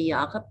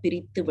தனித்தனியாக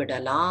பிரித்து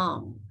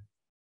விடலாம்.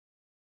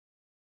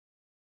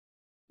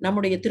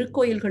 நம்முடைய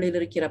திருக்கோயில்களில்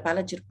இருக்கிற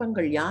பல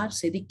சிற்பங்கள் யார்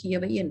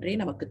செதுக்கியவை என்றே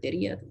நமக்கு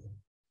தெரியாது.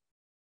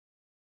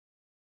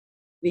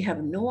 We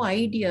have no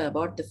idea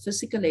about the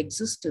physical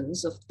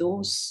existence of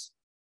those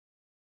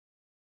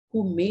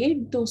who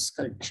made those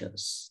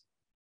sculptures.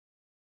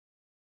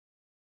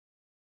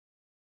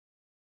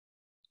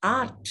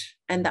 Art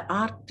and the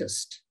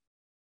artist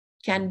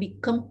can be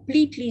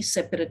completely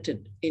separated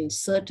in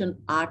certain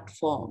art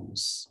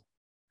forms.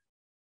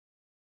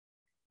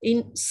 In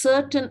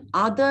certain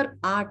other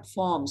art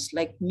forms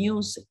like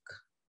music,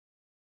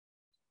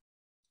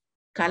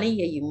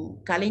 கலையையும்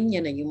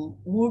கலைஞனையும்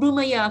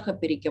முழுமையாக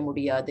பிரிக்க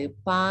முடியாது.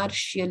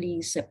 Partially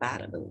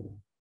separable.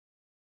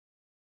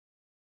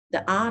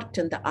 The art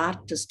and the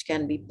artist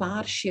can be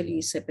partially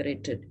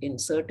separated in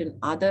certain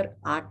other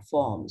art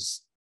forms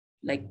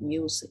like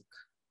music.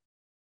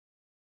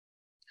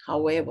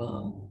 However,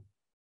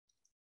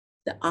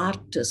 the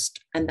artist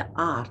and the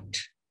art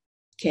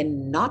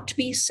cannot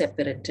be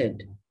separated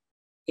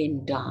in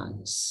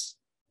dance.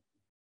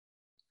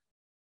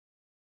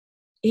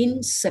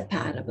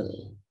 Inseparable.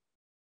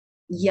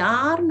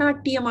 யார்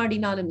நாட்டியம்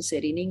ஆடினாலும்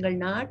சரி, நீங்கள்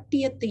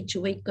நாட்டியத்தை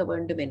சுவைக்க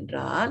வேண்டும்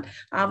என்றால்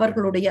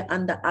அவர்களுடைய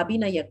அந்த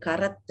அபிநய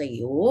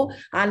கரத்தையோ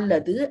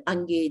அல்லது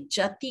அங்கே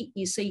ஜதி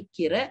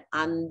இசைக்கிற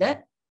அந்த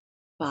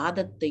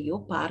பாதத்தையோ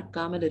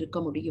பார்க்காமல்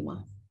இருக்க முடியுமா?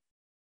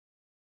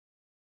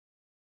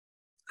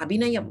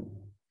 அபிநயம்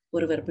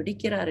ஒருவர்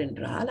பிடிக்கிறார்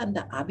என்றால்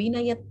அந்த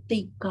அபிநயத்தை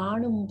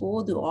காணும்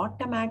போது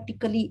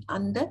ஆட்டோமேட்டிக்கலி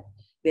அந்த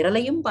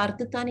விரலையும்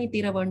பார்த்துத்தானே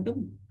தீர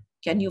வேண்டும்.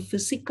 Can you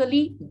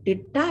physically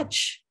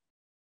detach?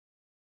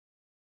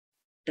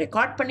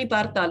 Record பண்ணி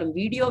பார்த்தாலும்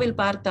வீடியோவில்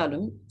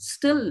பார்த்தாலும்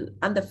ஸ்டில்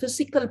அந்த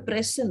physical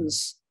presence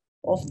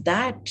of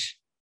that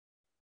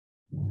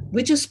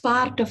which is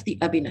part of the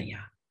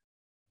abhinaya.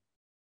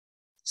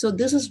 So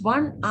this is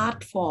one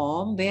art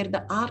form where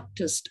the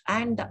artist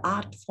and the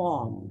art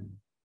form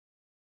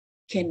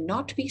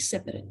cannot be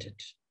separated.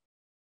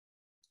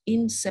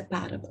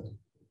 Inseparable.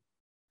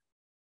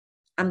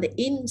 அந்த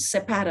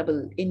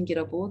inseparable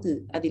என்கிற போது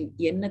அதில்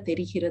என்ன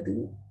தெரிகிறது?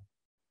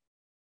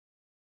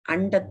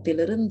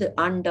 அண்டத்திலிருந்து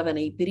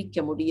ஆண்டவனை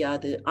பிரிக்க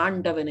முடியாது,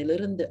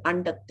 ஆண்டவனிலிருந்து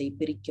அண்டத்தை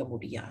பிரிக்க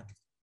முடியாது.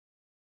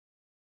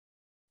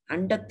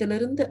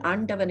 அண்டத்திலிருந்து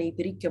ஆண்டவனை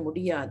பிரிக்க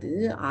முடியாது,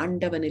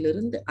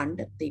 ஆண்டவனிலிருந்து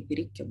அண்டத்தை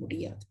பிரிக்க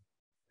முடியாது.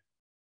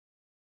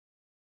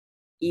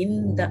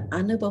 இந்த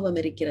அனுபவம்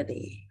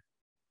இருக்கிறதே,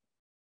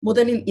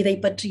 முதலில் இதை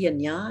பற்றிய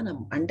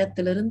ஞானம்,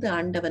 அண்டத்திலிருந்து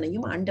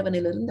ஆண்டவனையும்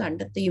ஆண்டவனிலிருந்து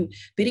அண்டத்தையும்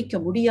பிரிக்க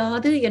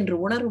முடியாது என்று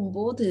உணரும்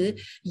போது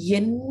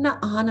என்ன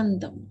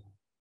ஆனந்தம்!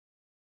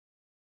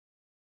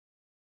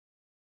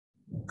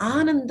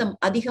 ஆனந்தம்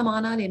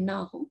அதிகமானால் என்ன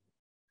ஆகும்?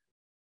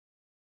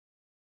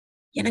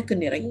 எனக்கு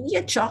நிறைய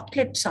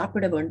சாக்லேட்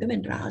சாப்பிட வேண்டும்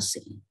என்ற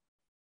ஆசை,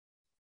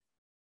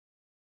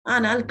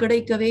 ஆனால்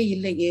கிடைக்கவே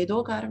இல்லை. ஏதோ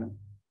காரணம்,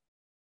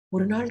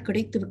 ஒரு நாள்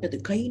கிடைத்து விட்டது,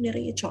 கை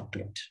நிறைய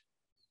சாக்லேட்.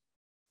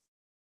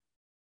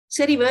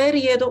 சரி, வேறு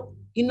ஏதோ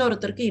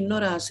இன்னொருத்தருக்கு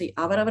இன்னொரு ஆசை,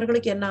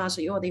 அவரவர்களுக்கு என்ன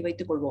ஆசையோ அதை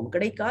வைத்துக் கொள்வோம்.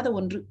 கிடைக்காத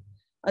ஒன்று,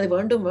 அது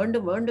வேண்டும்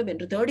வேண்டும் வேண்டும்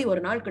என்று தேடி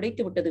ஒரு நாள்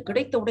கிடைத்து விட்டது.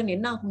 கிடைத்தவுடன்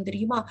என்ன ஆகும்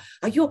தெரியுமா?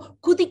 ஐயோ,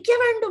 குதிக்க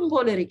வேண்டும்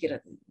போல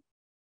இருக்கிறது.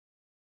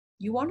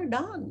 You want to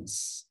dance.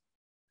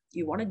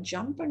 You want to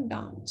jump and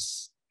dance.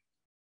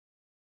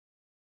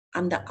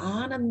 அந்த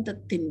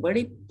ஆனந்தத்தின்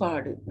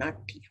வெளிப்பாடு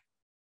நாட்டியம்.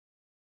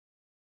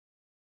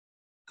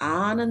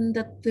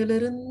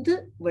 ஆனந்தத்திலிருந்து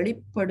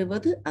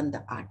வெளிப்படுவது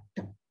அந்த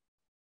ஆட்டம்.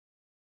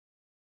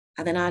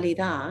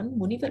 அதனாலேதான்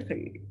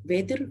முனிவர்கள்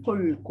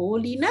வெதிர்கொள்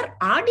கோலினர்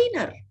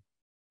ஆடினர்.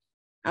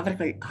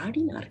 அவர்கள்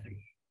ஆடினார்கள்.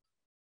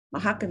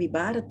 மகாகவி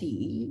பாரதி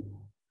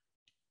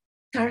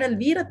தழல்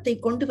வீரத்தை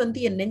கொண்டு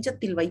வந்து என்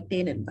நெஞ்சத்தில்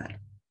வைத்தேன் என்பார்.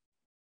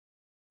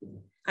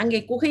 அங்கே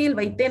குகையில்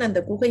வைத்தேன், அந்த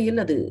குகையில்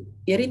அது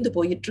எரிந்து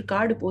போயிற்று,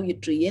 காடு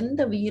போயிற்று.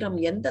 எந்த வீரம்,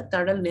 எந்த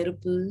தழல்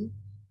நெருப்பு!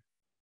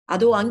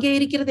 அதோ அங்கே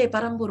இருக்கிறதே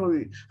பரம்பொருள்.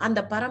 அந்த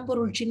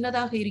பரம்பொருள்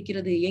சின்னதாக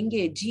இருக்கிறது.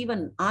 எங்கே?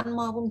 ஜீவன்,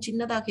 ஆன்மாவும்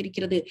சின்னதாக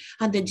இருக்கிறது.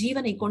 அந்த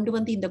ஜீவனை கொண்டு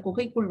வந்து இந்த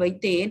குகைக்குள்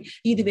வைத்தேன்.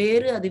 இது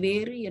வேறு அது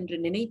வேறு என்று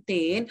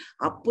நினைத்தேன்.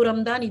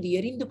 அப்புறம்தான் இது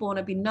எரிந்து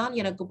போன பின்னால்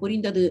எனக்கு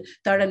புரிந்தது,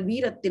 தழல்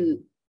வீரத்தில்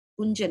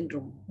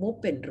குஞ்சென்றும்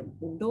மூப்பென்றும்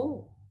உண்டோ.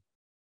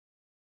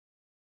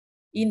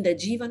 இந்த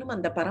ஜீவனும்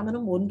அந்த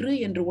பரமனும் ஒன்று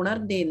என்று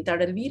உணர்ந்தேன்.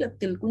 தடல்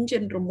வீரத்தில்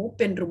குஞ்சென்றும்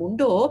மூப்பென்றும்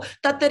உண்டோ.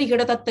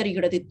 தத்தரிகிட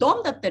தத்தரிகிட தித்தோம்,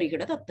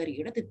 தத்தரிகிட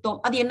தத்தரிகிட தித்தோம்.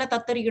 அது என்ன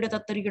தத்தரிகிட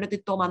தத்தரிகிட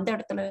தித்தோம்? அந்த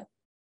இடத்துல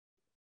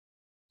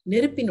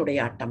நெருப்பினுடைய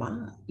ஆட்டமா?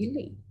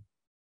 இல்லை.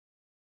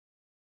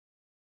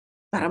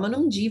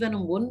 பரமனும்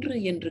ஜீவனும் ஒன்று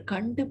என்று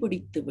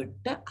கண்டுபிடித்து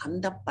விட்ட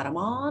அந்த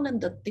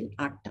பரமானந்தத்தின்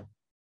ஆட்டம்.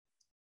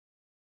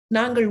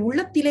 நாங்கள்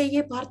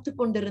உள்ளத்திலேயே பார்த்து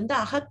கொண்டிருந்த,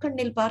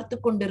 அகக்கண்ணில் பார்த்து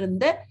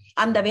கொண்டிருந்த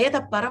அந்த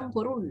வேத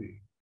பரம்பொருள்,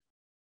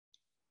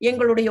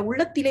 எங்களுடைய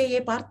உள்ளத்திலேயே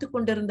பார்த்து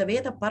கொண்டிருந்த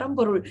வேத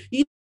பரம்பொருள்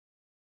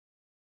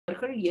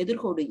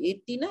எதிர்கொடு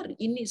ஏத்தினர்,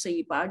 இன்னிசை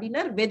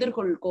பாடினர்,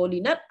 வெதிர்கொள்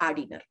கோலினர்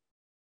ஆடினர்.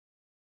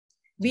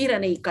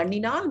 வீரனை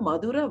கண்ணினால்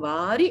மதுர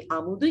வாரி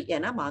அமுது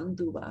என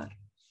மாந்துவார்.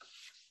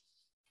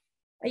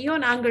 ஐயோ,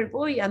 நாங்கள்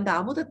போய் அந்த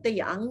அமுதத்தை,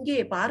 அங்கே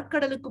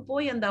பார்க்கடலுக்கு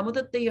போய் அந்த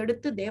அமுதத்தை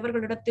எடுத்து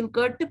தேவர்களிடத்தில்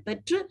கேட்டு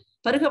பெற்று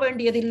பருக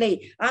வேண்டியதில்லை.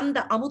 அந்த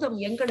அமுதம்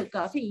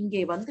எங்களுக்காக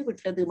இங்கே வந்து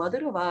விட்டது.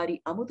 மதுர வாரி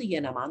அமுது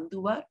என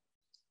மாந்துவார்.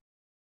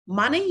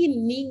 மனையின்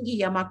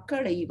நீங்கிய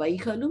மக்களை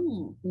வைகலும்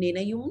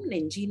நினையும்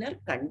நெஞ்சினர்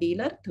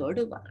கண்டிலர்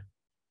தேடுவார்.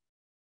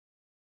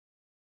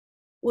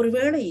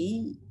 ஒருவேளை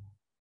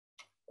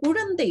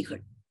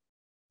குழந்தைகள்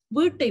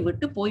வீட்டை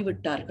விட்டு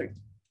போய்விட்டார்கள்,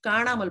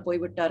 காணாமல்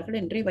போய்விட்டார்கள்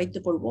என்றே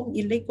வைத்துக் கொள்வோம்.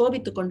 இல்லை,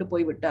 கோபித்துக் கொண்டு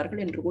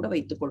போய்விட்டார்கள் என்று கூட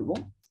வைத்துக்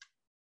கொள்வோம்.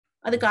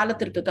 அது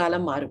காலத்திற்கு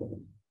காலம்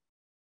மாறுபடும்.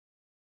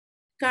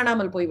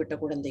 காணாமல் போய்விட்ட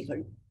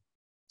குழந்தைகள்,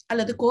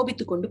 அல்லது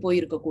கோபித்துக் கொண்டு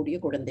போயிருக்கக்கூடிய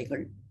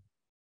குழந்தைகள்,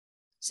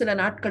 சில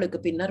நாட்களுக்கு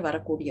பின்னர்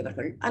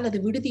வரக்கூடியவர்கள், அல்லது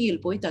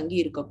விடுதியில் போய் தங்கி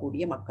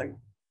இருக்கக்கூடிய மக்கள்,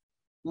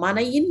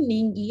 மனையின்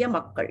நீங்கிய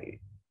மக்கள்,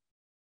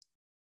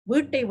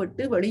 வீட்டை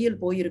விட்டு வெளியில்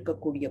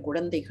போயிருக்கக்கூடிய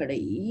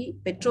குழந்தைகளை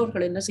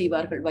பெற்றோர்கள் என்ன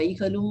செய்வார்கள்?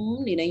 வைகலும்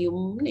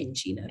நினையும்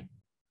நெஞ்சினர்.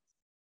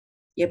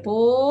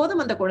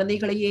 எப்போதும் அந்த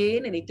குழந்தைகளையே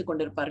நினைத்துக்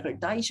கொண்டிருப்பார்கள்.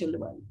 தாய்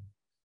சொல்லுவாள்,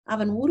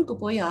 அவன் ஊருக்கு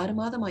போய் 6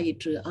 மாதம்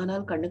ஆயிற்று,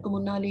 ஆனால் கண்ணுக்கு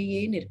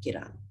முன்னாலேயே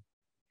நிற்கிறான்.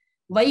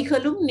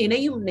 வைகலும்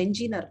நினையும்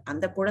நெஞ்சினர்.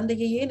 அந்த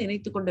குழந்தையையே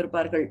நினைத்துக்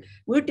கொண்டிருப்பார்கள்.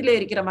 வீட்டிலே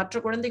இருக்கிற மற்ற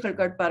குழந்தைகள்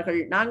கேட்பார்கள்,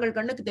 நாங்கள்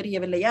கண்ணுக்கு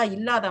தெரியவில்லையா?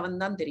 இல்லாதவன்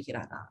தான்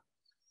தெரிகிறானா?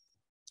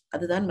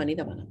 அதுதான்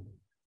மனித மனம்.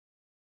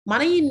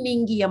 மனையின்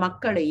நீங்கிய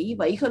மக்களை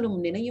வைகலும்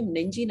நினையும்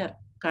நெஞ்சினர்.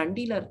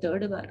 கண்டிலர்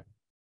தேடுவார்.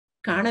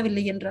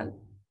 காணவில்லை என்றால்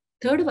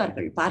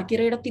தேடுவார்கள்.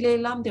 பார்க்கிற இடத்திலே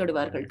எல்லாம்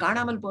தேடுவார்கள்.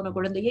 காணாமல் போன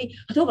குழந்தையை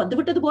அதோ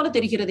வந்துவிட்டது போல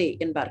தெரிகிறதே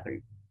என்பார்கள்.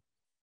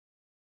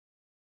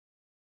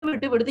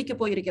 விட்டு விடுதிக்கு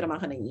போயிருக்கிற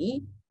மகனை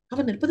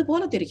அவன் நிற்பது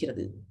போல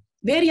தெரிகிறது.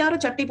 வேறு யாரோ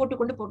சட்டை போட்டுக்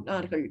கொண்டு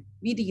போனார்கள்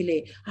வீதியிலே,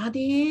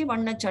 அதே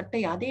வண்ண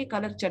சட்டை, அதே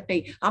கலர் சட்டை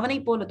அவனை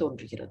போல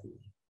தோன்றுகிறது.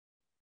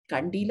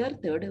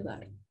 கண்டிலர்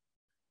தேடுவார்.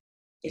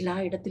 எல்லா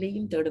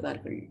இடத்திலேயும்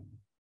தேடுவார்கள்.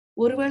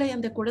 ஒருவேளை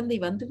அந்த குழந்தை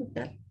வந்து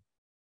விட்டால்,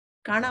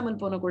 காணாமல்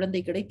போன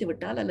குழந்தை கிடைத்து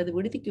விட்டால், அல்லது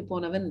விடுதிக்கு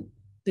போனவன்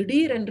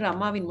திடீரென்று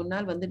அம்மாவின்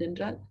முன்னால் வந்து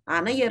நின்றால்,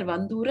 அணையர்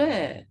வந்தூர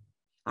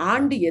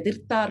ஆண்டு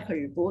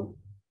எதிர்த்தார்கள் போல்,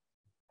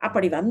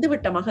 அப்படி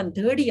வந்துவிட்ட மகன்,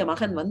 தேடிய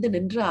மகன் வந்து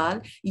நின்றால்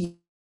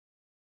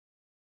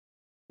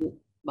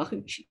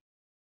மகிழ்ச்சி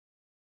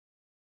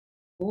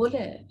போல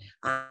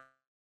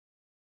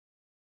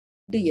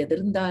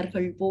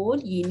எதிர்ந்தார்கள்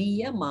போல்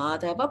இனிய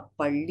மாதவ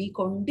பள்ளி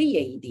கொண்டு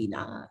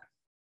எய்தினார்.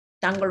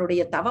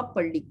 தங்களுடைய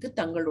தவப்பள்ளிக்கு,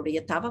 தங்களுடைய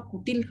தவ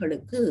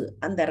குட்டில்களுக்கு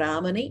அந்த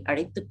ராமனை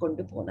அழைத்து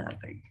கொண்டு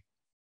போனார்கள்.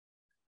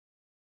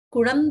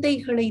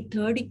 குழந்தைகளை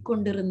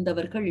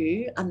தேடிக்கொண்டிருந்தவர்கள்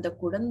அந்த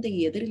குழந்தை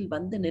எதிரில்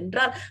வந்து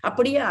நின்றால்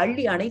அப்படியே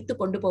அள்ளி அணைத்து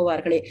கொண்டு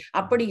போவார்களே,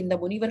 அப்படி இந்த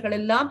முனிவர்கள்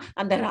எல்லாம்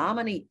அந்த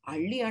ராமனை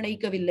அள்ளி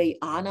அணைக்கவில்லை.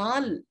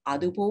 ஆனால்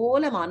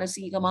அதுபோல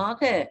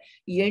மானசீகமாக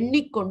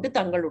எண்ணிக்கொண்டு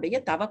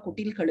தங்களுடைய தவ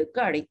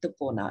குட்டில்களுக்கு அழைத்து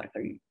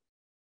போனார்கள்.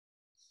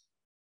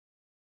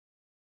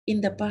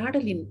 இந்த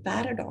பாடலின்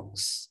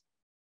பாரடாக்ஸ்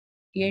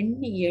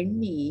எண்ணி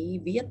எண்ணி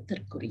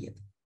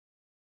வியத்திற்குரியது.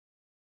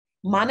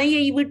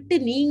 மனையை விட்டு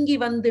நீங்கி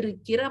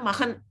வந்திருக்கிற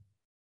மகன்,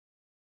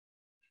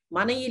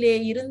 மனையிலே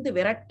இருந்து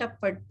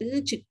விரட்டப்பட்டு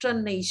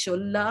சிற்றன்னை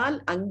சொல்லால்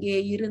அங்கே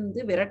இருந்து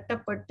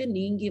விரட்டப்பட்டு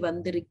நீங்கி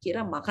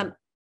வந்திருக்கிற மகன்,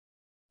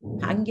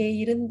 அங்கே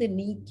இருந்து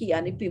நீக்கி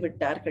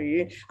அனுப்பிவிட்டார்கள்.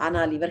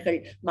 ஆனால் இவர்கள்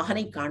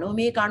மகனை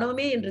காணோமே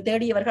காணோமே என்று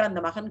தேடியவர்கள்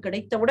அந்த மகன்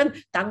கிடைத்தவுடன்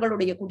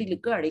தங்களுடைய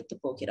குடிலுக்கு அழைத்து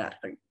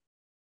போகிறார்கள்.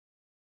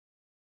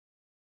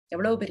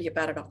 எவ்வளவு பெரிய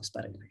பாரடாக்ஸ்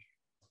பாருங்கள்.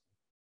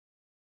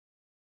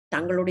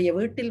 தங்களுடைய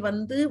வீட்டில்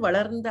வந்து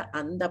வளர்ந்த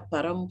அந்த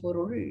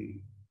பரம்பொருள்,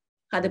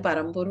 அது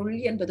பரம்பொருள்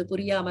என்பது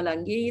புரியாமல்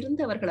அங்கே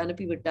இருந்து அவர்கள்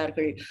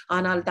அனுப்பிவிட்டார்கள்.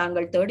 ஆனால்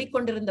தாங்கள்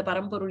தேடிக்கொண்டிருந்த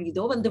பரம்பொருள்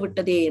இதோ வந்து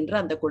விட்டதே என்று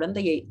அந்த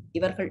குழந்தையை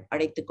இவர்கள்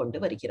அழைத்து கொண்டு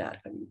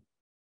வருகிறார்கள்.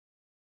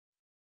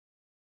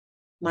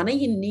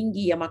 மனையின்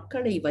நீங்கிய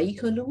மக்களை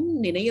வைகலும்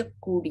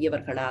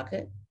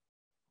நினையக்கூடியவர்களாக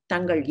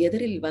தங்கள்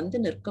எதிரில் வந்து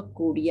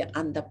நிற்கக்கூடிய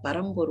அந்த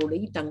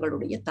பரம்பொருளை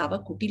தங்களுடைய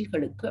தவ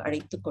குட்டில்களுக்கு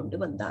அழைத்து கொண்டு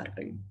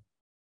வந்தார்கள்.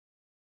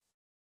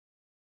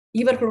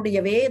 இவர்களுடைய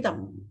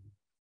வேதம்,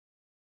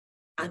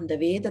 அந்த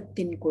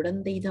வேதத்தின்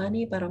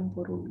குழந்தைதானே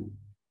பரம்பொருள்.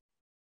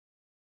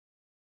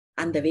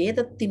 அந்த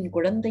வேதத்தின்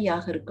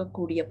குழந்தையாக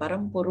இருக்கக்கூடிய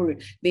பரம்பொருள்,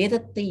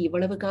 வேதத்தை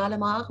இவ்வளவு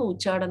காலமாக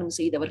உச்சாடனம்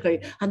செய்தவர்கள்,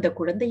 அந்த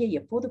குழந்தையை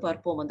எப்போது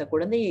பார்ப்போம், அந்த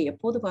குழந்தையை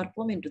எப்போது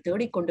பார்ப்போம் என்று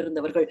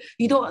தேடிக்கொண்டிருந்தவர்கள்,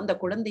 இதோ அந்த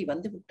குழந்தை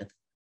வந்து விட்டது.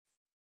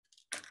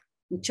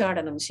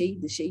 உச்சாடனம்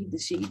செய்து செய்து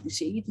செய்து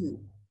செய்து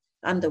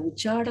அந்த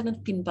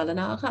உச்சாடனத்தின்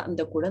பலனாக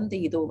அந்த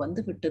குழந்தை இதோ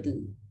வந்து விட்டது.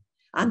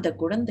 அந்த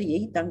குழந்தையை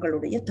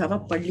தங்களுடைய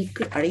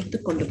தவப்பள்ளிக்கு அழைத்து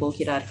கொண்டு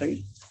போகிறார்கள்.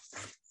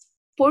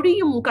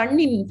 பொழியும்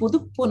கண்ணின்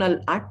புதுப்புனல்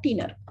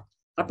ஆட்டினர்.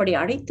 அப்படி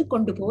அழைத்து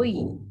கொண்டு போய்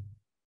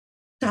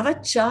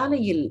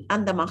தவச்சாலையில்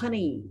அந்த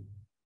மகனை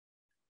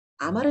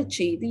அமரச்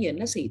செய்து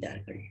என்ன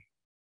செய்தார்கள்?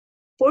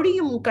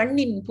 பொழியும்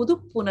கண்ணின்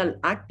புதுப்புனல்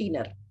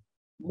ஆட்டினர்,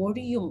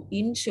 மொழியும்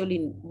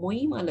இன்சொலின்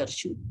மொய்மலர்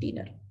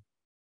சூட்டினர்,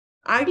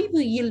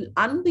 அழிவு இல்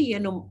அன்பு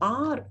எனும்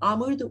ஆர்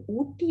அமிழ்து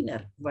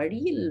ஊட்டினர்,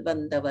 வழியில்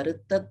வந்த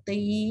வருத்தத்தை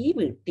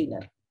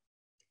வீட்டினர்.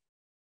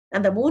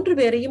 அந்த 3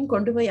 பேரையும்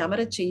கொண்டு போய்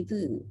அமரச் செய்து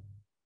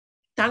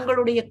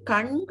தங்களுடைய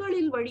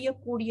கண்களில்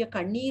வழியக்கூடிய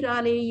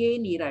கண்ணீராலேயே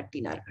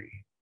நீராட்டினார்கள்.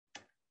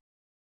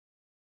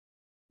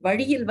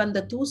 வழியில்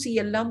வந்த தூசி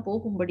எல்லாம்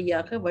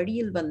போகும்படியாக,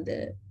 வழியில் வந்த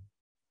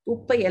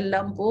குப்பை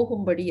எல்லாம்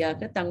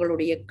போகும்படியாக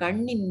தங்களுடைய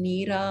கண்ணின்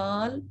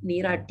நீரால்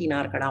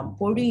நீராட்டினார்களாம்.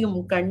 பொழியும்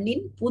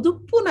கண்ணின்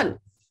புதுப்புனல்,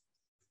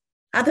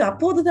 அது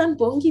அப்போதுதான்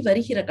பொங்கி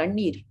வருகிற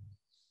கண்ணீர்.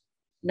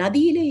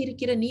 நதியிலே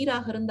இருக்கிற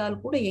நீராக இருந்தால்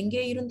கூட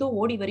எங்கே இருந்தோ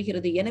ஓடி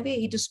வருகிறது. எனவே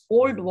இட் இஸ்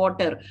ஓல்ட்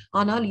வாட்டர்.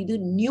 ஆனால் இது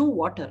நியூ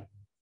வாட்டர்.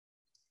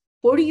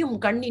 பொழியும்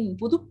கண்ணின்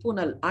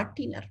புதுப்புனல்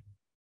ஆட்டினர்,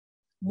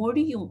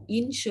 மொழியும்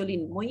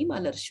இன்சொலின்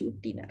மொய்மலர்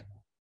சூட்டினர்.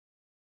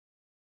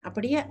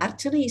 அப்படியே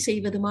அர்ச்சனை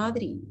செய்வது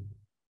மாதிரி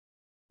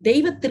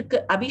தெய்வத்திற்கு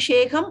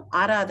அபிஷேகம்,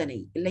 ஆராதனை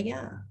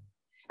இல்லையா?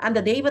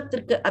 அந்த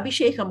தெய்வத்திற்கு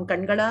அபிஷேகம்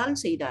கண்களால்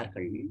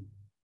செய்தார்கள்.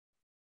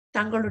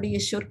 தங்களுடைய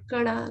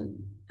சொற்களால்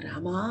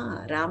ராமா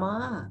ராமா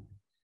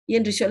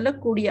என்று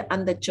சொல்லக்கூடிய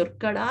அந்த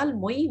சொற்களால்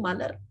மொய்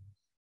மலர்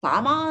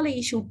பாமாலை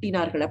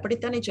சூட்டினார்கள்.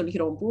 அப்படித்தானே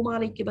சொல்கிறோம்,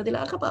 பூமாலைக்கு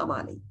பதிலாக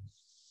பாமாலை.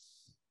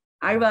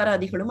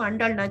 ஆழ்வாராதிகளும்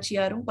ஆண்டாள்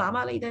நாச்சியாரும்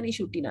பாமாலை தானே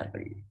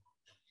சூட்டினார்கள்.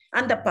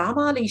 அந்த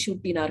பாமாலை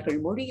சூட்டினார்கள்.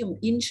 மொழியும்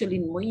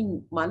இன்சொலின் மொயின்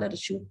மலர்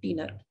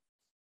சூட்டினர்.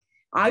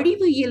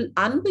 அழிவு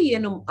அன்பு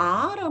எனும்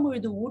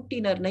ஆரமுழுது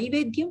ஊட்டினர்.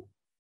 நைவேத்தியம்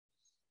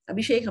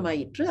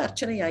அபிஷேகமாயிற்று,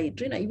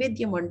 அர்ச்சனையாயிற்று,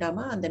 நைவேத்தியம்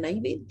வேண்டாமா? அந்த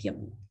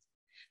நைவேத்தியம்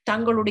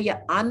தங்களுடைய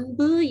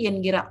அன்பு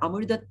என்கிற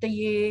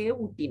அமிர்தத்தையே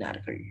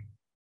ஊட்டினார்கள்.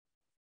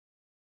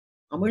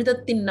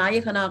 அமிர்தத்தின்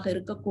நாயகனாக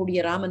இருக்கக்கூடிய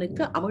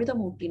ராமனுக்கு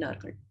அமிர்தம்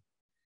ஊட்டினார்கள்.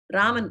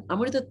 ராமன்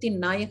அமிர்தத்தின்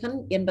நாயகன்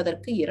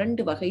என்பதற்கு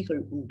 2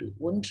 வகைகள் உண்டு.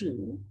 ஒன்று,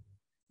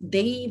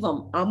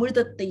 தெய்வம்,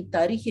 அமிர்தத்தை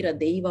தருகிற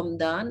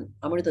தெய்வம்தான்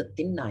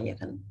அமிர்தத்தின்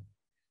நாயகன்.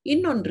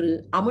 இன்னொன்று,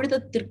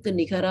 அமிர்தத்திற்கு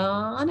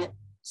நிகரான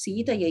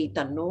சீதையை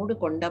தன்னோடு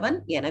கொண்டவன்,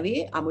 எனவே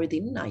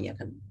அமிர்தின்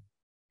நாயகன்.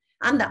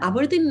 அந்த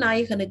அமிர்தின்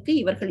நாயகனுக்கு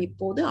இவர்கள்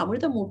இப்போது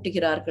அமிர்தம்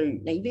ஊட்டுகிறார்கள்,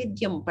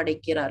 நைவேத்தியம்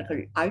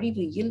படைக்கிறார்கள்.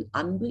 அழிவு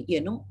அன்பு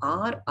எனும்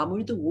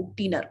அமிர்து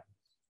ஊட்டினர்.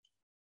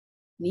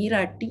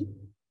 நீராட்டி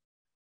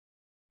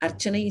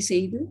அர்ச்சனை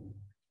செய்து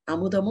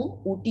அமுதமும்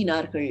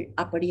ஊட்டினார்கள்.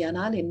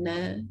 அப்படியானால் என்ன?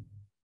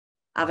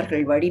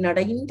 அவர்கள்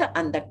வழிநடைந்த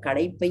அந்த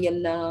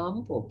களைப்பையெல்லாம்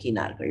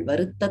போக்கினார்கள்.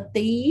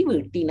 வருத்தத்தை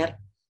வீட்டினர்.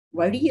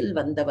 வழியில்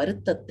வந்த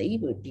வருத்தத்தை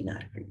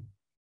வீட்டினார்கள்.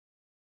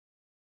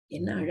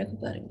 என்ன அழகு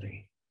பாருங்கள்.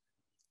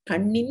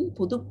 கண்ணின்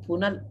புது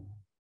புனல்,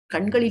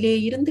 கண்களிலே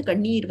இருந்து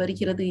கண்ணீர்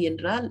வருகிறது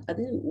என்றால்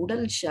அது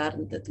உடல்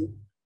சார்ந்தது.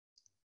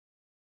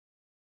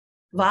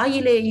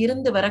 வாயிலே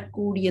இருந்து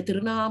வரக்கூடிய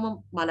திருநாமம்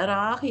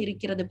மலராக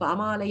இருக்கிறது,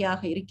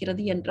 பாமாலையாக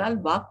இருக்கிறது என்றால்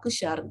வாக்கு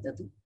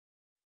சார்ந்தது.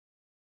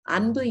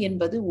 அன்பு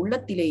என்பது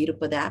உள்ளத்திலே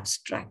இருப்பது,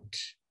 ஆப்ஸ்ட்ராக்ட்.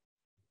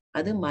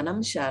 அது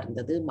மனம்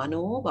சார்ந்தது.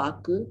 மனோ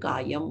வாக்கு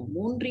காயம்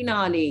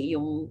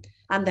மூன்றினாலேயும்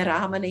அந்த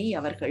ராமனை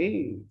அவர்கள்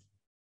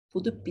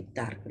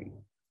புதுப்பித்தார்கள்.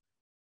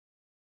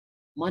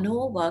 மனோ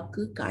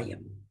வாக்கு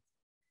காயம்.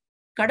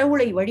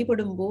 கடவுளை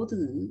வழிபடும் போது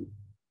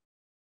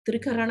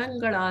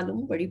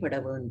திருக்கரணங்களாலும் வழிபட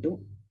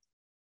வேண்டும்.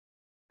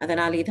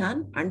 அதனாலேதான்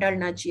ஆண்டாள்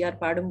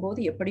நாச்சியார் பாடும்போது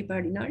எப்படி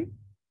பாடினாள்?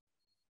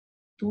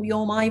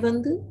 தூயோமாய்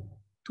வந்து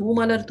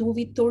தூமலர்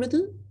தூவித் தொழுது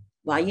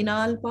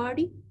வாயினால்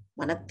பாடி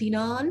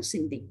மனத்தினால்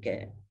சிந்திக்க.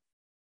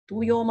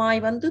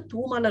 தூயோமாய் வந்து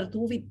தூமலர்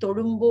தூவித்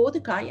தொழும்போது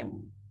காயம்,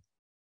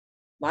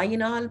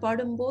 வாயினால்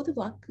பாடும்போது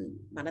வாக்கு,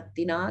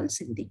 மனத்தினால்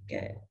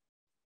சிந்திக்க.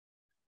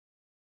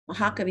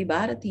 மகாகவி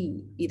பாரதி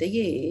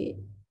இதையே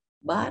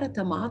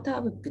பாரத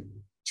மாதாவுக்கு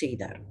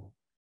செய்தார்.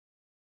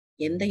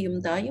 எந்தையும்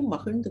தாயும்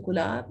மகிழ்ந்து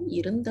குலாவி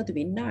இருந்தது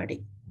மின்னாடே.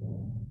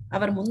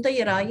 அவர்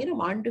முந்தைய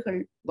 1000 ஆண்டுகள்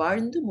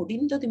வாழ்ந்து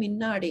முடிந்தது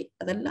மின்னாடே.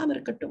 அதெல்லாம்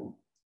இருக்கட்டும்.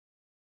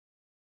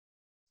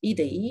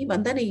 இதை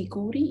வந்தனை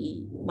கூறி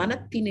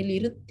மனத்தினில்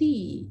இருத்தி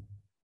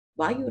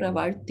வாயுர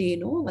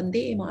வாழ்த்தேனோ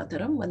வந்தே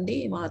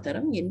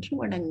மாதரம் என்று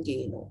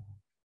வணங்கேனோ.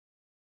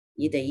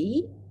 இதை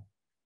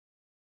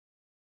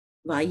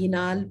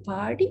வாயினால்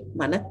பாடி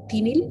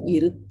மனத்தினில்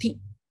இருத்தி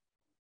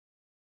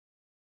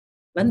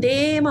வந்தே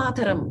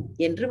மாதரம்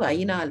என்று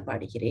வாயினால்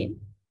பாடுகிறேன்,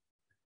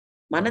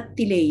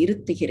 மனத்திலே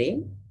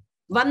இருத்துகிறேன்,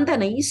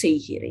 வந்தனை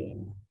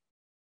செய்கிறேன்.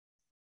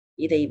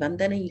 இதை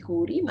வந்தனை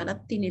கூறி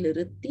மனத்தினில்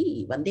இருத்தி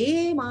வந்தே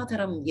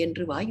மாதரம்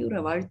என்று வாயுர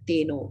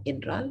வாழ்த்தேனோ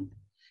என்றால்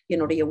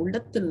என்னுடைய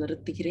உள்ளத்தில்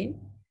நிறுத்துகிறேன்.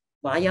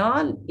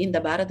 வாயால் இந்த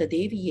பாரத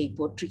தேவியை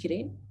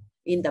போற்றுகிறேன்.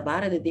 இந்த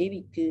பாரத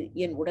தேவிக்கு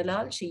என்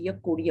உடலால்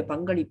செய்யக்கூடிய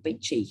பங்களிப்பை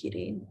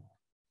செய்கிறேன்.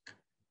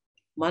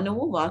 மனோ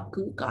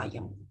வாக்கு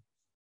காயம்,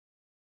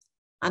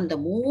 அந்த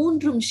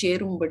 3ம்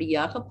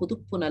சேரும்படியாக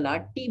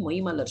புதுப்புனலாட்டி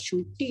மொய்மலர்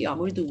சூட்டி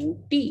அமிழ்து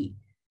ஊட்டி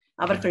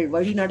அவர்கள்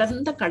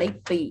வழிநடந்த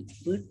களைப்பை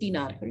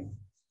வீட்டினார்கள்.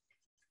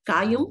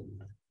 காயும்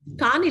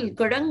கானில்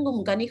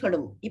கிழங்கும்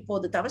கனிகளும்.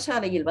 இப்போது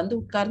தவசாலையில் வந்து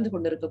உட்கார்ந்து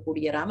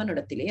கொண்டிருக்கக்கூடிய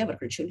ராமனிடத்திலே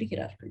அவர்கள்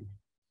சொல்லுகிறார்கள்.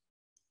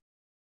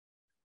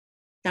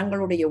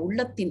 தங்களுடைய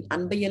உள்ளத்தின்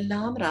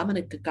அன்பையெல்லாம்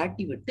ராமனுக்கு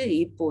காட்டிவிட்டு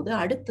இப்போது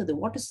அடுத்தது,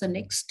 what is the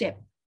next step?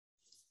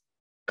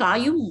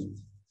 காயும்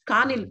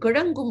கானில்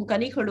கிழங்கும்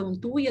கனிகளும்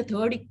தூய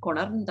தேடிக்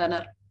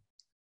கொணர்ந்தனர்.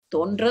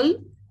 தோன்றல்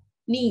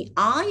நீ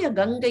ஆய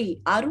கங்கை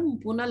அரும்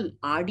புனல்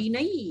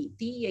ஆடினை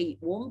தீயை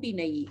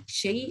ஓம்பினை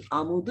செய்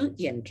அமுது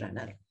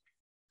என்றனர்.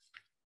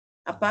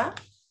 அப்பா,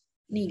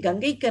 நீ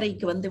கங்கை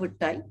கரைக்கு வந்து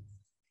விட்டாய்.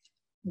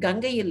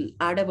 கங்கையில்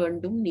ஆட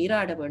வேண்டும்,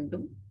 நீராட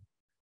வேண்டும்.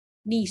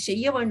 நீ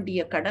செய்ய வேண்டிய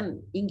கடன்,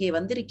 இங்கே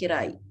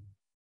வந்திருக்கிறாய்.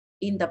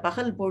 இந்த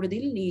பகல்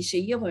பொழுதில் நீ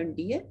செய்ய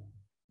வேண்டிய,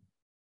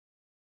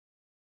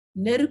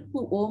 நெருப்பு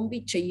ஓம்பி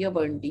செய்ய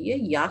வேண்டிய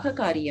யாக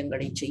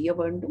காரியங்களை செய்ய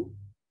வேண்டும்,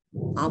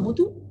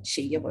 அமுது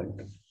செய்ய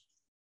வேண்டும்.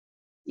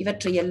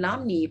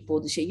 இவற்றையெல்லாம் நீ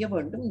இப்போது செய்ய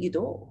வேண்டும்.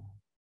 இதோ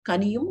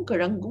கனியும்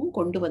கிழங்கும்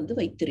கொண்டு வந்து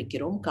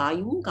வைத்திருக்கிறோம்.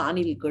 காயும்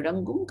கானில்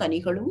கிழங்கும்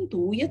கனிகளும்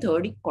தூய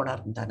தேடிக்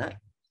கொணர்ந்தனர்.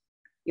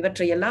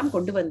 இவற்றையெல்லாம்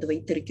கொண்டு வந்து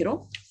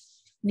வைத்திருக்கிறோம்.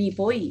 நீ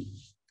போய்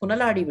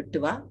புனலாடி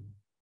விட்டு வா.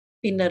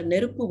 பின்னர்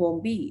நெருப்பு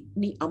ஓம்பி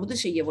நீ அமுது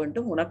செய்ய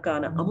வேண்டும்.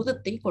 உனக்கான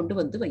அமுதத்தை கொண்டு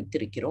வந்து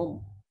வைத்திருக்கிறோம்.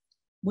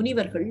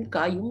 முனிவர்கள்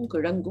காயும்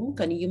கிழங்கும்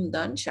கனியும்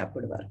தான்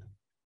சாப்பிடுவார்கள்.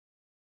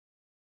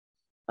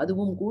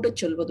 அதுவும் கூட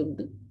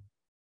சொல்வதுண்டு,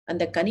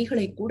 அந்த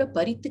கனிகளை கூட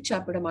பறித்து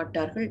சாப்பிட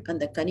மாட்டார்கள்.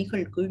 அந்த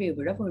கனிகள் கீழே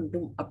விழ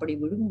வேண்டும், அப்படி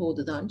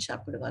விழும்போதுதான்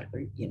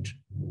சாப்பிடுவார்கள் என்று.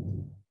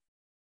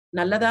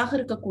 நல்லதாக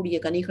இருக்கக்கூடிய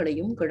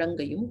கனிகளையும்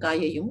கிழங்கையும்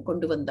காயையும்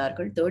கொண்டு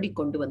வந்தார்கள், தேடி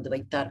கொண்டு வந்து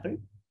வைத்தார்கள்.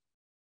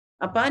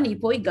 அப்பா, நீ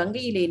போய்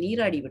கங்கையிலே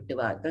நீராடி விட்டு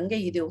வா, கங்கை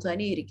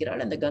இதுதானே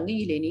இருக்கிறாள், அந்த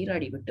கங்கையிலே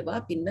நீராடி விட்டு வா,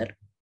 பின்னர்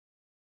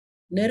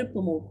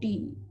நெருப்பு மூட்டி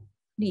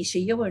நீ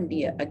செய்ய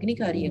வேண்டிய அக்னி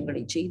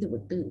காரியங்களை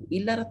செய்துவிட்டு,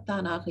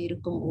 இல்லறத்தானாக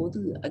இருக்கும் போது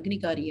அக்னி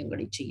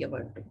காரியங்களை செய்ய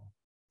வேண்டும்.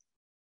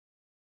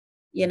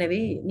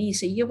 எனவே நீ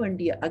செய்ய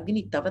வேண்டிய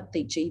அக்னி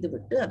தவத்தை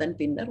செய்துவிட்டு அதன்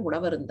பின்னர்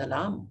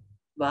உணவருந்தலாம்,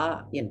 வா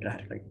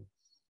என்றார்கள்.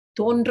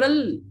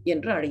 தோன்றல்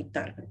என்று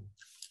அழைத்தார்கள்.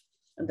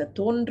 அந்த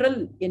தோன்றல்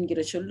என்கிற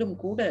சொல்லும்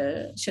கூட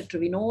சற்று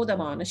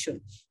வினோதமான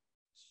சொல்.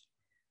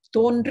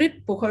 தோன்றிற்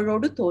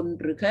புகழோடு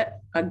தோன்றுக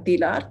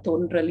அக்திலார்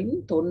தோன்றலின்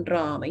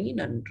தோன்றாமை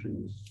நன்று.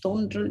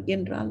 தோன்றல்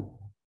என்றால்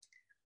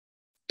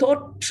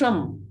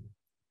தோற்றம்.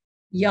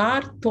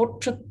 யார்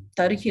தோற்ற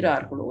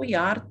தருகிறார்களோ,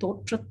 யார்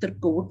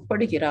தோற்றத்திற்கு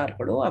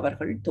உட்படுகிறார்களோ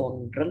அவர்கள்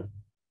தோன்றல்.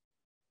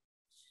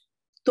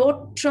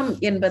 தோற்றம்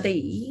என்பதை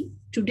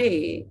today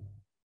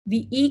we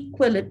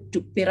equal it to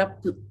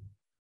பிறப்பு.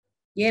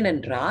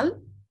 ஏனென்றால்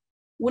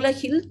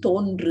உலகில்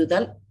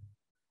தோன்றுதல்,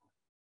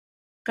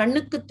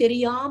 கண்ணுக்கு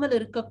தெரியாமல்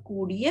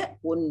இருக்கக்கூடிய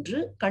ஒன்று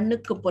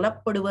கண்ணுக்கு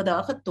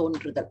புலப்படுவதாக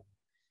தோன்றுதல்.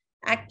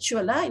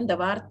 ஆக்சுவலா இந்த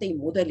வார்த்தை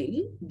முதலில்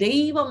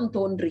தெய்வம்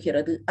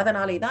தோன்றுகிறது,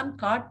 அதனாலேதான்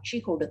காட்சி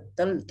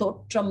கொடுத்தல்,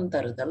 தோற்றம்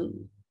தருதல்.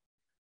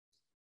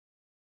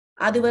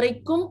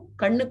 அதுவரைக்கும்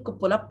கண்ணுக்கு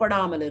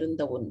புலப்படாமல்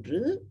இருந்த ஒன்று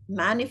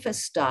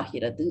மேனிஃபெஸ்ட்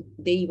ஆகிறது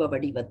தெய்வ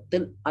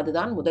வடிவத்தில்,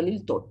 அதுதான்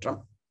முதலில் தோற்றம்.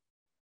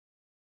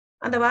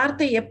 அந்த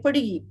வார்த்தை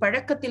எப்படி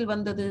பழக்கத்தில்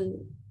வந்தது?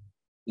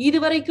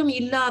 இதுவரைக்கும்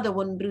இல்லாத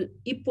ஒன்று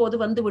இப்போது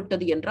வந்து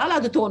விட்டது என்றால்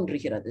அது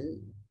தோன்றுகிறது.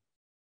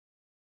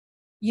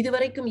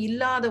 இதுவரைக்கும்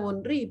இல்லாத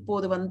ஒன்று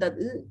இப்போது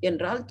வந்தது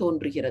என்றால்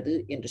தோன்றுகிறது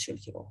என்று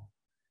சொல்கிறோம்.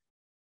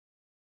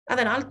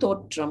 அதனால்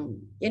தோற்றம்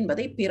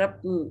என்பதை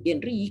பிறப்பு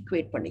என்று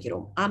ஈக்குவேட்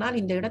பண்ணுகிறோம். ஆனால்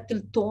இந்த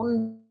இடத்தில்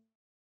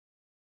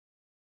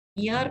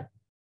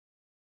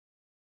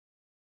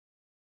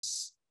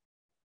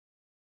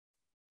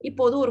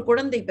இப்போது ஒரு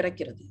குழந்தை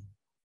பிறக்கிறது,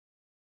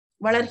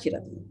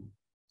 வளர்கிறது.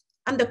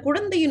 அந்த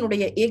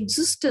குழந்தையினுடைய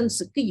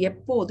எக்ஸிஸ்டன்ஸுக்கு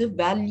எப்போது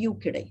வேல்யூ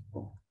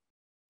கிடைக்கும்?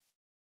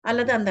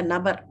 அல்லது அந்த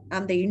நபர்,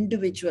 அந்த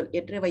இண்டிவிஜுவல்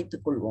என்று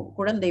வைத்துக் கொள்வோம்.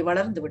 குழந்தை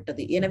வளர்ந்து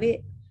விட்டது, எனவே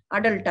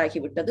அடல்ட்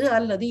ஆகிவிட்டது,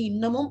 அல்லது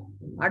இன்னமும்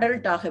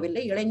அடல்ட்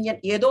ஆகவில்லை,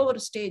 இளைஞன், ஏதோ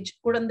ஒரு ஸ்டேஜ்.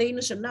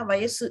 குழந்தைன்னு சொன்னா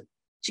வயசு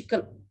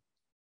சிக்கல்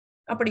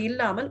அப்படி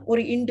இல்லாமல்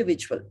ஒரு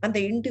இண்டிவிஜுவல், அந்த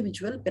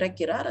இண்டிவிஜுவல்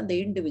பிறக்கிறார், அந்த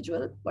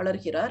இண்டிவிஜுவல்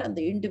வளர்கிறார், அந்த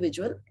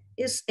individual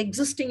is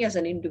existing as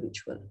an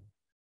individual.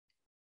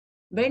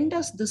 When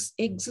does this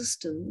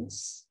existence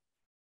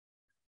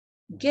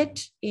get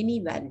any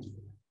value?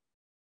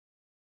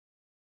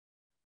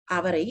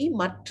 அவரை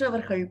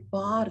மற்றவர்கள்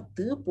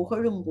பார்த்து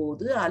புகழும்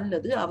போது,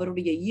 அல்லது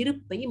அவருடைய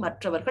இருப்பை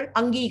மற்றவர்கள்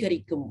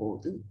அங்கீகரிக்கும்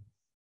போது.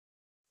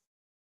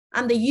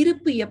 அந்த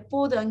இருப்பு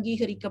எப்போது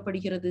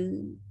அங்கீகரிக்கப்படுகிறது?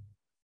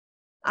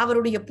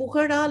 அவருடைய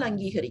புகழால்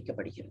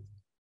அங்கீகரிக்கப்படுகிறது.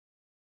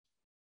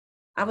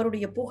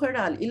 அவருடைய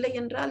புகழால். இல்லை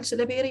என்றால்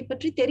சில பேரை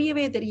பற்றி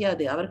தெரியவே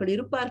தெரியாது. அவர்கள்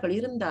இருப்பார்கள்,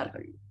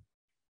 இருந்தார்கள்,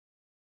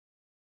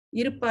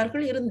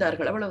 இருப்பார்கள்,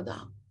 இருந்தார்கள்,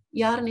 அவ்வளவுதான்.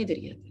 யாருன்னே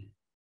தெரியாது,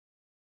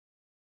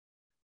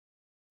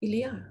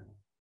 இல்லையா?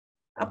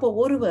 அப்போ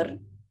ஒருவர்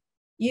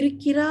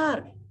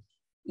இருக்கிறார்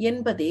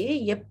என்பதே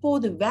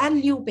எப்போது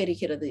வேல்யூ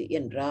பெறுகிறது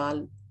என்றால்,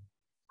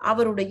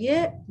 அவருடைய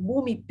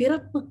பூமி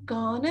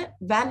பிறப்புக்கான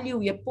வேல்யூ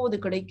எப்போது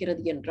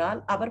கிடைக்கிறது என்றால்,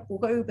 அவர்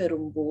புகழ்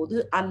பெறும் போது,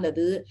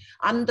 அல்லது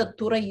அந்த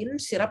துறையில்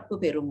சிறப்பு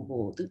பெறும்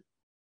போது.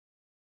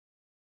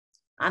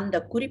 அந்த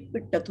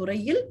குறிப்பிட்ட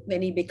துறையில்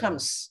when he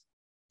becomes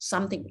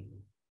something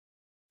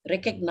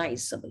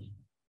recognizable.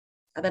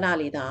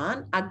 அதனாலேதான்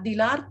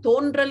அக்திலார்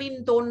தோன்றலின்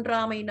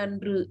தோன்றாமை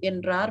நன்று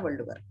என்றார்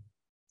வள்ளுவர்.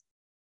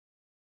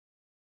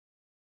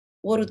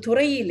 ஒரு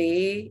துறையிலே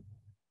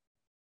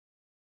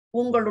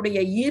உங்களுடைய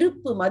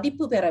இருப்பு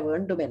மதிப்பு பெற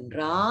வேண்டும்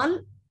என்றால்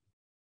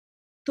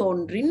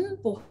தோன்றின்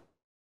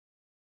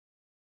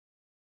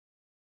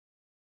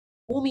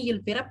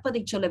பூமியில்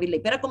பிறப்பதை சொல்லவில்லை.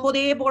 பிறக்கும்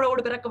போதே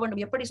புகழோடு பிறக்க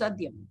வேண்டும், எப்படி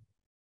சாத்தியம்?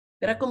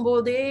 பிறக்கும்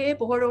போதே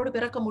புகழோடு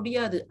பிறக்க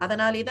முடியாது.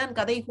 அதனாலேதான்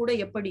கதை கூட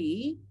எப்படி,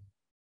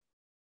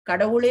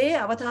 கடவுளே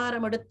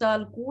அவதாரம்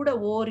எடுத்தால் கூட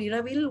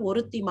ஓரிரவில்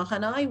ஒருத்தி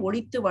மகனாய்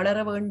ஒளித்து வளர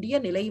வேண்டிய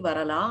நிலை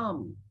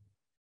வரலாம்.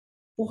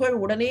 புகழ்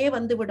உடனே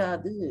வந்து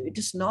விடாது. It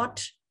is not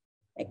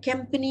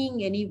accompanying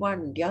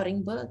anyone during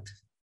birth.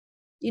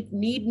 It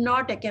need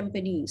not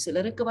accompany.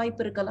 சிலருக்கு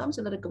வாய்ப்பு இருக்கலாம்,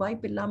 சிலருக்கு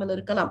வாய்ப்பு இல்லாமல்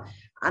இருக்கலாம்.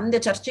 அந்த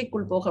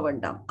சர்ச்சைக்குள் போக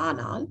வேண்டாம்.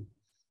 ஆனால்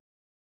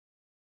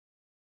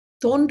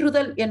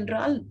தோன்றுதல்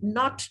என்றால்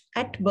not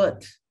at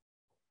birth.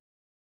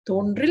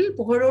 தோன்றில்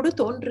புகழோடு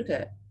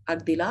தோன்றுக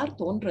அக்திலார்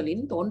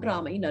தோன்றலின்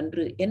தோன்றாமை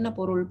நன்று. என்ன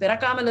பொருள்?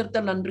 பிறக்காமல்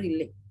இருத்தல் நன்று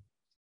இல்லை.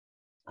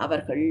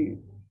 அவர்கள்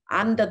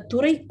அந்த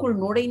துறைக்குள்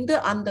நுழைந்து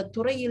அந்த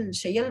துறையில்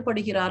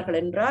செயல்படுகிறார்கள்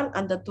என்றால்,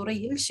 அந்த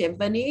துறையில்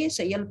செவ்வனே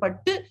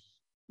செயல்பட்டு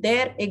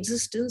their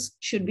existence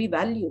should be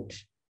valued.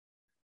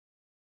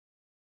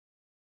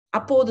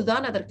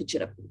 அப்போதுதான் அதற்கு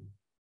சிறப்பு.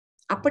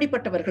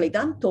 அப்படிப்பட்டவர்களை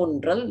தான்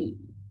தோன்றல்.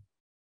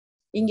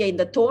 இங்க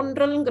இந்த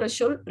தோன்றல்ங்கிற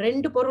சொல்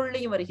 2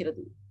 பொருள்லையும்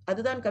வருகிறது.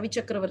 அதுதான் கவி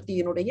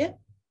சக்கரவர்த்தியினுடைய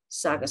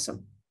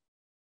சாகசம்.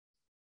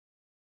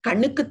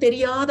 கண்ணுக்கு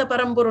தெரியாத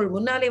பரம்பொருள்,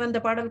 முன்னாலே வந்த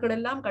பாடல்கள்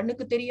எல்லாம்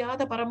கண்ணுக்கு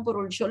தெரியாத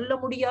பரம்பொருள், சொல்ல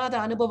முடியாத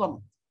அனுபவம்,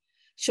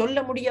 சொல்ல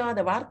முடியாத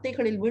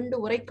வார்த்தைகளில் விண்டு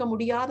உரைக்க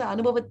முடியாத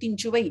அனுபவத்தின்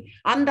சுவை.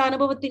 அந்த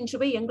அனுபவத்தின்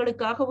சுவை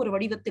எங்களுக்காக ஒரு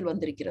வடிவத்தில்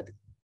வந்திருக்கிறது.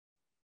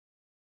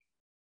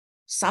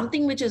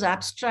 Something which is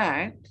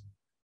abstract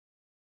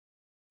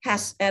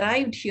has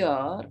arrived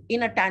here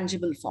in a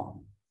tangible form.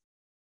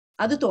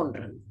 அது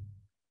தோன்றல்,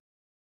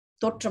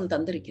 தோற்றம்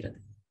தந்திருக்கிறது.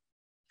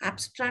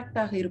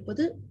 அப்டிராக்டாக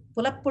இருப்பது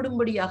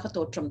புலப்படும்படியாக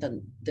தோற்றம்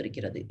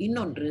தந்திருக்கிறது.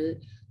 இன்னொன்று,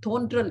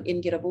 தோன்றல்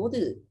என்கிற போது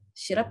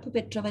சிறப்பு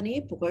பெற்றவனே,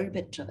 புகழ்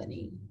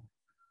பெற்றவனே,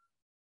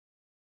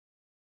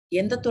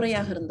 எந்த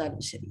துறையாக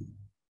இருந்தாலும் சரி,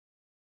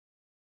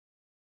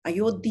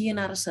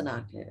 அயோத்தியின்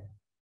அரசனாக,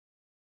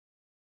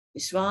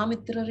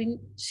 விஸ்வாமித்திரரின்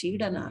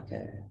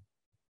சீடனாக,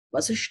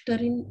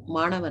 வசிஷ்டரின்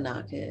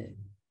மாணவனாக,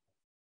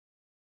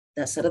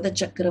 தசரத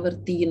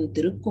சக்கரவர்த்தியின்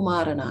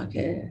திருக்குமாரனாக,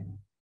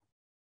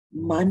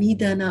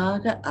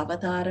 மனிதனாக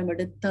அவதாரம்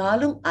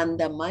எடுத்தாலும்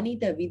அந்த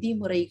மனித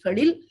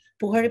விதிமுறைகளில்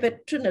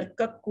புகழ்பெற்று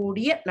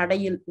நிற்கக்கூடிய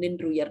நடையில்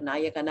நின்றுயர்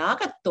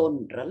நாயகனாக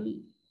தோன்றல்.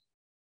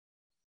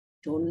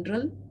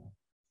 தோன்றல்,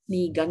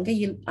 நீ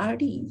கங்கையில்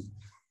ஆடி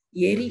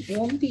எரி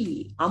ஓம்பி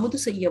அமுது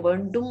செய்ய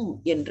வேண்டும்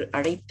என்று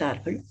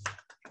அழைத்தார்கள்.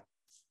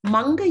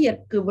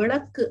 மங்கையர்க்கு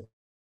விளக்கு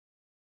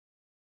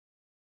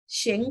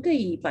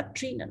செங்கை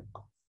பற்றினன்,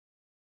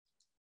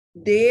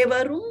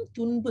 தேவரும்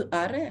துன்பு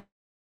அற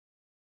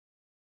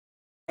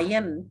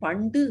அயன்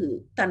பண்டு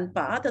தன்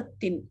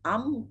பாதத்தின்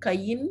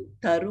கையின்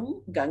தரும்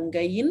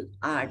கங்கையின்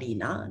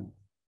ஆடினான்.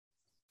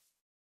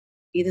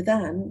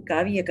 இதுதான்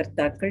காவிய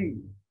கர்த்தாக்கள்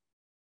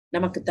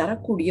நமக்கு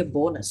தரக்கூடிய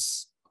போனஸ்.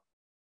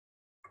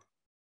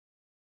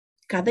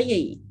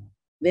 கதையை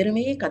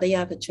வெறுமே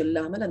கதையாக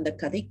சொல்லாமல் அந்த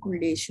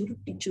கதைக்குள்ளே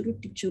சுருட்டி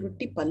சுருட்டி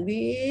சுருட்டி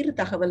பல்வேறு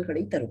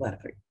தகவல்களை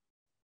தருவார்கள்.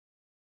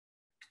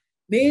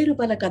 வேறு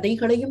பல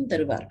கதைகளையும்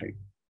தருவார்கள்.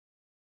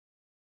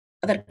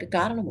 அதற்கு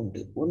காரணம்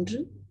உண்டு. ஒன்று,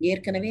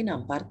 ஏற்கனவே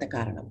நாம் பார்த்த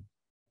காரணம்.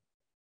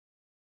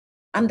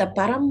 அந்த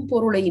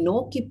பரம்பொருளை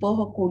நோக்கி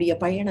போகக்கூடிய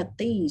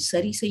பயணத்தை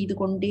சரி செய்து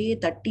கொண்டே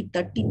தட்டி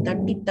தட்டி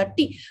தட்டி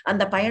தட்டி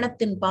அந்த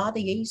பயணத்தின்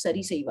பாதையை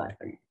சரி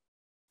செய்வார்கள்.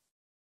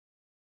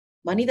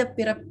 மனித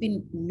பிறப்பின்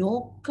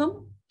நோக்கம்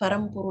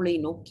பரம்பொருளை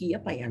நோக்கிய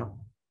பயணம்.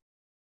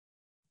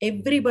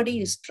 Everybody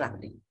is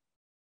travelling.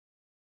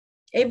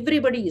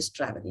 Everybody is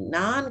travelling.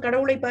 நான்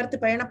கடவுளை பார்த்து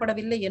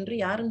பயணப்படவில்லை என்று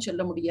யாரும்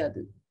சொல்ல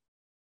முடியாது.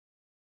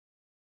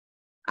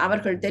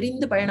 அவர்கள்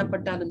தெரிந்து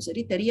பயணப்பட்டாலும்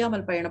சரி,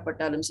 தெரியாமல்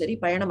பயணப்பட்டாலும் சரி,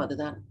 பயணம்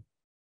அதுதான்.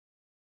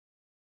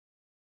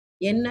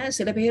 என்ன,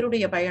 சில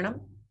பேருடைய பயணம்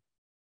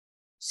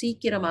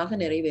சீக்கிரமாக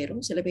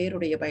நிறைவேறும், சில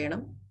பேருடைய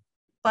பயணம்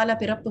பல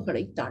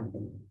பிறப்புகளை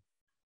தாண்டும்.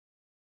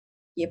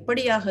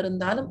 எப்படியாக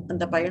இருந்தாலும்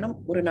அந்த பயணம்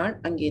ஒரு நாள்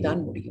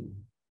அங்கேதான் முடியும்.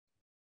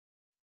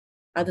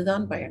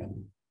 அதுதான் பயணம்.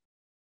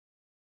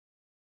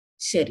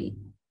 சரி,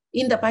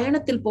 இந்த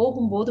பயணத்தில்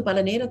போகும்போது பல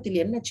நேரத்தில்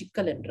என்ன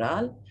சிக்கல்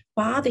என்றால்,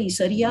 பாதை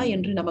சரியா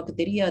என்று நமக்கு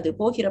தெரியாது.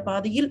 போகிற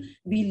பாதையில்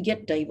we'll get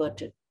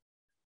diverted.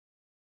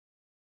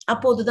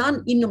 அப்போதுதான்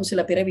இன்னும்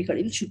சில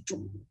பிறவிகளில்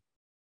சுற்றும்.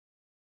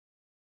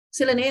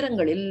 சில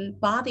நேரங்களில்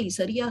பாதை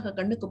சரியாக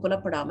கண்ணுக்கு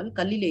புலப்படாமல்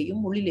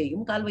கல்லிலேயும்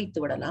முள்ளிலேயும் கால் வைத்து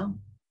விடலாம்.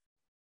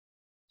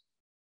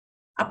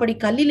 அப்படி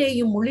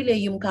கல்லிலேயும்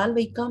முள்ளிலேயும் கால்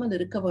வைக்காமல்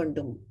இருக்க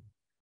வேண்டும்,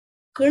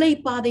 கிளை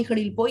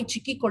பாதைகளில் போய்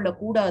சிக்கிக்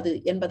கொள்ளக்கூடாது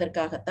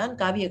என்பதற்காகத்தான்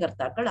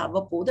காவியகர்த்தாக்கள்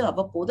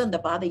அவ்வப்போது அந்த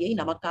பாதையை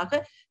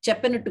நமக்காக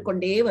செப்பனிட்டு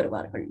கொண்டே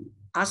வருவார்கள்.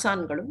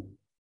 ஆசான்களும்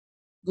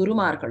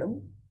குருமார்களும்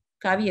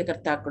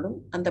காவியகர்த்தாக்களும்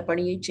அந்த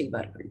பணியை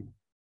செய்வார்கள்.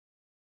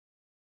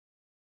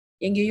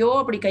 எங்கேயோ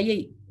அப்படி கையை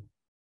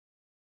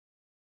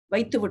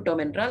வைத்து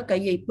விட்டோம் என்றால்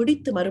கையை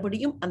பிடித்து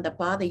மறுபடியும் அந்த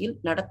பாதையில்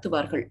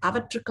நடத்துவார்கள்.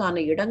 அவற்றுக்கான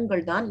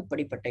இடங்கள் தான்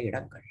இப்படிப்பட்ட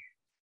இடங்கள்.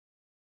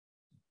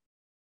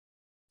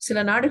 சில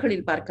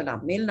நாடுகளில்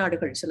பார்க்கலாம், மேல்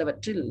நாடுகள்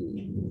சிலவற்றில்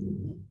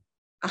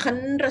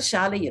அகன்ற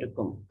சாலை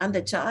இருக்கும். அந்த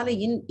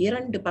சாலையின்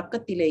 2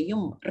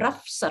 பக்கத்திலேயும்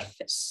ரஃப்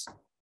சர்ஃபேஸ்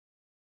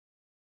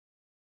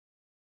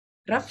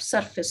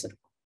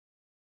இருக்கும்.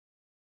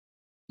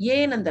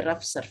 ஏன் அந்த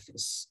ரஃப்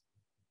சர்ஃபேஸ்?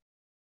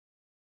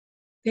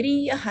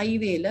 பெரிய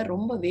ஹைவேல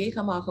ரொம்ப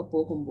வேகமாக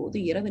போகும்போது,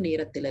 இரவு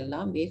நேரத்தில்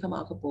எல்லாம்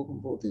வேகமாக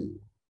போகும்போது,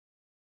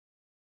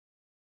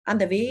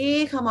 அந்த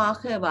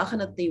வேகமாக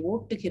வாகனத்தை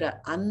ஓட்டுகிற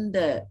அந்த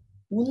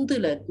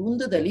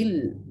உந்துதலில்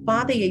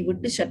பாதையை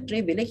விட்டு சற்றே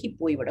விலகி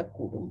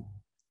போய்விடக்கூடும்.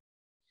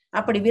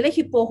 அப்படி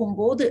விலகி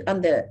போகும்போது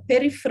அந்த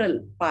பெரிஃபரல்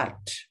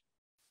பார்ட்,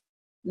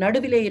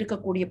 நடுவிலே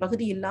இருக்கக்கூடிய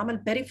பகுதி இல்லாமல்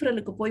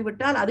பெரிஃபரலுக்கு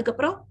போய்விட்டால்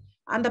அதுக்கப்புறம்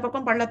அந்த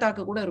பக்கம்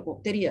பள்ளத்தாக்கு கூட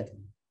இருக்கும், தெரியாது.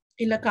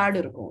 இல்ல காடு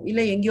இருக்கும், இல்ல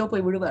எங்கேயோ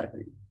போய்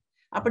விழுவார்கள்.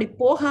 அப்படி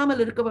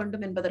போகாமல் இருக்க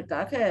வேண்டும்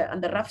என்பதற்காக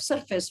அந்த ரஃப்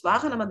சர்ஃபேஸ்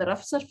வாகனம் அந்த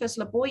ரஃப்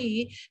சர்ஃபேஸ்ல போய்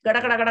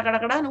கடகட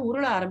கடகடன்னு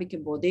உருள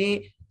ஆரம்பிக்கும் போதே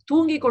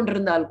தூங்கி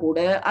கொண்டிருந்தால் கூட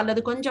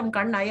அல்லது கொஞ்சம்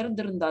கண்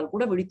அயர்ந்திருந்தால்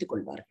கூட விழித்துக்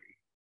கொள்வார்கள்.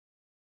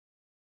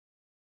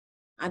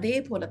 அதே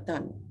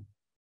போலத்தான்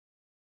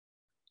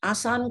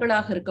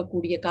ஆசான்களாக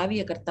இருக்கக்கூடிய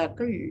காவிய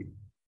கர்த்தாக்கள்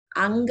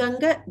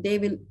அங்கங்க they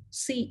will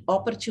see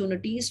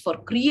opportunities for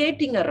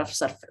creating a rough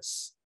surface.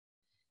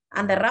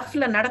 அந்த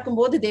ரஃப்ல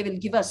நடக்கும்போது they will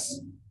give us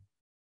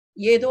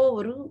ஏதோ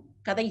ஒரு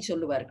கதை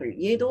சொல்லுவார்கள்,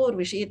 ஏதோ ஒரு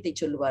விஷயத்தை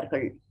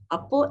சொல்லுவார்கள்.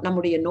 அப்போ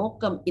நம்முடைய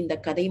நோக்கம் இந்த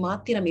கதை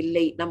மாத்திரம்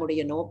இல்லை,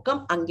 நம்முடைய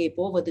நோக்கம் அங்கே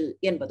போவது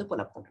என்பது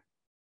புலப்படும்.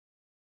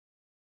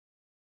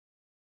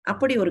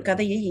 அப்படி ஒரு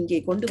கதையை இங்கே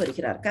கொண்டு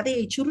வருகிறார்.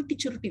 கதையை சுருட்டி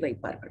சுருட்டி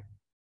வைப்பார்கள்.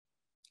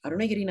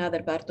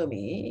 அருணகிரிநாதர்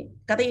பார்த்தோமே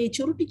கதையை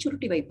சுருட்டி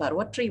சுருட்டி வைப்பார்,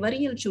 ஒற்றை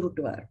வரியில்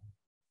சுருட்டுவார்.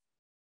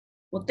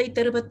 முத்தை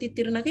தருபத்தி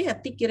திருநகை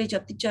அத்திக்கிரை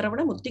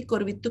சத்திச்சரவண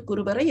முத்திக்கொரு வித்து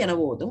குருவரை என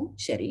ஓதும்.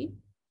 சரி,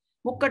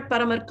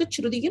 முக்கட்பரமர்க்கு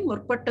சுருதியின்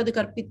முற்பட்டது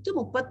கற்பித்து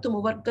 30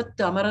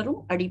 முவர்க்கத்து அமரரும்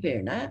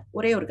அடிபேண.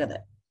 ஒரே ஒரு கதை.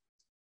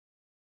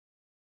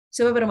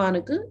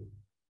 சிவபெருமானுக்கு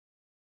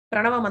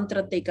பிரணவ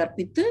மந்திரத்தை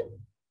கற்பித்து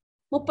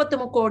 30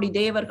 முக்கோடி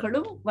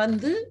தேவர்களும்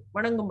வந்து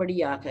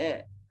வணங்கும்படியாக,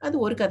 அது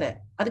ஒரு கதை.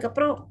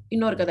 அதுக்கப்புறம்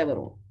இன்னொரு கதை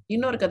வரும்.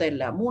 இன்னொரு கதை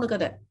இல்ல, 3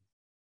 கதை.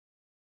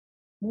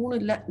 3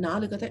 இல்ல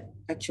 4 கதை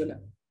ஆக்சுவலா.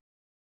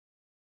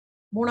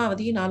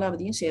 3ஆவதையும்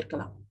 4ஆவதையும்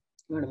சேர்க்கலாம்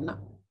வேணும்னா.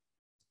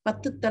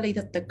 10 தலை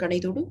தத்த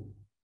கணைதொடு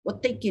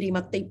ஒத்தைக்கிரி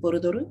மத்தை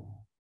பொறுதொரு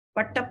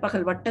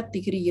பட்டப்பகல்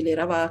வட்டத்திகிரியில்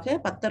இரவாக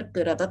பத்தற்கு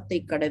ரதத்தை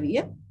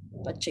கடவிய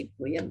பச்சை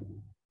புயல்.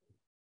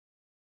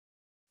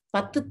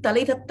 10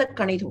 தலை தத்த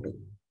கணைதொடு,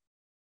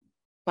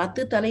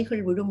 10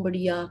 தலைகள்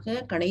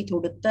விழும்படியாக கணை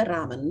தொடுத்த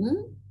ராமன்,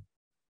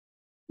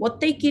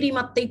 ஒத்தைக்கிரி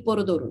மத்தை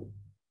பொறுதொரு,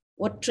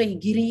 ஒற்றை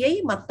கிரியை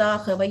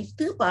மத்தாக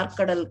வைத்து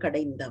பார்க்கடல்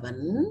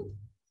கடைந்தவன்,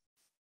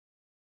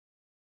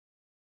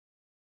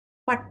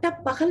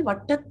 பட்டப்பகல்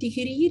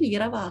வட்டத்திகிரியில்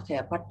இரவாக,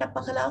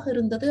 பட்டப்பகலாக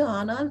இருந்தது,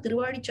 ஆனால்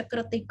திருவாழி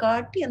சக்கரத்தை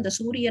காட்டி அந்த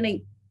சூரியனை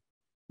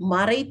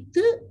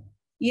மறைத்து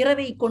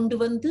இரவை கொண்டு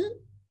வந்து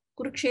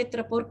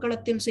குருக்ஷேத்திர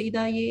போர்க்களத்தில்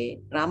செய்தாயே.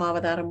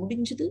 ராமாவதாரம்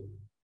முடிஞ்சது.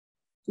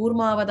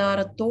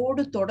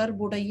 கூர்மாவதாரத்தோடு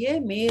தொடர்புடைய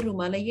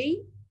மேருமலையை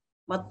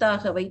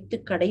மத்தாக வைத்து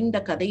கடைந்த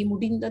கதை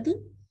முடிந்தது.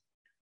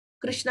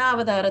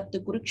 கிருஷ்ணாவதாரத்து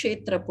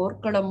குருக்ஷேத்திர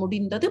போர்க்களம்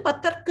முடிந்தது.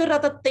 பத்தற்கு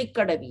ரதத்தை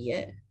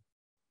கடவிய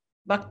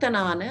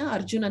பக்தனான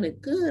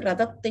அர்ஜுனனுக்கு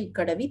ரதத்தை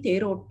கடவி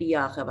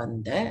தேரோட்டியாக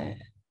வந்த.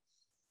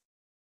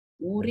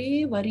 ஒரே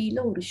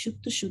வரியில ஒரு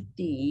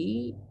சுத்தி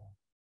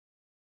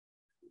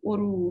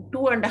ஒரு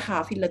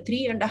 2.5 இல்ல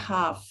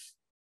 3.5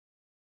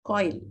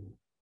 காயில்,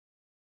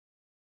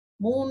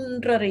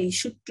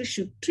 3.5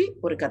 சுற்றி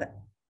ஒரு கதை,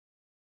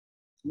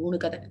 3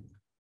 கதை.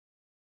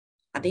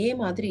 அதே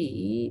மாதிரி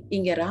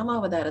இங்க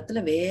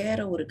ராமாவதாரத்துல வேற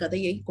ஒரு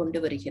கதையை கொண்டு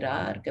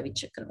வருகிறார் கவி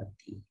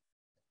சக்கரவர்த்தி.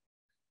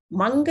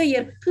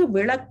 மங்கையர்க்கு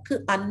விளக்கு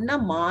அன்ன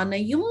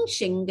மானையும்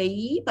செங்கை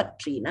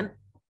பற்றினன்.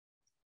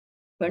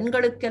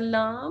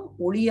 பெண்களுக்கெல்லாம்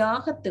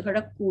ஒளியாக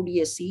திகழக்கூடிய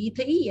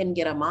சீதை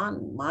என்கிற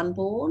மான்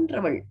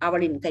போன்றவள்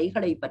அவளின்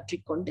கைகளை பற்றி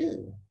கொண்டு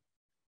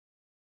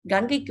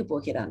கங்கைக்கு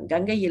போகிறான்.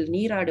 கங்கையில்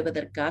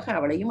நீராடுவதற்காக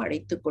அவளையும்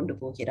அழைத்து கொண்டு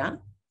போகிறான்.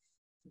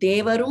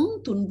 தேவரும்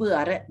துன்பு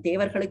அற,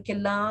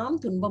 தேவர்களுக்கெல்லாம்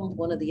துன்பம்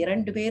போனது.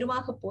 2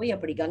 பேருமாக போய்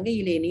அப்படி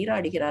கங்கையிலே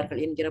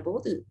நீராடுகிறார்கள் என்கிற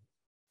போது,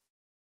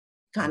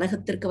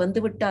 கனகத்திற்கு வந்து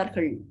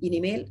விட்டார்கள்,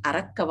 இனிமேல்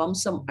அரக்க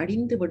வம்சம்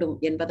அழிந்துவிடும்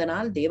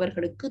என்பதனால்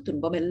தேவர்களுக்கு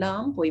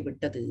துன்பமெல்லாம்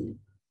போய்விட்டது.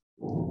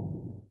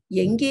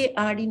 எங்கே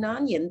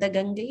ஆடினான் எந்த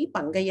கங்கை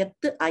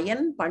பங்கையத்து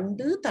அயன்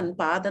பண்டு தன்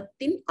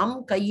பாதத்தின்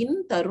கையின்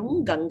தரும்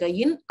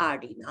கங்கையின்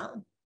ஆடினான்.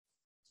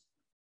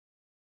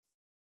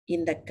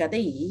 இந்த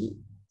கதை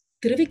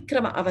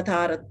திருவிக்கிரம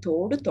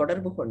அவதாரத்தோடு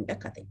தொடர்பு கொண்ட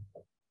கதை.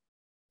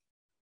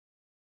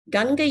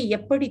 கங்கை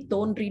எப்படி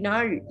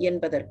தோன்றினாள்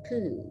என்பதற்கு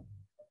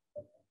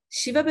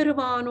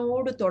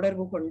சிவபெருமானோடு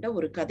தொடர்பு கொண்ட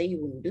ஒரு கதை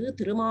உண்டு,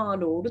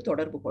 திருமாலோடு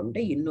தொடர்பு கொண்ட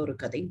இன்னொரு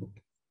கதை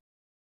உண்டு.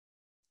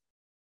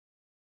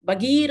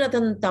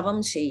 பகீரதன்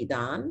தவம்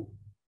செய்தான்.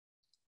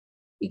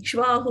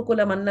 இக்ஷ்வாகு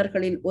குல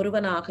மன்னர்களில்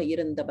ஒருவனாக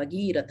இருந்த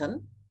பகீரதன்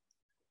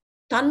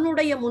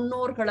தன்னுடைய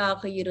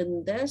முன்னோர்களாக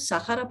இருந்த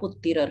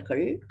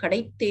சகரபுத்திரர்கள்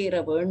கடைத்தேற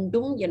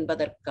வேண்டும்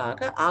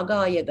என்பதற்காக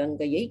ஆகாய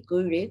கங்கையை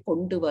கீழே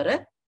கொண்டு வர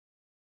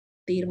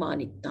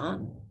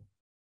தீர்மானித்தான்.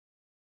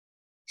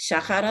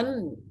 சகரன்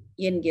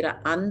என்கிற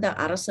அந்த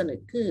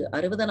அரசனுக்கு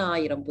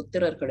 60,000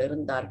 புத்திரர்கள்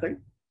இருந்தார்கள்.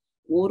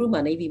 ஒரு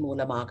மனைவி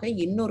மூலமாக,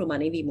 இன்னொரு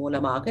மனைவி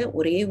மூலமாக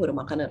ஒரே ஒரு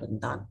மகன்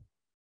இருந்தான்.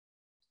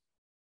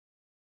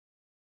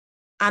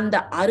 அந்த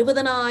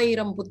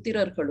 60,000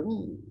 புத்திரர்களும்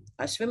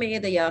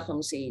அஸ்வமேத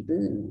யாகம் செய்து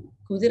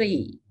குதிரை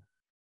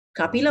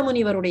கபில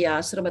முனிவருடைய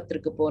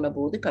ஆசிரமத்திற்கு போன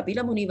போது, கபில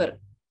முனிவர்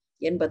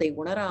என்பதை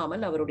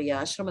உணராமல் அவருடைய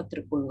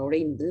ஆசிரமத்திற்குள்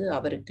நுழைந்து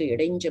அவருக்கு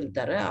இடைஞ்சல்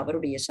தர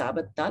அவருடைய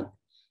சாபத்தால்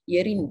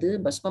எரிந்து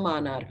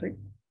பஸ்மமானார்கள்.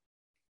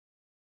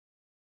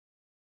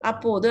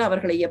 அப்போது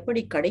அவர்களை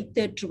எப்படி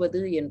கடைத்தேற்றுவது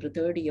என்று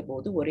தேடிய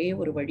போது ஒரே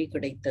ஒரு வழி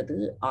கிடைத்தது.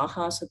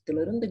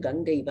 ஆகாசத்திலிருந்து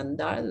கங்கை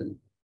வந்தால்,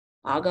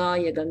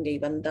 ஆகாய கங்கை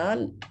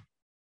வந்தால்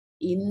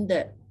இந்த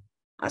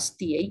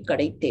அஸ்தியை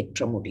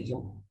கடைத்தேற்ற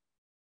முடியும்.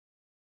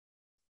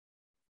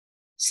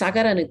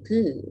 சகரனுக்கு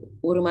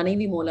ஒரு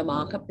மனைவி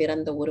மூலமாக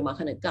பிறந்த ஒரு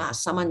மகனுக்கு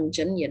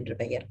அசமஞ்சன் என்று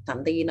பெயர்.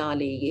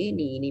 தந்தையினாலேயே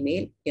நீ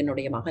இனிமேல்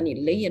என்னுடைய மகன்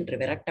இல்லை என்று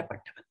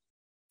விரட்டப்பட்டவன்.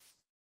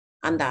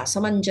 அந்த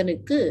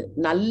அசமஞ்சனுக்கு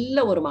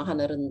நல்ல ஒரு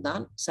மகன்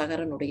இருந்தான்,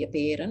 சகரனுடைய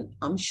பேரன்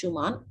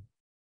அம்சுமான்.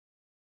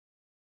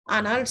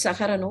 ஆனால்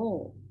சகரனோ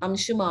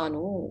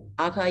அம்சுமானோ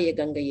ஆகாய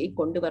கங்கையை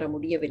கொண்டு வர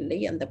முடியவில்லை.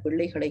 அந்த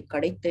பிள்ளைகளை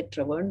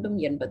கடைத்தேற்ற வேண்டும்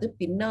என்பது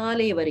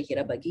பின்னாலே வருகிற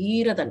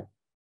பகீரதன்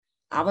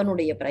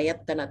அவனுடைய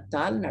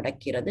பிரயத்தனத்தால்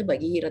நடக்கிறது.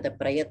 பகீரத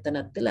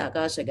பிரயத்தனத்தில்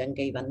ஆகாச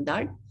கங்கை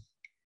வந்தாள்.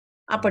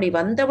 அப்படி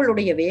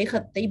வந்தவளுடைய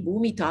வேகத்தை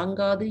பூமி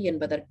தாங்காது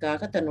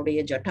என்பதற்காக தன்னுடைய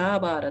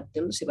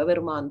ஜட்டாபாரத்தில்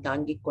சிவபெருமான்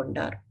தாங்கிக்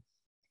கொண்டார்.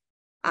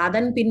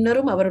 அதன்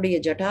பின்னரும் அவருடைய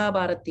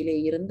ஜட்டாபாரத்திலே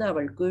இருந்து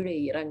அவள் கீழே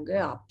இறங்க,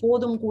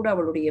 அப்போதும் கூட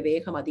அவளுடைய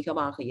வேகம்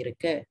அதிகமாக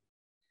இருக்க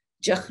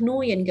ஜஹ்னு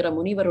என்கிற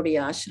முனிவருடைய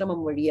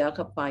ஆசிரமம்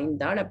வழியாக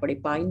பாய்ந்தாள். அப்படி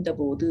பாய்ந்த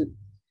போது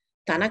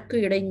தனக்கு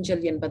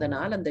இடைஞ்சல்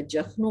என்பதனால் அந்த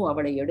ஜஹ்னு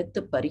அவளை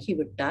எடுத்து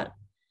பருகிவிட்டார்.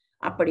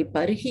 அப்படி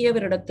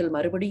பருகியவரிடத்தில்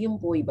மறுபடியும்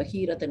போய்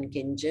பகீரதன்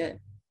கெஞ்ச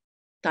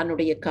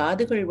தன்னுடைய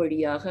காதுகள்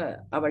வழியாக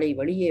அவளை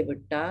வெளியே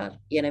விட்டார்.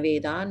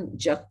 எனவேதான்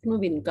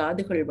ஜஹ்னுவின்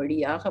காதுகள்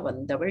வழியாக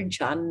வந்தவள்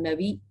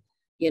ஜான்னவி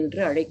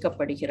என்று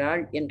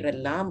அழைக்கப்படுகிறாள்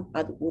என்றெல்லாம்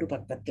அது ஒரு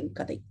பக்கத்தில்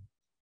கதை.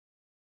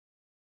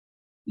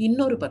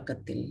 இன்னொரு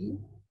பக்கத்தில்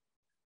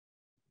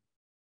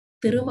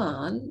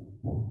திருமால்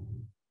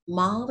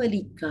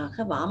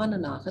மாவலிக்காக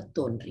வாமனனாக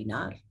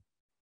தோன்றினார்.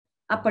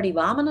 அப்படி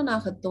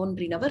வாமனனாக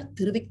தோன்றினவர்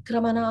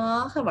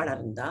திருவிக்கிரமனாக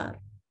வளர்ந்தார்.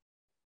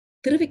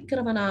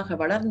 திருவிக்கிரமனாக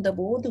வளர்ந்த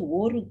போது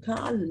ஒரு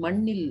கால்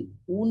மண்ணில்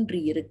ஊன்றி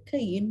இருக்க,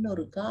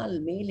 இன்னொரு கால்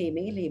மேலே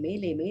மேலே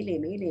மேலே மேலே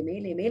மேலே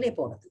மேலே மேலே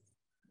போனது.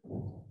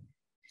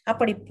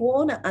 அப்படி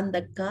போன அந்த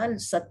கால்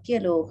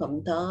சத்தியலோகம்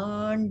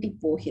தாண்டி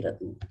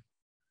போகிறது,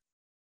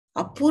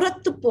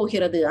 அப்புறத்து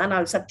போகிறது.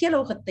 ஆனால்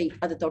சத்தியலோகத்தை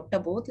அது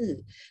தொட்ட போது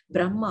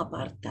பிரம்மா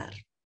பார்த்தார்.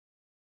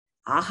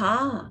 ஆஹா,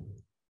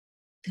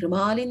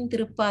 திருமாலின்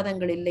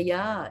திருப்பாதங்கள்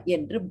இல்லையா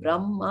என்று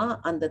பிரம்மா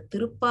அந்த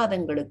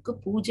திருப்பாதங்களுக்கு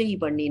பூஜை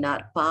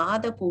பண்ணினார்.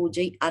 பாத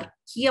பூஜை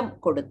அர்க்கியம்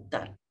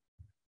கொடுத்தார்.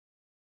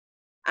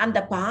 அந்த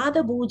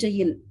பாத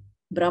பூஜையில்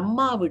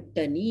பிரம்மா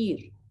விட்ட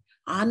நீர்,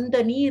 அந்த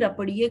நீர்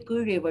அப்படியே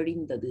கீழே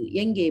வழிந்தது.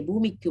 எங்கே?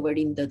 பூமிக்கு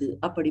வழிந்தது.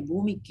 அப்படி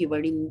பூமிக்கு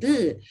வழிந்து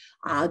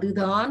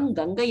அதுதான்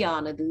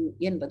கங்கையானது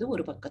என்பது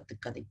ஒரு பக்கத்து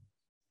கதை.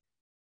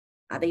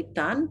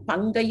 அதைத்தான்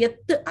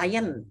பங்கயத்து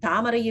அயன்,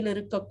 தாமரையில்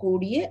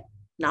இருக்கக்கூடிய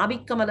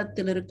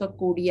நாபிக்கமலத்தில்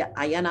இருக்கக்கூடிய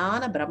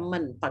அயனான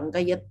பிரம்மன்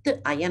பங்கயத்து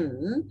அயன்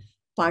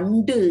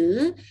பண்டு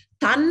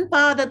தன்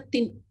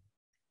பாதத்தின்,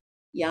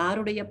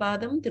 யாருடைய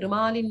பாதம்?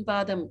 திருமாலின்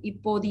பாதம்.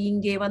 இப்போது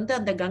இங்கே வந்து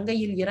அந்த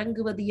கங்கையில்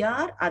இறங்குவது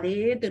யார்?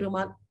 அதே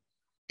திருமால்.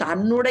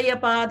 தன்னுடைய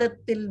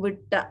பாதத்தில்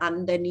விட்ட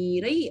அந்த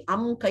நீரை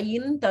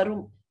கையின்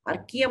தரும்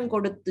அர்க்கியம்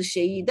கொடுத்து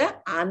செய்த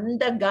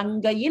அந்த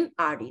கங்கையின்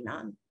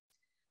ஆடினான்.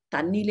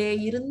 தன்னிலே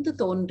இருந்து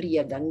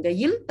தோன்றிய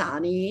கங்கையில்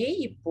தானே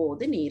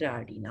இப்போது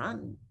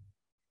நீராடினான்.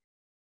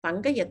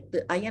 பங்கயத்து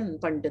அயன்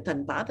பண்டு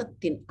தன்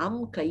பாதத்தின்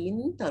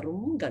கையின்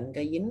தரும்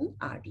கங்கையின்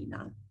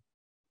ஆடினான்.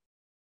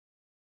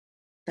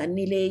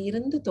 தன்னிலே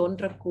இருந்து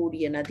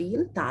தோன்றக்கூடிய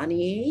நதியில்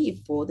தானே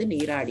இப்போது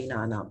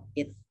நீராடினானாம்.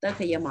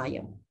 எத்தகைய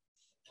மாயம்!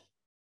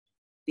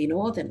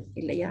 வினோதன்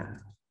இல்லையா?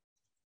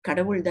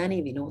 கடவுள் தானே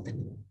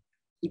வினோதன்.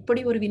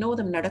 இப்படி ஒரு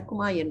வினோதம்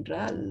நடக்குமா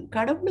என்றால்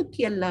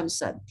கடவுளுக்கு எல்லாம்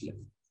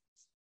சாத்தியம்.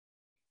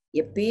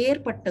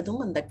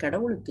 எப்பேற்பட்டதும் அந்த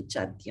கடவுளுக்கு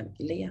சாத்தியம்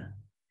இல்லையா?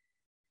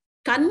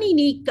 கன்னி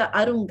நீக்க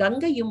அரும்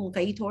கங்கையும்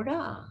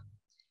கைதோடா,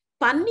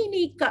 பன்னி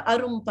நீக்க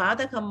அரும்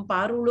பாதகம்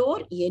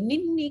பாருளோர்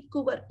என்னின்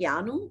நீக்குவர்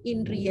யானும்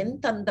இன்று என்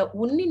தந்த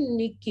உன்னின்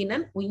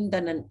நீக்கினன்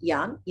உய்ந்தனன்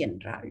யான்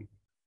என்றாள்.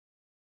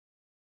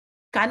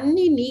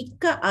 கன்னி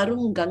நீக்க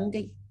அரும்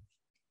கங்கை,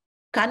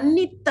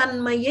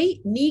 கன்னித்தன்மையை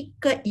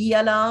நீக்க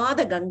இயலாத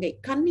கங்கை.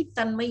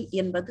 கன்னித்தன்மை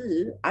என்பது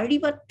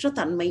அழிவற்ற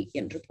தன்மை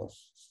என்று பொருள்.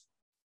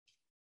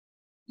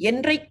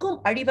 என்றைக்கும்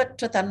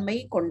அழிவற்ற தன்மை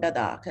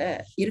கொண்டதாக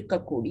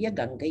இருக்கக்கூடிய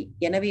கங்கை.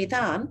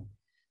 எனவேதான்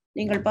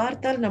நீங்கள்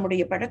பார்த்தால்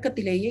நம்முடைய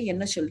பழக்கத்திலேயே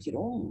என்ன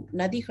சொல்கிறோம்?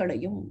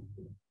 நதிகளையும்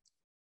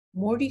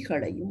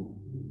மொழிகளையும்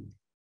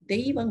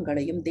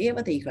தெய்வங்களையும்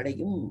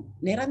தேவதைகளையும்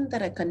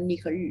நிரந்தர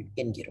கன்னிகள்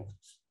என்கிறோம்.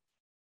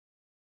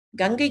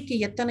 கங்கைக்கு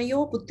எத்தனையோ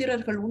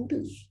புத்திரர்கள்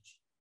உண்டு,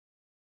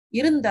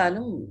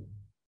 இருந்தாலும்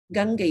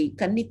கங்கை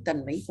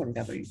கன்னித்தன்மை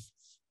கொண்டவள்.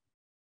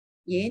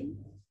 ஏன்?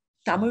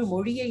 தமிழ்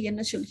மொழியை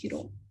என்ன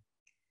சொல்கிறோம்?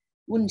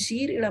 உன்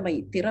சீரிழமை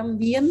திறம்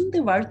வியந்து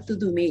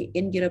வாழ்த்துதுமே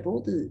என்கிற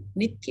போது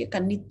நித்திய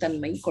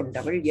கன்னித்தன்மை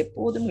கொண்டவள்,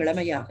 எப்போதும்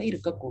இளமையாக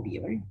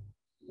இருக்கக்கூடியவள்.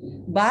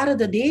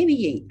 பாரத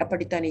தேவியை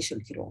அப்படித்தானே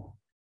சொல்கிறோம்,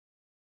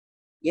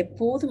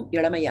 எப்போதும்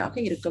இளமையாக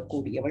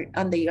இருக்கக்கூடியவள்.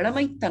 அந்த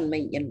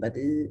இளமைத்தன்மை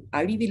என்பது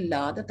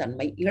அழிவில்லாத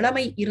தன்மை.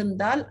 இளமை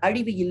இருந்தால்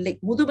அழிவு இல்லை,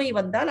 முதுமை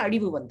வந்தால்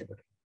அழிவு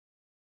வந்துவிடும்.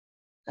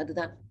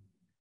 அதுதான்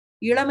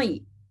இளமை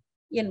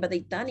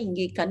என்பதைத்தான்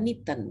இங்கே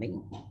கன்னித்தன்மை,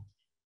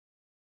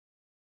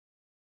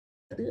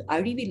 அது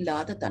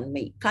அழிவில்லாத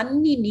தன்மை.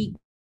 கன்னி நீ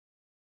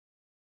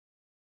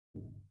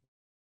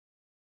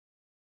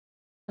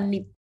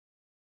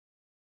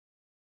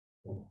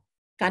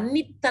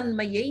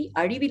கன்னித்தன்மையை,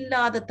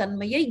 அழிவில்லாத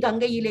தன்மையை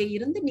கங்கையிலே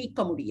இருந்து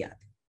நீக்க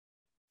முடியாது.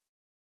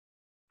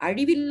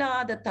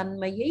 அழிவில்லாத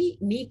தன்மையை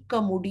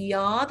நீக்க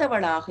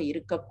முடியாதவளாக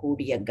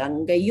இருக்கக்கூடிய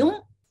கங்கையும்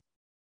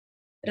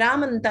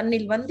ராமன்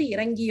தன்னில் வந்து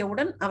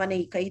இறங்கியவுடன் அவனை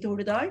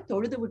கைதொழுதாள்.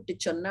 தொழுது விட்டு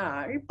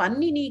சொன்னாள்,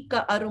 பன்னி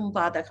நீக்க அரும்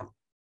பாதகம்.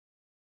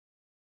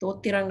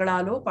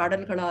 தோத்திரங்களாலோ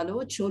பாடல்களாலோ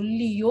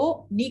சொல்லியோ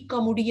நீக்க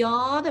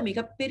முடியாத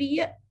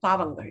மிகப்பெரிய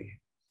பாவங்கள்.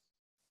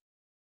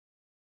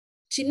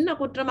 சின்ன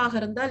குற்றமாக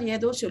இருந்தால்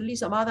ஏதோ சொல்லி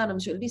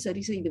சமாதானம் சொல்லி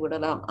சரி செய்து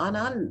விடலாம்.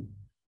 ஆனால்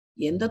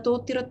எந்த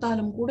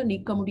தோத்திரத்தாலும் கூட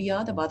நீக்க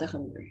முடியாத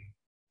பாதகங்கள்.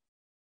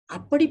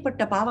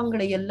 அப்படிப்பட்ட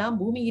பாவங்களை எல்லாம்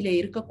பூமியிலே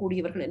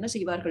இருக்கக்கூடியவர்கள் என்ன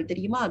செய்வார்கள்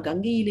தெரியுமா?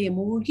 கங்கையிலே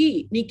மூழ்கி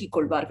நீக்கிக்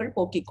கொள்வார்கள்,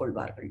 போக்கிக்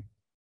கொள்வார்கள்.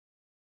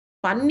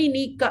 பன்னி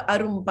நீக்க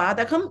அரும்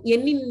பாதகம்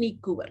எண்ணின்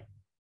நீக்குவர்.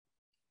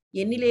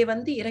 எண்ணிலே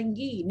வந்து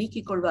இறங்கி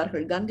நீக்கிக்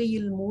கொள்வார்கள்.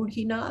 கங்கையில்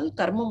மூழ்கினால்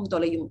கர்மம்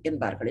தொலையும்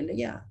என்பார்கள்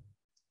இல்லையா?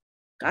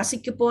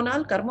 காசிக்கு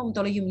போனால் கர்மம்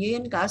தொலையும்.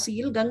 ஏன்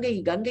காசியில் கங்கை,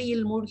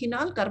 கங்கையில்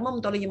மூழ்கினால் கர்மம்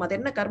தொலையும். அது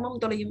என்ன கர்மம்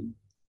தொலையும்?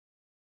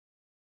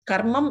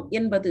 கர்மம்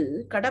என்பது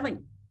கடமை,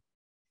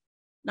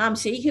 நாம்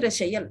செய்கிற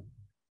செயல்.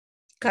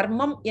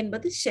 கர்மம்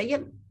என்பது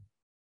செயல்,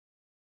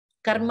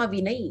 கர்ம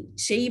வினை,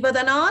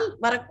 செய்வதனால்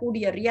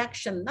வரக்கூடிய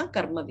ரியாக்ஷன் தான்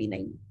கர்ம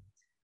வினை.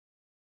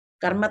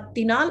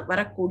 கர்மத்தினால்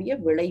வரக்கூடிய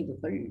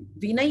விளைவுகள்.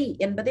 வினை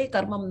என்பதே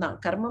கர்மம் தான்.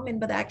 கர்மம்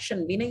என்பது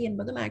ஆக்ஷன், வினை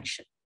என்பதும்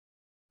ஆக்ஷன்.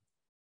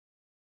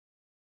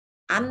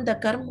 அந்த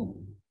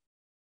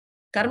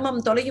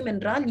கர்மம் தொலையும்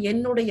என்றால்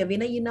என்னுடைய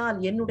வினையினால்,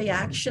 என்னுடைய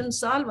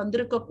ஆக்ஷன்ஸால்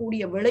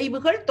வந்திருக்கக்கூடிய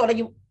விளைவுகள்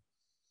தொலையும்.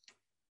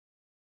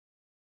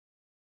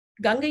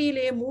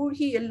 கங்கையிலே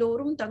மூழ்கி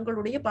எல்லோரும்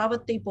தங்களுடைய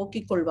பாவத்தை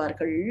போக்கிக்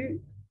கொள்வார்கள்.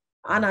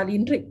 ஆனால்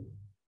இன்று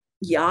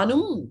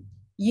யானும்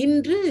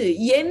இன்று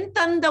என்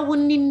தந்த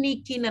உன்னின்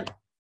நீக்கினன்,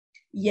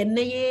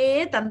 என்னையே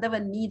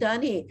தந்தவன்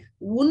நீதானே,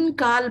 உன்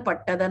கால்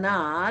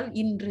பட்டதனால்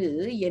இன்று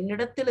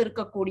என்னிடத்தில்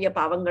இருக்கக்கூடிய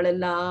பாவங்கள்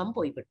எல்லாம்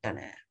போய்விட்டன.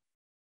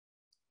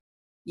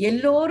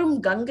 எல்லோரும்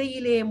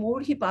கங்கையிலே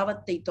மூழ்கி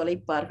பாவத்தை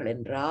தொலைப்பார்கள்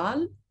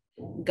என்றால்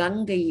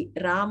கங்கை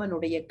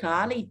ராமனுடைய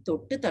காலை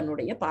தொட்டு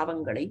தன்னுடைய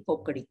பாவங்களை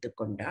போக்கடித்துக்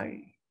கொண்டாள்.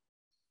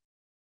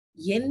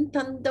 என்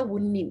தந்த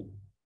உன்னின்,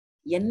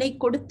 என்னை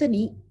கொடுத்த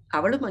நீ,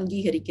 அவளும்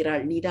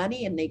அங்கீகரிக்கிறாள், நீதானே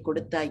என்னை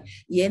கொடுத்தாய்.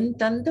 என்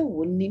தந்த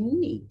உன்னின்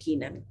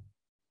நீக்கினன்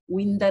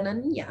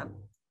உய்ந்தனன் யான்,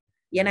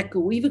 எனக்கு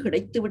உய்வு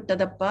கிடைத்து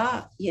விட்டதப்பா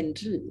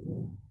என்று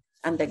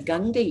அந்த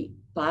கங்கை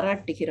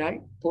பாராட்டுகிறாள்,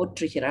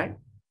 போற்றுகிறாள்.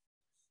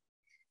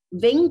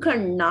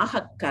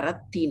 வெங்கண்ணாக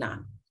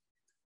கரத்தினான்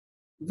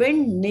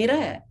வெண்ணிற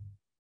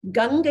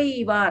கங்கை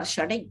வார்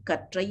சடை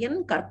கற்றையன்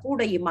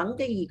கற்புடை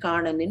மங்கை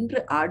காண நின்று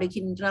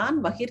ஆடுகின்றான்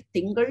மகிர்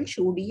திங்கள்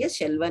சூடிய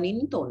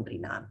செல்வனின்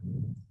தோன்றினான்.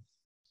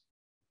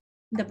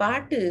 இந்த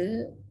பாட்டு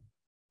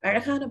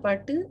அழகான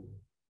பாட்டு,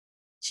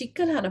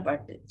 சிக்கலான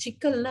பாட்டு.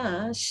 சிக்கல்னா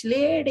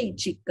ஸ்லேடை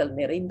சிக்கல்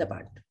நிறைந்த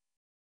பாட்டு.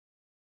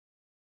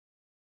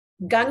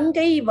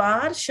 கங்கை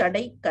வார்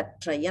சடை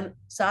கற்றையன்,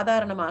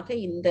 சாதாரணமாக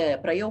இந்த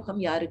பிரயோகம்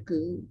யாருக்கு?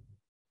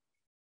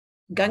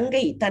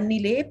 கங்கை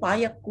தன்னிலே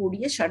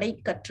பாயக்கூடிய சடை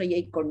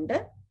கற்றையை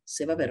கொண்ட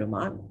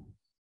சிவபெருமான்.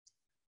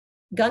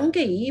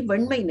 கங்கை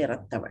வெண்மை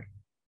நிறத்தவள்,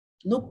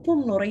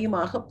 நுப்பும்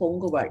நுரையுமாக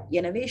பொங்குவாள்.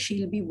 எனவே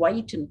she'll be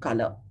white in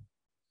color.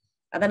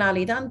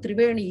 அதனாலேதான்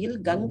திரிவேணியில்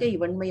கங்கை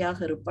வெண்மையாக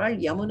இருப்பாள்,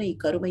 யமுனை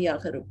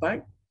கருமையாக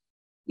இருப்பாள்.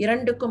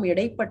 இரண்டுக்கும்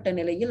இடைப்பட்ட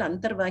நிலையில்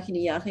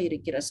அந்தர்வாகினியாக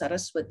இருக்கிற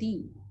சரஸ்வதி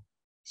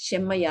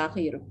செம்மையாக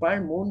இருப்பாள்.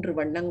 3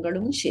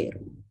 வண்ணங்களும்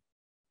சேரும்.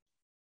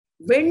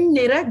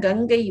 வெண்ணிற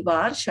கங்கை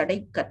வார் சடை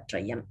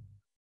கற்றையன்,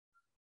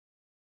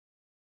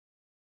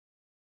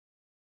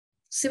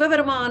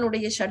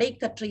 சிவபெருமானுடைய சடை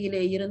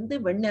கற்றையிலே இருந்து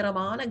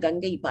வெண்ணிறமான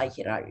கங்கை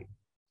பாய்கிறாள்.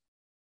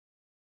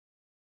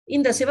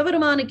 இந்த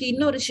சிவபெருமானுக்கு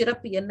இன்னொரு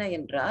சிறப்பு என்ன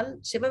என்றால்,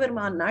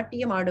 சிவபெருமான்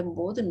நாட்டியம்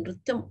ஆடும்போது,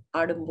 நிருத்தம்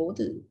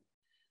ஆடும்போது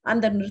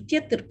அந்த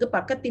நிருத்தியத்திற்கு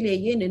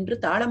பக்கத்திலேயே நின்று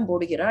தாளம்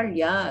போடுகிறாள்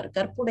யார்?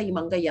 கற்புடை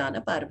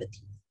மங்கையான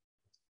பார்வதி.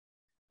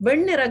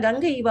 வெண்ணிற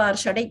கங்கை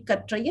வார் சடை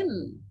கற்றையன்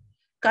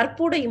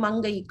கற்புடை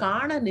மங்கை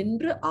காண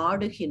நின்று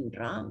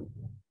ஆடுகின்றான்.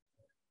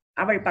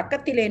 அவள்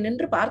பக்கத்திலே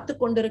நின்று பார்த்து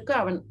கொண்டிருக்க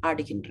அவன்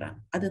ஆடுகின்றான்.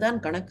 அதுதான்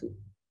கணக்கு.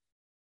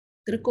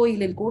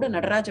 திருக்கோயிலில் கூட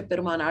நடராஜ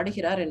பெருமான்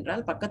ஆடுகிறார்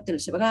என்றால்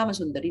பக்கத்தில் சிவகாம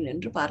சுந்தரி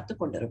நின்று பார்த்து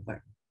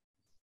கொண்டிருப்பாள்.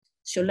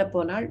 சொல்ல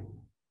போனால்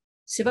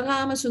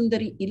சிவகாம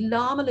சுந்தரி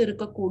இல்லாமல்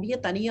இருக்கக்கூடிய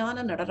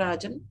தனியான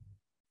நடராஜன்,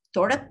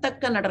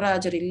 தொழத்தக்க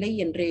நடராஜர் இல்லை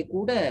என்றே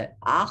கூட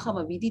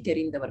ஆகம விதி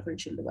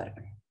தெரிந்தவர்கள்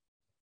சொல்லுவார்கள்.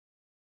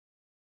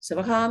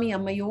 சிவகாமி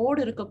அம்மையோடு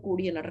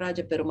இருக்கக்கூடிய நடராஜ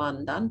பெருமான்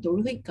தான்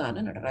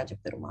தொழுகைக்கான நடராஜ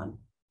பெருமான்.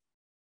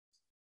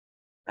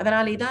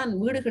 அதனாலேதான்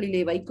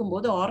வீடுகளிலே வைக்கும்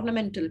போது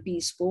ஆர்னமெண்டல்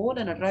பீஸ்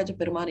போல நடராஜ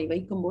பெருமானை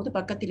வைக்கும் போது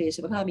பக்கத்திலே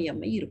சிவகாமி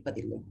அம்மை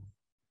இருப்பதில்லை.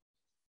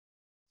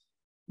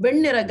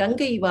 வெண்ணிற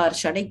கங்கை வார்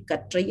சடை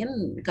கற்றையன்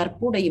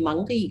கற்புடை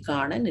மங்கை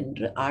காண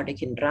நின்று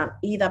ஆடுகின்றான்.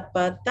 இத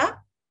பார்த்தா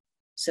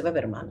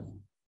சிவபெருமான்.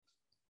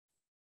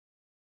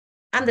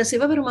 அந்த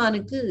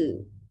சிவபெருமானுக்கு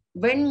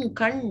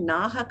வெண்கண்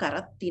நாக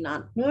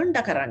கரத்தினான், நீண்ட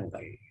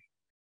கரங்கள்,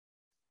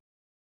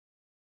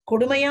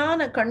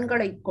 கொடுமையான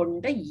கண்களை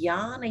கொண்ட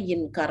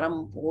யானையின்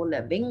கரம் போல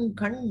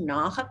வெங்கண்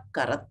நாக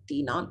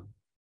கரத்தினான்.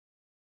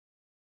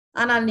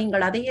 ஆனால்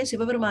நீங்கள் அதையே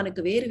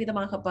சிவபெருமானுக்கு வேறு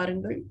விதமாக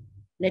பாருங்கள்.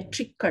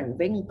 நெற்றிக்கண்,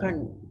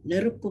 வெங்கண்,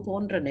 நெருப்பு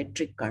போன்ற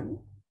நெற்றிக்கண்,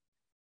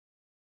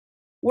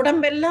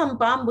 உடம்பெல்லாம்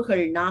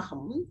பாம்புகள்,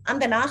 நாகம்,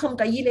 அந்த நாகம்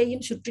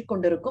கையிலேயும் சுற்றி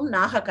கொண்டிருக்கும்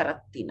நாக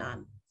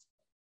கரத்தினான்.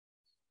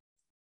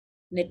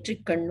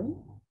 நெற்றிக்கண்ணும்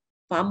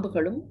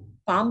பாம்புகளும்,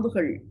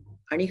 பாம்புகள்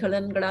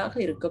அணிகலன்களாக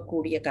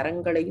இருக்கக்கூடிய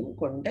கரங்களையும்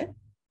கொண்ட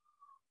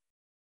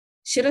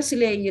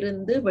சிரசிலே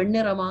இருந்து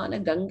வெண்ணிறமான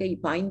கங்கை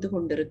பாய்ந்து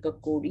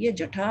கொண்டிருக்கக்கூடிய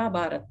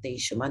ஜடாபாரத்தை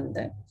சுமந்த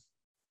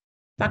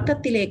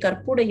பக்கத்திலே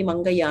கற்புடை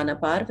மங்கையான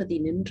பார்வதி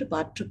நின்று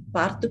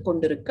பார்த்து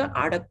கொண்டிருக்க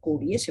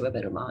ஆடக்கூடிய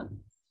சிவபெருமான்.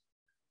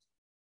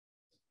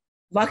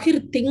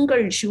 வகிர்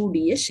திங்கள்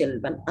சூடிய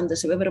செல்வன். அந்த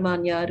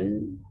சிவபெருமான் யாரு?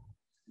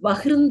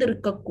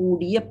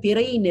 வகிர்ந்திருக்கக்கூடிய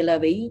பிறை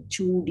நிலவை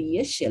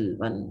சூடிய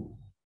செல்வன்.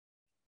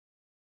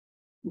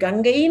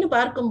 கங்கைன்னு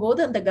பார்க்கும்போது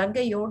அந்த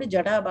கங்கையோடு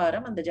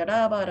ஜடாபாரம், அந்த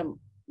ஜடாபாரம்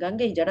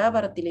கங்கை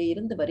ஜடாபாரத்திலே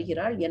இருந்து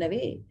வருகிறாள்.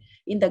 எனவே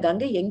இந்த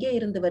கங்கை எங்கே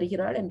இருந்து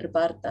வருகிறாள் என்று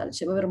பார்த்தால்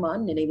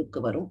சிவபெருமான் நினைவுக்கு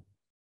வரும்.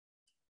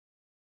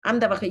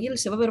 அந்த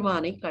வகையில்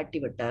சிவபெருமானை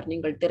காட்டிவிட்டார்.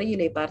 நீங்கள்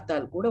திரையிலே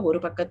பார்த்தால் கூட ஒரு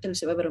பக்கத்தில்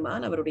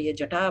சிவபெருமான் அவருடைய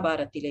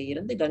ஜடாபாரத்திலே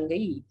இருந்து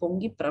கங்கை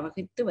பொங்கி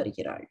பிரவகித்து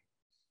வருகிறாள்.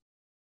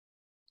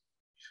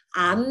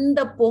 அந்த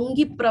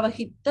பொங்கி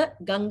பிரவகித்த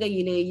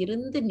கங்கையிலே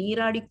இருந்து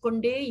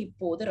நீராடிக்கொண்டே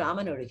இப்போது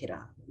ராமன்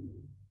எழுகிறார்.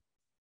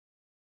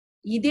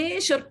 இதே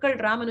சொற்கள்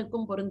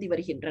ராமனுக்கும் பொருந்தி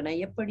வருகின்றன.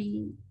 எப்படி?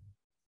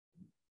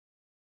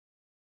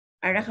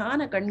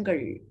 அழகான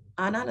கண்கள்,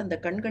 ஆனால் அந்த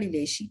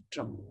கண்களிலே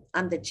சீற்றம்.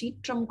 அந்த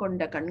சீற்றம்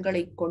கொண்ட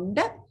கண்களை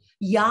கொண்ட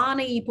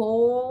யானை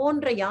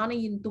போன்ற,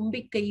 யானையின்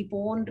தும்பிக்கை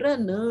போன்ற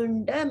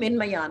நீண்ட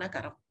மென்மையான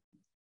கரம்.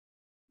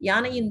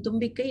 யானையின்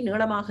தும்பிக்கை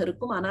நீளமாக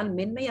இருக்கும், ஆனால்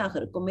மென்மையாக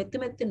இருக்கும், மெத்து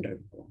மெத்தென்று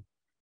இருக்கும்.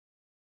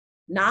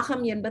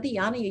 நாகம் என்பது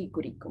யானையை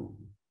குறிக்கும்.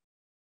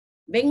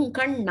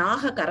 வெங்கண்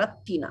நாக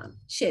கரத்தினான்.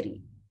 சரி,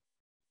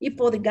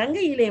 இப்போது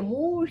கங்கையிலே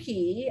மூழ்கி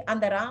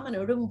அந்த ராமன்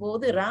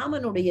எழும்போது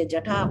ராமனுடைய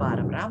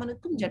ஜடாபாரம்,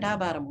 ராமனுக்கும்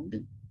ஜடாபாரம் உண்டு.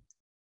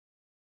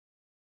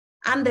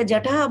 அந்த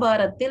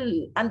ஜடாபாரத்தில்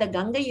அந்த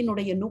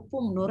கங்கையினுடைய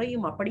நுப்பும்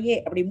நுரையும் அப்படியே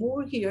அப்படி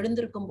மூழ்கி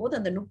எழுந்திருக்கும் போது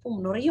அந்த நுப்பும்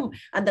நுரையும்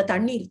அந்த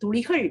தண்ணீர்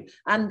துளிகள்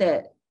அந்த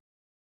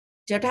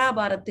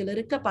ஜடாபாரத்தில்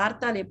இருக்க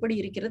பார்த்தால் எப்படி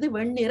இருக்கிறது?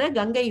 வெண்ணிற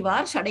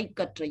கங்கைவார்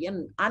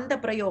சடைக்கற்றையன். அந்த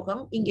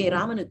பிரயோகம் இங்கே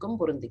ராமனுக்கும்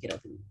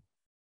பொருந்துகிறது.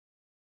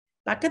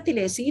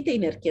 பக்கத்திலே சீதை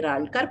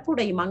நிற்கிறாள்.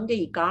 கற்புடை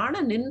மங்கை காண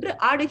நின்று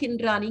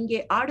ஆடுகின்றான். இங்கே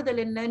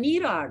ஆடுதல் என்ன?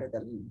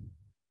 நீராடுதல்.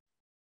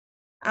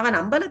 அவன்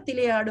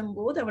அம்பலத்திலே ஆடும்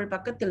போது அவள்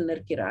பக்கத்தில்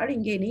நிற்கிறாள்,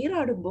 இங்கே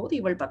நீராடும் போது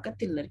இவள்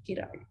பக்கத்தில்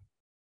நிற்கிறாள்.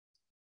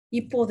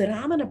 இப்போது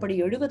ராமன் அப்படி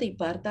எழுவதை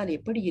பார்த்தால்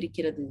எப்படி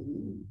இருக்கிறது?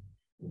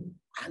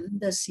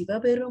 அந்த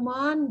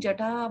சிவபெருமான்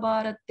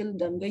ஜடாபாரத்தில்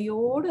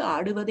கங்கையோடு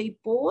ஆடுவதை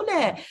போல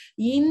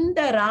இந்த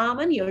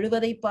ராமன்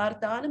எழுவதை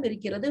பார்த்தாலும்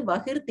இருக்கிறது.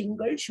 வகிர்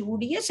திங்கள்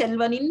சூடிய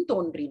செல்வனின்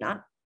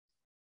தோன்றினான்.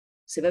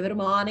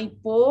 சிவபெருமானை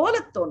போல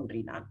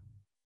தோன்றினான்.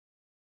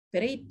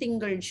 பிறை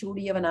திங்கள்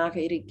சூடியவனாக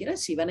இருக்கிற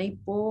சிவனை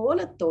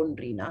போல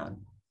தோன்றினான்.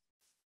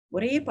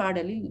 ஒரே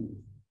பாடலில்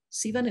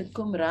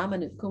சிவனுக்கும்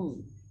ராமனுக்கும்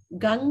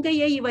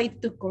கங்கையை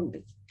வைத்துக் கொண்டு,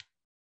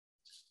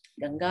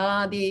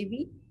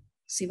 கங்காதேவி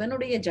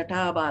சிவனுடைய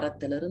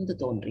ஜட்டாபாரத்திலிருந்து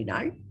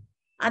தோன்றினாள்.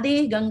 அதே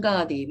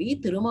கங்காதேவி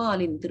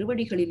திருமாலின்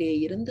திருவடிகளிலே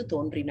இருந்து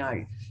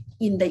தோன்றினாள்.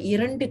 இந்த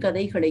இரண்டு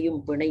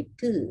கதைகளையும்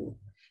பிணைத்து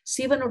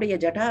சிவனுடைய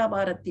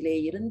ஜடாபாரத்திலே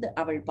இருந்து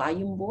அவள்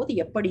பாயும் போது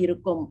எப்படி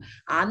இருக்கும்,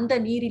 அந்த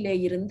நீரிலே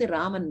இருந்து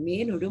ராமன்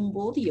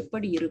மேலெழும்போது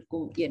எப்படி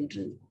இருக்கும்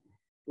என்று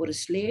ஒரு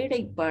ஸ்லேடை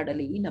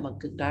பாடலை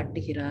நமக்கு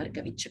காட்டுகிறார்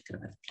கவி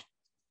சக்கரவர்த்தி.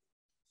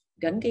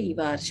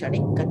 கங்கைவார்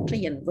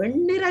சடைக்கற்றையன்,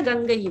 வெண்ணிற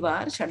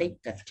கங்கைவார்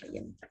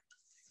சடைக்கற்றையன்.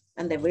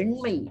 அந்த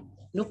வெண்மை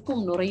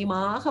நுக்கும்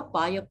நுரையுமாக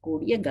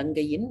பாயக்கூடிய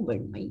கங்கையின்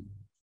வெண்மை.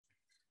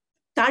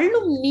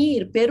 தள்ளும்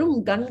நீர் பெரும்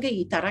கங்கை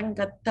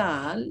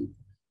தரங்கத்தால்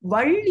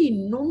வள்ளி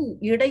நுண்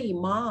இடை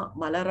மா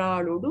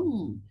மலராளொடும்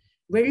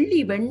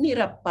வெள்ளி வெண்ணிற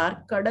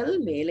பார்க்கடல்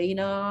மேலை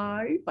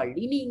நாள்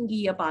பள்ளி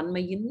நீங்கிய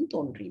பான்மையின்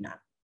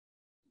தோன்றினான்.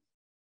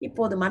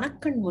 இப்போது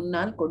மனக்கண்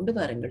முன்னால் கொண்டு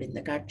வாருங்கள்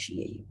இந்த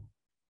காட்சியை.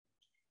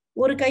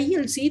 ஒரு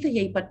கையில்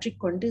சீதையை பற்றி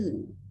கொண்டு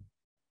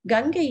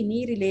கங்கை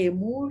நீரிலே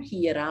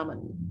மூழ்கிய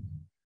ராமன்,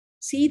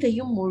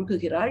 சீதையும்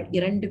மூழ்குகிறாள்.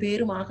 இரண்டு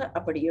பேருமாக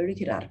அப்படி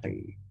எழுகிறார்கள்.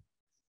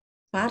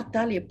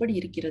 பார்த்தால் எப்படி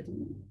இருக்கிறது?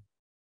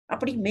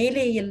 அப்படி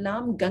மேலே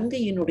எல்லாம்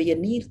கங்கையினுடைய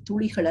நீர்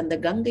துளிகள், அந்த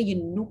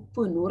கங்கையின்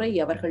நுப்பு நுரை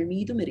அவர்கள்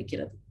மீதும்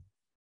இருக்கிறது.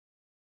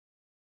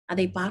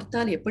 அதை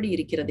பார்த்தால் எப்படி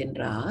இருக்கிறது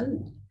என்றால்,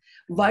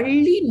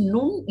 வள்ளி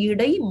நுண்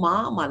இடை மா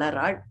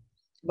மலராள்.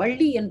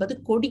 வள்ளி என்பது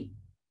கொடி,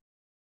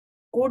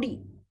 கொடி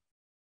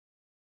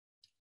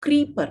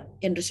கிரீப்பர்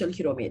என்று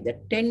சொல்கிறோமே, த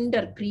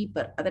டெண்டர்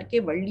கிரீப்பர், அதற்கே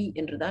வள்ளி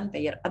என்றுதான்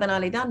பெயர்.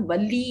 அதனாலேதான்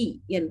வள்ளி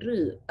என்று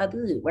அது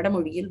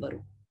வடமொழியில்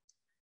வரும்.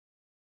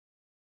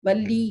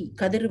 வள்ளி,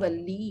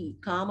 கதிர்வல்லி,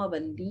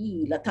 காமவல்லி,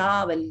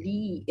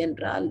 லதாவல்லி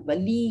என்றால்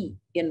வள்ளி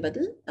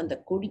என்பது அந்த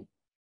கொடி.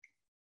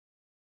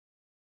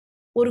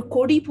 ஒரு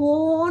கொடி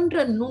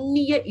போன்ற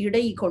நுண்ணிய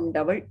இடை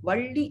கொண்டவள்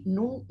வள்ளி.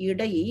 நுண்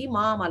இடை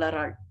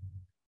மாமலராள்.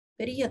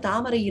 பெரிய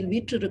தாமரையில்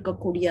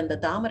வீற்றிருக்கக்கூடிய அந்த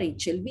தாமரை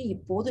செல்வி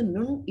இப்போது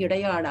நுண்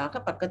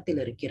இடையாளாக பக்கத்தில்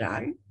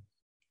இருக்கிறாள்.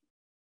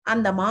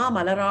 அந்த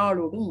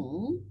மாமலராளோடும்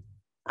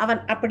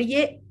அவன்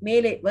அப்படியே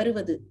மேலே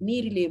வருவது,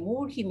 நீரிலே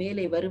மூழ்கி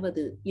மேலே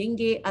வருவது.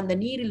 எங்கே? அந்த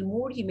நீரில்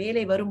மூழ்கி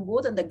மேலே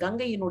வரும்போது அந்த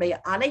கங்கையினுடைய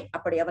அலை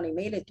அப்படி அவனை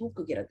மேலே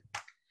தூக்குகிறது.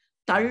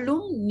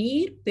 தள்ளும்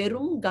நீர்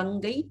பெரும்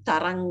கங்கை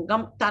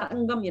தரங்கம்.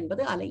 தரங்கம்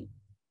என்பது அலை.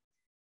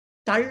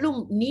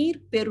 தள்ளும்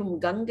நீர் பெரும்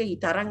Ganga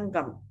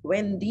தரங்கம்.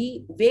 When the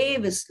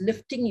wave is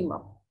lifting him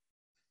up.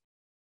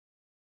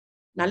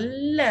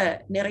 நல்ல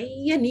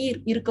நிறைய நீர்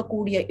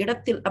இருக்கக்கூடிய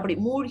இடத்தில் அப்படி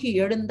மூழ்கி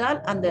எழுந்தால்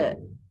அந்த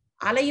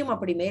அலையும்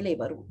அப்படி மேலே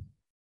வரும்.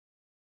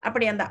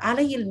 அப்படி அந்த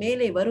அலையில்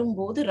மேலே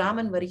வரும்போது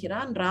ராமன்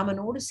வருகிறான்,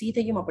 ராமனோடு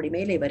சீதையும் அப்படி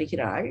மேலே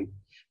வருகிறாள்.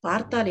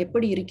 பார்த்தால்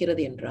எப்படி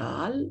இருக்கிறது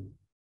என்றால்,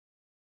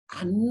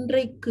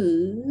 அன்றைக்கு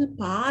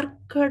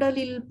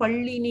பார்க்கடலில்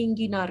பள்ளி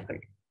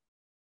நீங்கினார்கள்.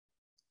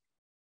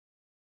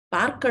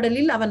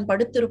 பார்க்கடலில் அவன்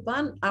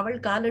படுத்திருப்பான், அவள்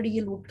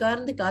காலடியில்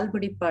உட்கார்ந்து கால்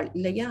பிடிப்பாள்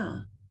இல்லையா?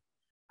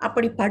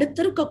 அப்படி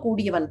படுத்திருக்க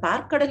கூடியவன்,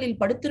 பார்க்கடலில்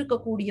படுத்திருக்க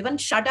கூடியவன்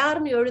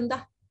ஷடார்னு எழுந்தா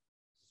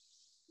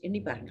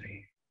எண்ணி பாருங்கள்.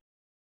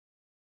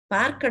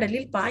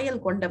 பார்க்கடலில்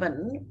பாயல் கொண்டவன்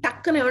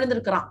டக்குன்னு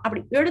எழுந்திருக்கிறான்.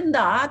 அப்படி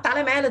எழுந்தா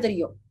தலை மேல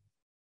தெரியும்.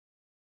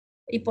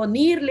 இப்போ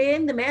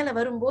நீர்லேந்து மேல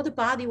வரும்போது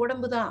பாதி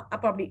உடம்புதான்.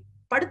 அப்ப அப்படி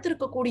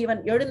படுத்திருக்க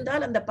கூடியவன்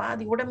எழுந்தால் அந்த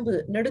பாதி உடம்பு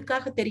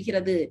நெடுக்காக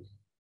தெரிகிறது.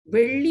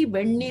 வெள்ளி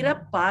வெண்ணிற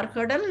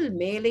பார்க்கடல்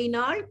மேலை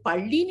நாள்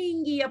பள்ளி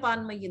நீங்கிய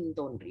பான்மையின்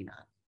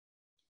தோன்றினான்.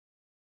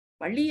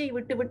 பள்ளியை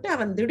விட்டு விட்டு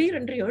அவன்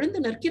திடீரென்று எழுந்து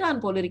நிற்கிறான்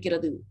போல்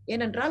இருக்கிறது.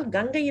 ஏனென்றால்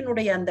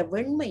கங்கையினுடைய அந்த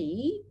வெண்மை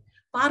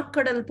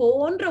பார்க்கடல்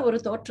போன்ற ஒரு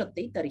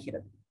தோற்றத்தை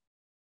தருகிறது.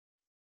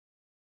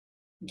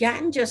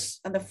 கேஞ்சஸ்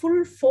அந்த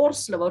ஃபுல்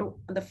ஃபோர்ஸ்ல வரும்.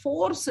 அந்த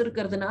ஃபோர்ஸ்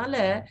இருக்கிறதுனால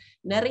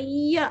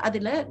நிறைய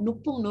அதுல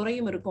நுப்பும்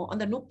நுரையும் இருக்கும்.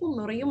 அந்த நுப்பும்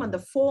நுரையும் அந்த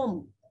foam,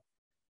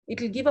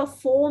 it will give a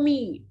foamy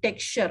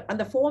texture.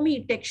 அந்த ஃபோமி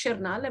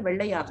டெக்ஸ்சர்னால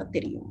வெள்ளையாக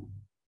தெரியும்.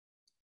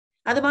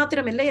 அது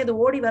மாத்திரமில்லை, அது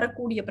ஓடி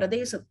வரக்கூடிய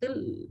பிரதேசத்தில்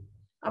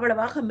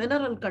அவ்வளவாக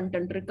மினரல்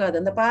கண்டென்ட் இருக்காது.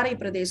 அந்த பாறை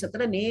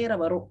பிரதேசத்துல நேர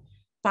வரும்.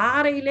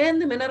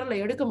 பாறையிலேருந்து மினரலை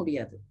எடுக்க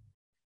முடியாது.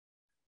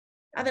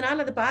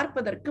 அதனால் அது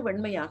பார்ப்பதற்கு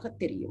வெண்மையாக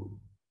தெரியும்.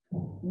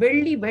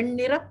 வெள்ளி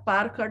வெண்ணிற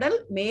பார்க்கடல்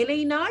மேலை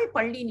நாள்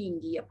பள்ளி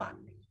நீங்கிய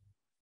பான்மை.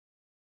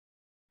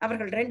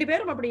 அவர்கள் ரெண்டு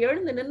பேரும் அப்படி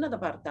எழுந்து நின்னதை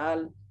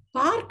பார்த்தால்,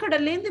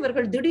 பார்க்கடல்லேருந்து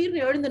இவர்கள் திடீர்னு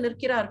எழுந்து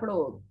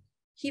நிற்கிறார்களோ.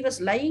 He was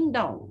lying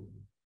down.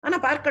 ஆனா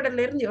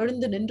பார்க்கடல்ல இருந்து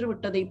எழுந்து நின்று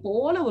விட்டதை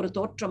போல ஒரு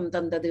தோற்றம்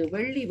தந்தது.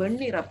 வெள்ளி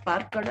வெண்ணிற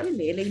பார்க்கடல்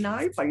மேலை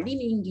நாள் பள்ளி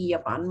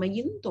நீங்கிய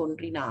பான்மையின்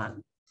தோன்றினான்.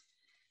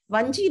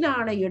 வஞ்சி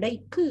நாண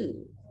இடைக்கு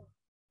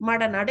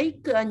மட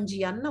நடைக்கு அஞ்சி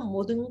அன்னம்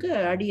ஒதுங்க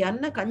அடி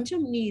அன்ன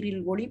கஞ்சம்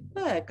நீரில்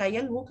ஒளிப்ப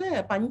கயல் உக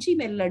பஞ்சி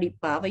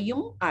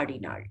மெல்லடிப்பாவையும்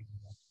ஆடினாள்.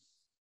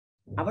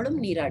 அவளும்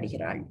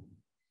நீராடுகிறாள்.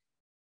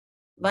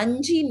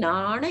 வஞ்சி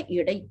நாண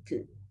இடைக்கு,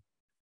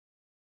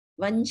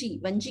 வஞ்சி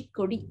வஞ்சி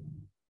கொடி,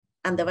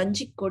 அந்த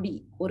வஞ்சி கொடி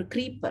ஒரு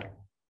கிரீப்பர்.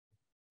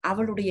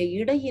 அவளுடைய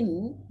இடையின்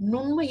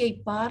நுண்மையை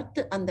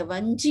பார்த்து அந்த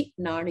வஞ்சி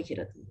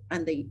நாணுகிறது,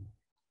 அந்த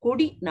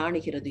கொடி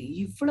நாணுகிறது.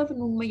 இவ்வளவு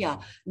நுண்மையா?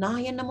 நான்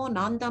என்னமோ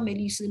நான் தான்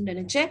மெலிசுன்னு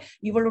நினைச்சேன்,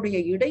 இவளுடைய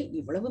இடை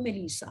இவ்வளவு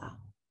மெலிசா.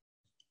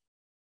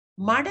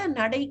 மட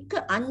நடைக்கு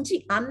அஞ்சி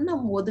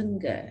அன்னம்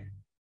ஒதுங்க,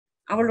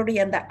 அவளுடைய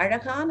அந்த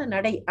அழகான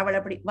நடை. அவள்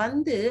அப்படி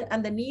வந்து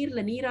அந்த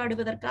நீர்ல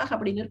நீராடுவதற்காக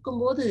அப்படி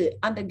நிற்கும் போது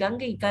அந்த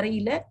கங்கை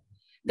கரையில,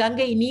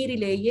 கங்கை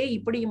நீரிலேயே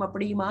இப்படியும்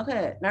அப்படியுமாக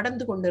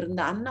நடந்து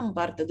கொண்டிருந்த அன்னம்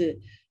பார்த்தது.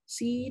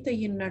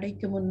 சீதையின்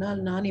நடைக்கு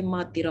முன்னால் நான்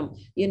எம்மாத்திரம்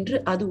என்று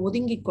அது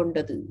ஒதுங்கி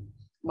கொண்டது.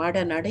 மட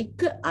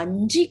நடைக்கு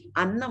அஞ்சி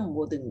அன்னம்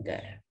ஒதுங்க.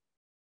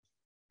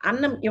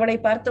 அன்னம் இவளை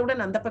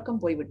பார்த்தவுடன் அந்த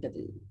பக்கம்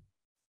போய்விட்டது.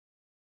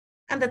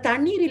 அந்த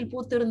தண்ணீரில்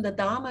பூத்திருந்த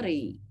தாமரை,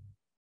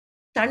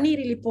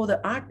 தண்ணீரில் இப்போது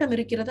ஆட்டம்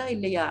இருக்கிறதா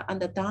இல்லையா?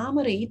 அந்த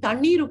தாமரை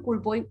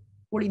தண்ணீருக்குள் போய்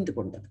ஒளிந்து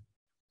கொண்டது.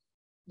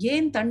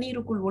 ஏன்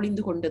தண்ணீருக்குள்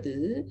ஒளிந்து கொண்டது?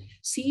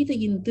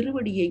 சீதையின்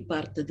திருவடியை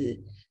பார்த்தது.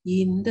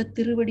 இந்த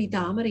திருவடி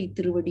தாமரை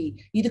திருவடி,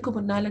 இதுக்கு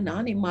முன்னால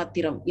நான்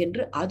எம்மாத்திரம்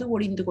என்று அது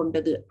ஒளிந்து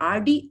கொண்டது.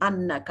 அடி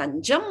அன்ன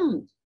கஞ்சம்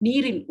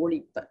நீரில்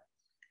ஒளிப்ப,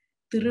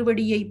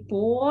 திருவடியை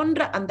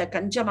போன்ற அந்த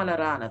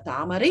கஞ்சமலரான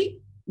தாமரை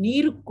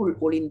நீருக்குள்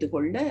ஒளிந்து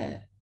கொள்ள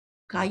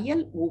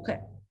கயல் உக,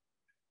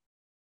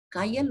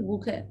 கயல்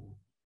உக,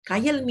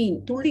 கயல் மீன்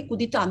துள்ளி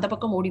குதித்து அந்த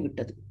பக்கம்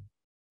ஓடிவிட்டது.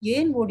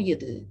 ஏன்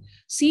ஓடியது?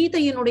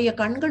 சீதையினுடைய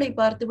கண்களை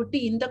பார்த்துவிட்டு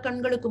இந்த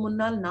கண்களுக்கு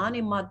முன்னால் நான்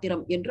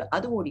எம்மாத்திரம் என்று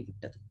அது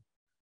ஓடிவிட்டது.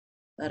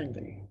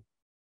 பாருங்கள்,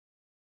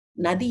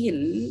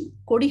 நதியில்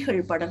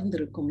கொடிகள்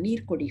படர்ந்திருக்கும்,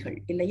 நீர்க்கொடிகள்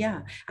இல்லையா?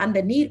 அந்த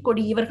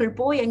நீர்க்கொடி இவர்கள்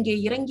போய் அங்கே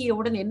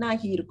இறங்கியவுடன் என்ன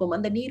ஆகி இருக்கும்?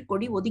 அந்த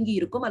நீர்க்கொடி ஒதுங்கி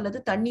இருக்கும், அல்லது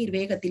தண்ணீர்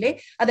வேகத்திலே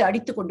அது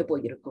அடித்து கொண்டு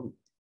போயிருக்கும்.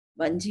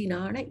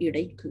 வஞ்சினான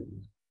இடைக்கு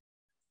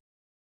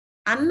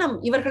அன்னம்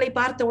இவர்களை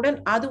பார்த்தவுடன்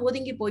அது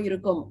ஒதுங்கி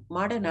போயிருக்கும்.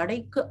 மட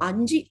நடைக்கு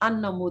அஞ்சி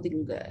அன்னம்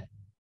ஒதுங்க.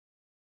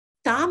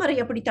 தாமரை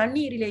அப்படி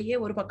தண்ணீரிலேயே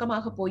ஒரு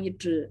பக்கமாக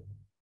போயிற்று.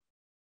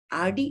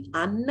 அடி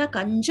அன்ன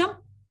கஞ்சம்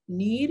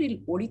நீரில்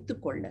ஒளித்து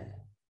கொள்ள,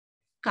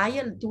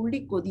 கயல்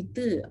துள்ளி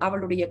கொதித்து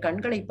அவளுடைய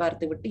கண்களை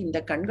பார்த்து விட்டு இந்த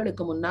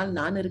கண்களுக்கு முன்னால்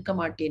நான் இருக்க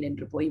மாட்டேன்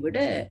என்று போய்விட,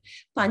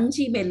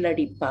 பஞ்சி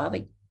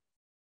மெல்லடிப்பாவை,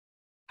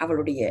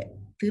 அவளுடைய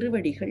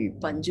திருவடிகள்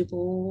பஞ்சு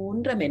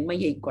போன்ற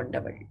மென்மையை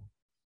கொண்டவள்.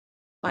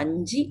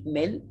 பஞ்சி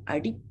மெல்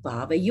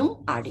அடிப்பாவையும்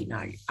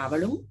ஆடினாள்,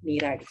 அவளும்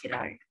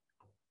நீராடுகிறாள்.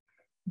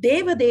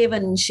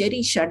 தேவதேவன் செரி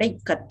ஷடை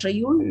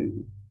கற்றையுள்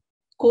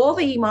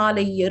கோவை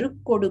மாலை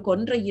எருக்கொடு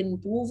கொன்றையின்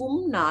பூவும்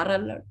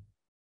நாரல்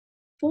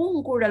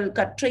பூங்குழல்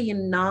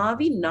கற்றையின்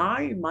நாவி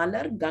நாள்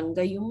மலர்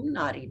கங்கையும்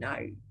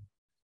நாரினாள்.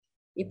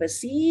 இப்ப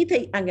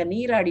சீதை அங்க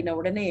நீராடின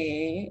உடனே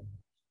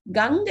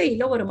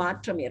கங்கையில ஒரு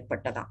மாற்றம்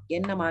ஏற்பட்டதாம்.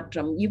 என்ன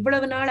மாற்றம்?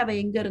 இவ்வளவு நாள் அவ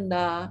எங்க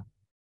இருந்தா?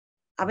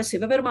 அவ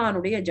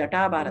சிவபெருமானுடைய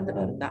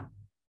ஜட்டாபாரத்துல இருந்தா.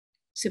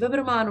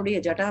 சிவபெருமானுடைய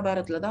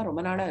ஜட்டாபாரத்துலதான்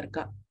ரொம்ப நாளா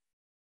இருக்கா.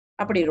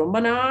 அப்படி ரொம்ப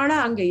நாளா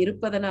அங்க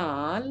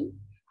இருப்பதனால்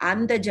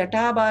அந்த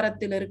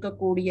ஜட்டாபாரத்தில்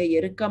இருக்கக்கூடிய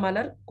எருக்க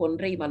மலர்,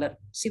 கொன்றை மலர்,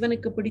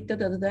 சிவனுக்கு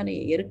பிடித்தது அதுதானே,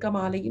 எருக்க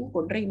மாலையும்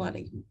கொன்றை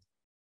மாலையும்.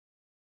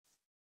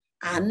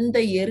 அந்த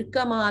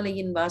எருக்க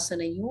மாலையின்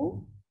வாசனையும்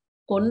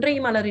கொன்றை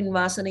மலரின்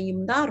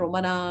வாசனையும் தான் ரொம்ப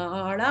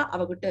நாளா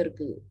அவகிட்ட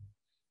இருக்கு.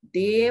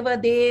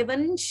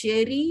 தேவதேவன்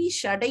ஷெரி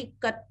ஷடை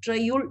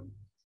கற்றையுள்,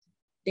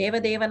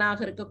 தேவதேவனாக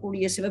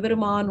இருக்கக்கூடிய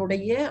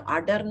சிவபெருமானுடைய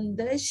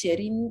அடர்ந்த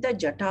செறிந்த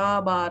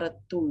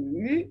ஜட்டாபாரத்துள்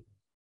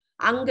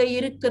அங்க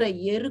இருக்கிற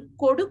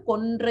எருக்கொடு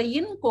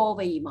கொன்றையின்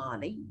கோவை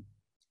மாலை,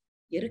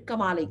 எருக்க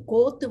மாலை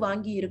கோத்து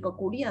வாங்கி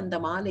இருக்கக்கூடிய அந்த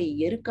மாலை,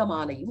 எருக்க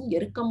மாலையும்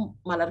எருக்கம்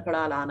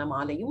மலர்களால் ஆன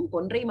மாலையும்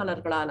கொன்றை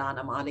மலர்களால்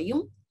ஆன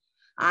மாலையும்,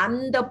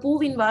 அந்த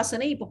பூவின்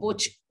வாசனை இப்ப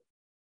போச்சு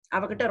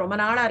அவகிட்ட. ரொம்ப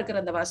நாளா இருக்கிற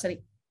அந்த வாசனை.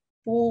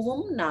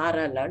 பூவும்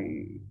நாரலள்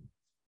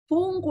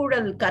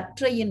பூங்குழல்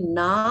கற்றையின்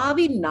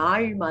நாவி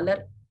நாள்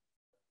மலர்,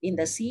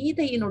 இந்த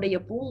சீதையினுடைய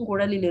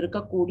பூங்குழலில்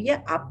இருக்கக்கூடிய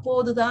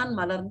அப்போதுதான்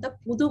மலர்ந்த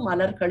புது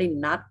மலர்களின்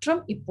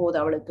நாற்றம் இப்போது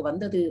அவளுக்கு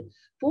வந்தது.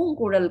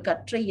 பூங்குழல்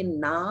கற்றையின்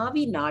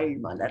நாவி நாள்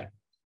மலர்,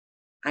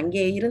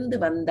 அங்கே இருந்து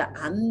வந்த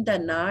அந்த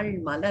நாள்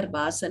மலர்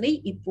வாசனை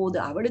இப்போது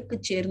அவளுக்கு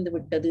சேர்ந்து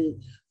விட்டது.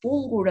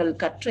 பூங்குழல்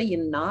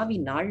கற்றையின் நாவி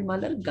நாள்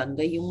மலர்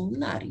கங்கையும்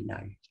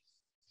நாறினாள்.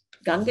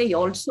 Ganga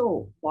also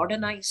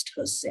modernised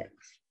herself.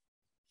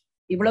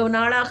 இவ்வளவு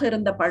நாளாக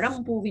இருந்த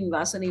பழம்பூவின்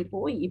வாசனை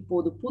போய்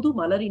இப்போது புது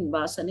மலரின்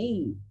வாசனை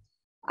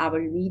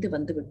அவள் மீது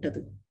வந்து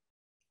விட்டது.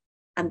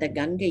 அந்த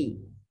கங்கை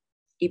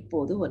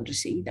இப்போது ஒன்று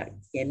செய்தாள்.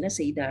 என்ன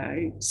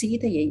செய்தாள்?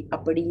 சீதையை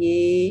அப்படியே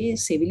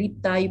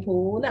செவிலித்தாய்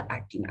போல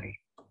ஆட்டினாள்.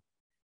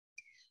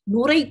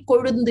 நுரை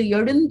கொழுந்து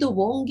எழுந்து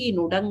ஓங்கி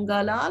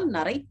நுடங்கலால்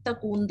நரைத்த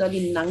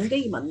கூந்தலின்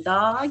நங்கை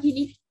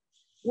மந்தாகினி,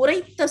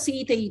 உரைத்த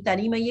சீதை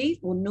தனிமையை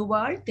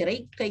உண்ணுவாள்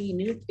திரைக்கை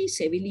நீட்டி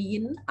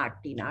செவிலியின்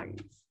ஆட்டினாள்.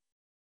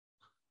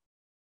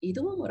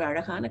 இதுவும் ஒரு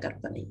அழகான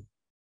கற்பனை.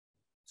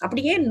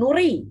 அப்படியே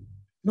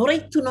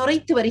நுரைத்து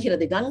நுரைத்து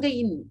வருகிறது.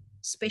 கங்கையின்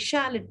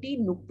ஸ்பெஷாலிட்டி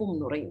நுப்பும்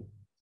நுரையும்.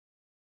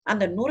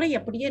 அந்த நுரை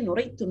அப்படியே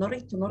நுரைத்து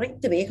நுரைத்து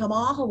நுரைத்து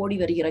வேகமாக ஓடி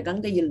வருகிற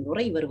கங்கையில்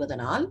நுரை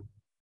வருவதனால்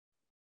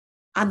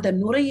அந்த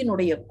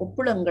நுரையினுடைய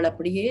கொப்புளங்கள்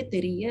அப்படியே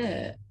தெரிய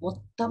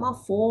மொத்தமா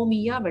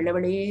ஃபோமியா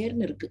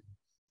வெள்ளவெளேர்னு இருக்கு.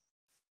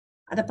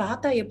 அதை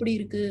பார்த்தா எப்படி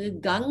இருக்கு?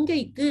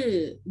 கங்கைக்கு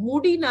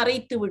முடி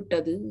நரைத்து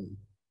விட்டது.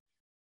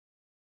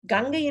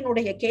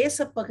 கங்கையினுடைய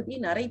கேசப்பகுதி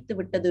நரைத்து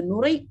விட்டது.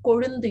 நுரை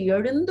கொழுந்து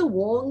எழுந்து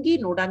ஓங்கி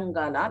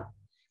நுடங்கலால்,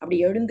 அப்படி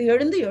எழுந்து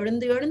எழுந்து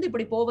எழுந்து எழுந்து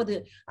இப்படி போவது.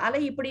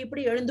 அலை இப்படி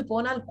இப்படி எழுந்து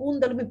போனால்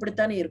கூந்தலும்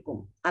இப்படித்தானே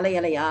இருக்கும், அலை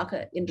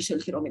அலையாக என்று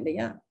சொல்கிறோம்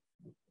இல்லையா?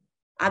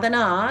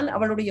 அதனால்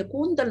அவளுடைய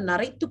கூந்தல்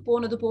நரைத்து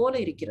போனது போல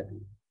இருக்கிறது.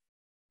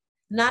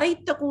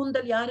 நரைத்த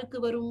கூந்தல் யாருக்கு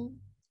வரும்?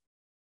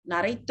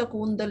 நரைத்த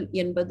கூந்தல்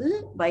என்பது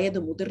வயது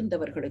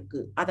முதிர்ந்தவர்களுக்கு.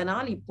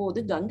 அதனால் இப்போது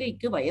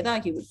கங்கைக்கு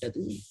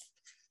வயதாகிவிட்டது.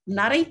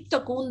 நரைத்த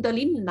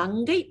கூந்தலின்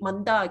நங்கை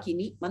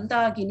மந்தாகினி.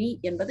 மந்தாகினி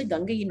என்பது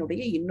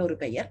கங்கையினுடைய இன்னொரு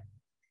பெயர்.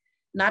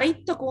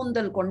 நரைத்த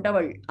கூந்தல்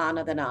கொண்டவள்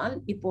ஆனதனால்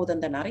இப்போது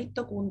அந்த நரைத்த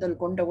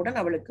கூந்தல் கொண்டவுடன்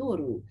அவளுக்கு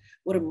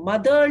ஒரு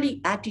மதர்லி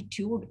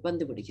ஆட்டிடியூட்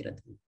வந்து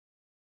விடுகிறது.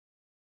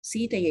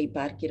 சீதையை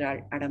பார்க்கிறாள்.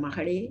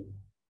 அடமகளே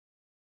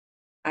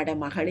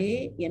அடமகளே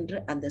என்று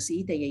அந்த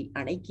சீதையை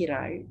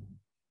அணைக்கிறாள்.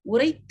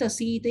 உரைத்த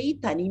சீதை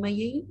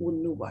தனிமையை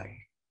உண்ணுவாள்.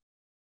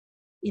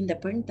 இந்த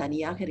பெண்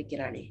தனியாக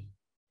இருக்கிறாளே.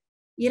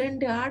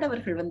 2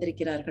 ஆடவர்கள்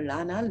வந்திருக்கிறார்கள்,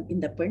 ஆனால்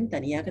இந்த பெண்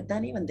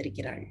தனியாகத்தானே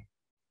வந்திருக்கிறாள்.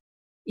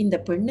 இந்த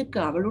பெண்ணுக்கு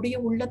அவளுடைய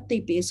உள்ளத்தை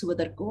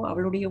பேசுவதற்கோ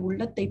அவளுடைய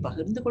உள்ளத்தை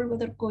பகிர்ந்து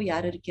கொள்வதற்கோ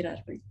யார்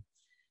இருக்கிறார்கள்?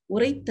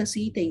 உரைத்த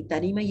சீதை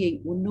தனிமையை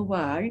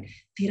உண்ணுவாள்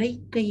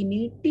திரைக்கை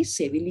நீட்டி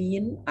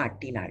செவிலியின்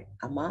ஆட்டினாள்.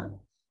 அம்மா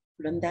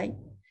குழந்தாய்,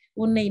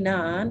 உன்னை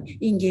நான்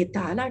இங்கே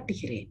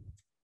தாலாட்டுகிறேன்.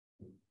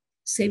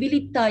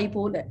 செவிலித்தாய்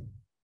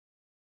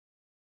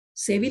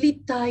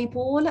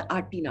போல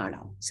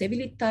ஆட்டினாளாம்.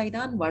 செவிலித்தாய்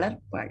தான்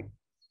வளர்ப்பாள்.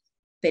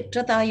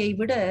 பெற்ற தாயை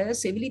விட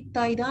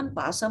செவிலித்தாய் தான்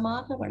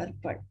பாசமாக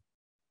வளர்ப்பாள்.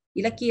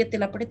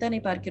 இலக்கியத்தில் அப்படித்தானே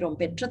பார்க்கிறோம்.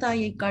 பெற்ற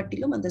தாயை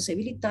காட்டிலும் அந்த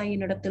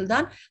செவிலித்தாயின்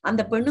இடத்தில்தான்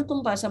அந்த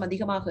பெண்ணுக்கும் பாசம்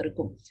அதிகமாக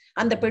இருக்கும்.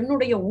 அந்த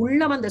பெண்ணுடைய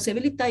உள்ளம் அந்த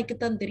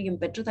செவிலித்தாய்க்குத்தான் தெரியும்,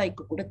 பெற்ற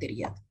தாய்க்கு கூட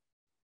தெரியாது.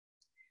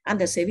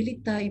 அந்த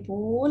செவிலித்தாய்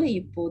போல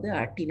இப்போது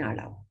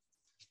ஆட்டினாளாம்.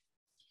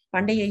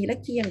 பண்டைய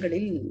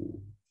இலக்கியங்களில்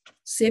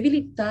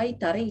செவிலித்தாய்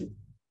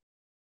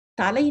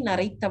தலை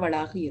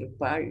நரைத்தவளாக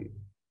இருப்பாள்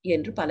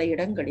என்று பல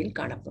இடங்களில்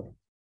காணப்படும்.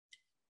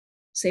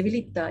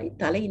 செவிலித்தாய்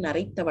தலை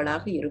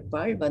நரைத்தவளாக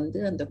இருப்பாள். வந்து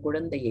அந்த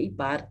குழந்தையை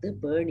பார்த்து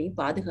பேணி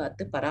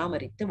பாதுகாத்து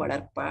பராமரித்து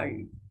வளர்ப்பாள்.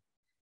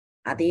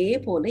 அதே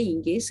போல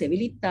இங்கே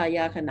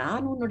செவிலித்தாயாக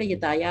நான் உன்னுடைய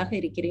தாயாக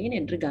இருக்கிறேன்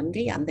என்று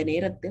கங்கை அந்த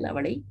நேரத்தில்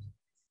அவளை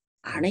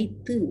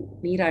அணைத்து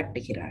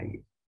நீராட்டுகிறாள்.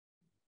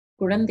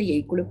 குழந்தையை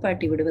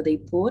குளிப்பாட்டி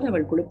விடுவதைப் போல்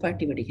அவள்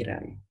குளிப்பாட்டி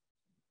விடுகிறாள்.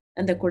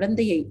 அந்த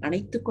குழந்தையை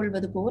அணைத்துக்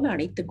கொள்வது போல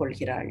அணைத்துக்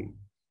கொள்கிறாள்.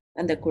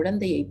 அந்த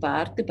குழந்தையை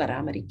பார்த்து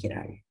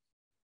பராமரிக்கிறாள்.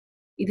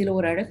 இதில்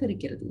ஒரு அழகு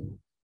இருக்கிறது.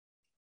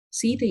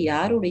 சீதை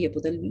யாருடைய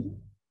புதல்வி?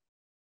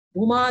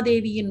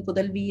 பூமாதேவியின்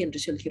புதல்வி என்று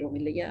சொல்கிறோம்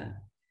இல்லையா?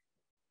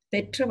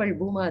 பெற்றவள்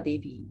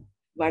பூமாதேவி,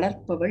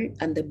 வளர்ப்பவள்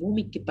அந்த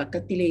பூமிக்கு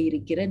பக்கத்திலே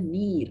இருக்கிற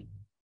நீர்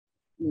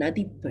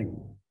நதிப்பெண்.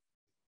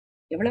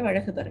 எவ்வளவு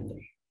அழகு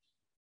பாருங்கள்.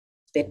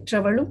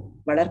 பெற்றவளும்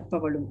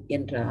வளர்ப்பவளும்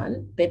என்றால்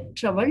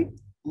பெற்றவள்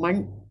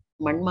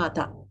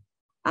மண்மாதா,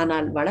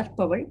 ஆனால்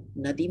வளர்ப்பவள்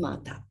நதி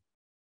மாதா.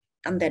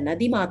 அந்த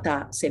நதி மாதா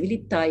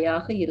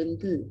செவிலித்தாயாக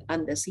இருந்து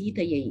அந்த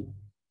சீதையை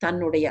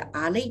தன்னுடைய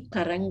அலை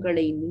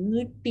கரங்களை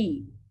நீட்டி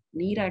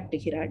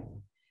நீராட்டுகிறாள்.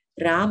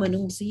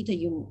 ராமனும்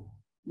சீதையும்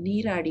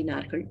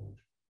நீராடினார்கள்.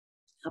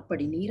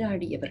 அப்படி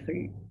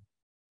நீராடியவர்கள்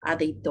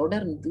அதை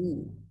தொடர்ந்து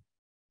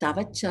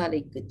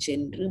தவச்சாலைக்கு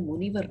சென்று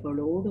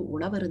முனிவர்களோடு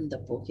உணவருந்த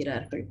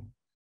போகிறார்கள்.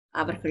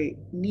 அவர்கள்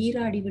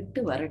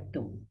நீராடிவிட்டு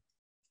வரட்டும்.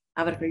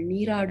 அவர்கள்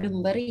நீராடும்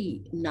வரை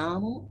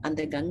நாமும்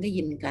அந்த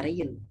கங்கையின்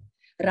கரையில்,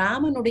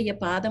 ராமனுடைய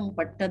பாதம்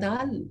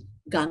பட்டதால்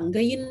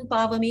கங்கையின்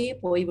பாவமே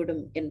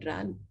போய்விடும்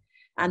என்றால்,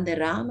 அந்த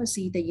ராம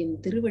சீதையின்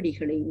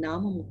திருவடிகளை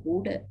நாமும்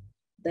கூட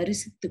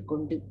தரிசித்துக்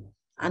கொண்டு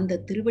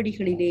அந்த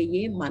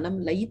திருவடிகளிலேயே மனம்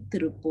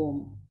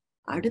லயித்திருப்போம்.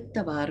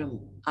 அடுத்த வாரம்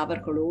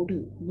அவர்களோடு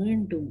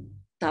மீண்டும்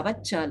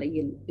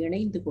தவச்சாலையில்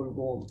இணைந்து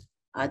கொள்வோம்.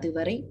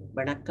 அதுவரை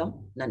வணக்கம்,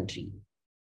 நன்றி.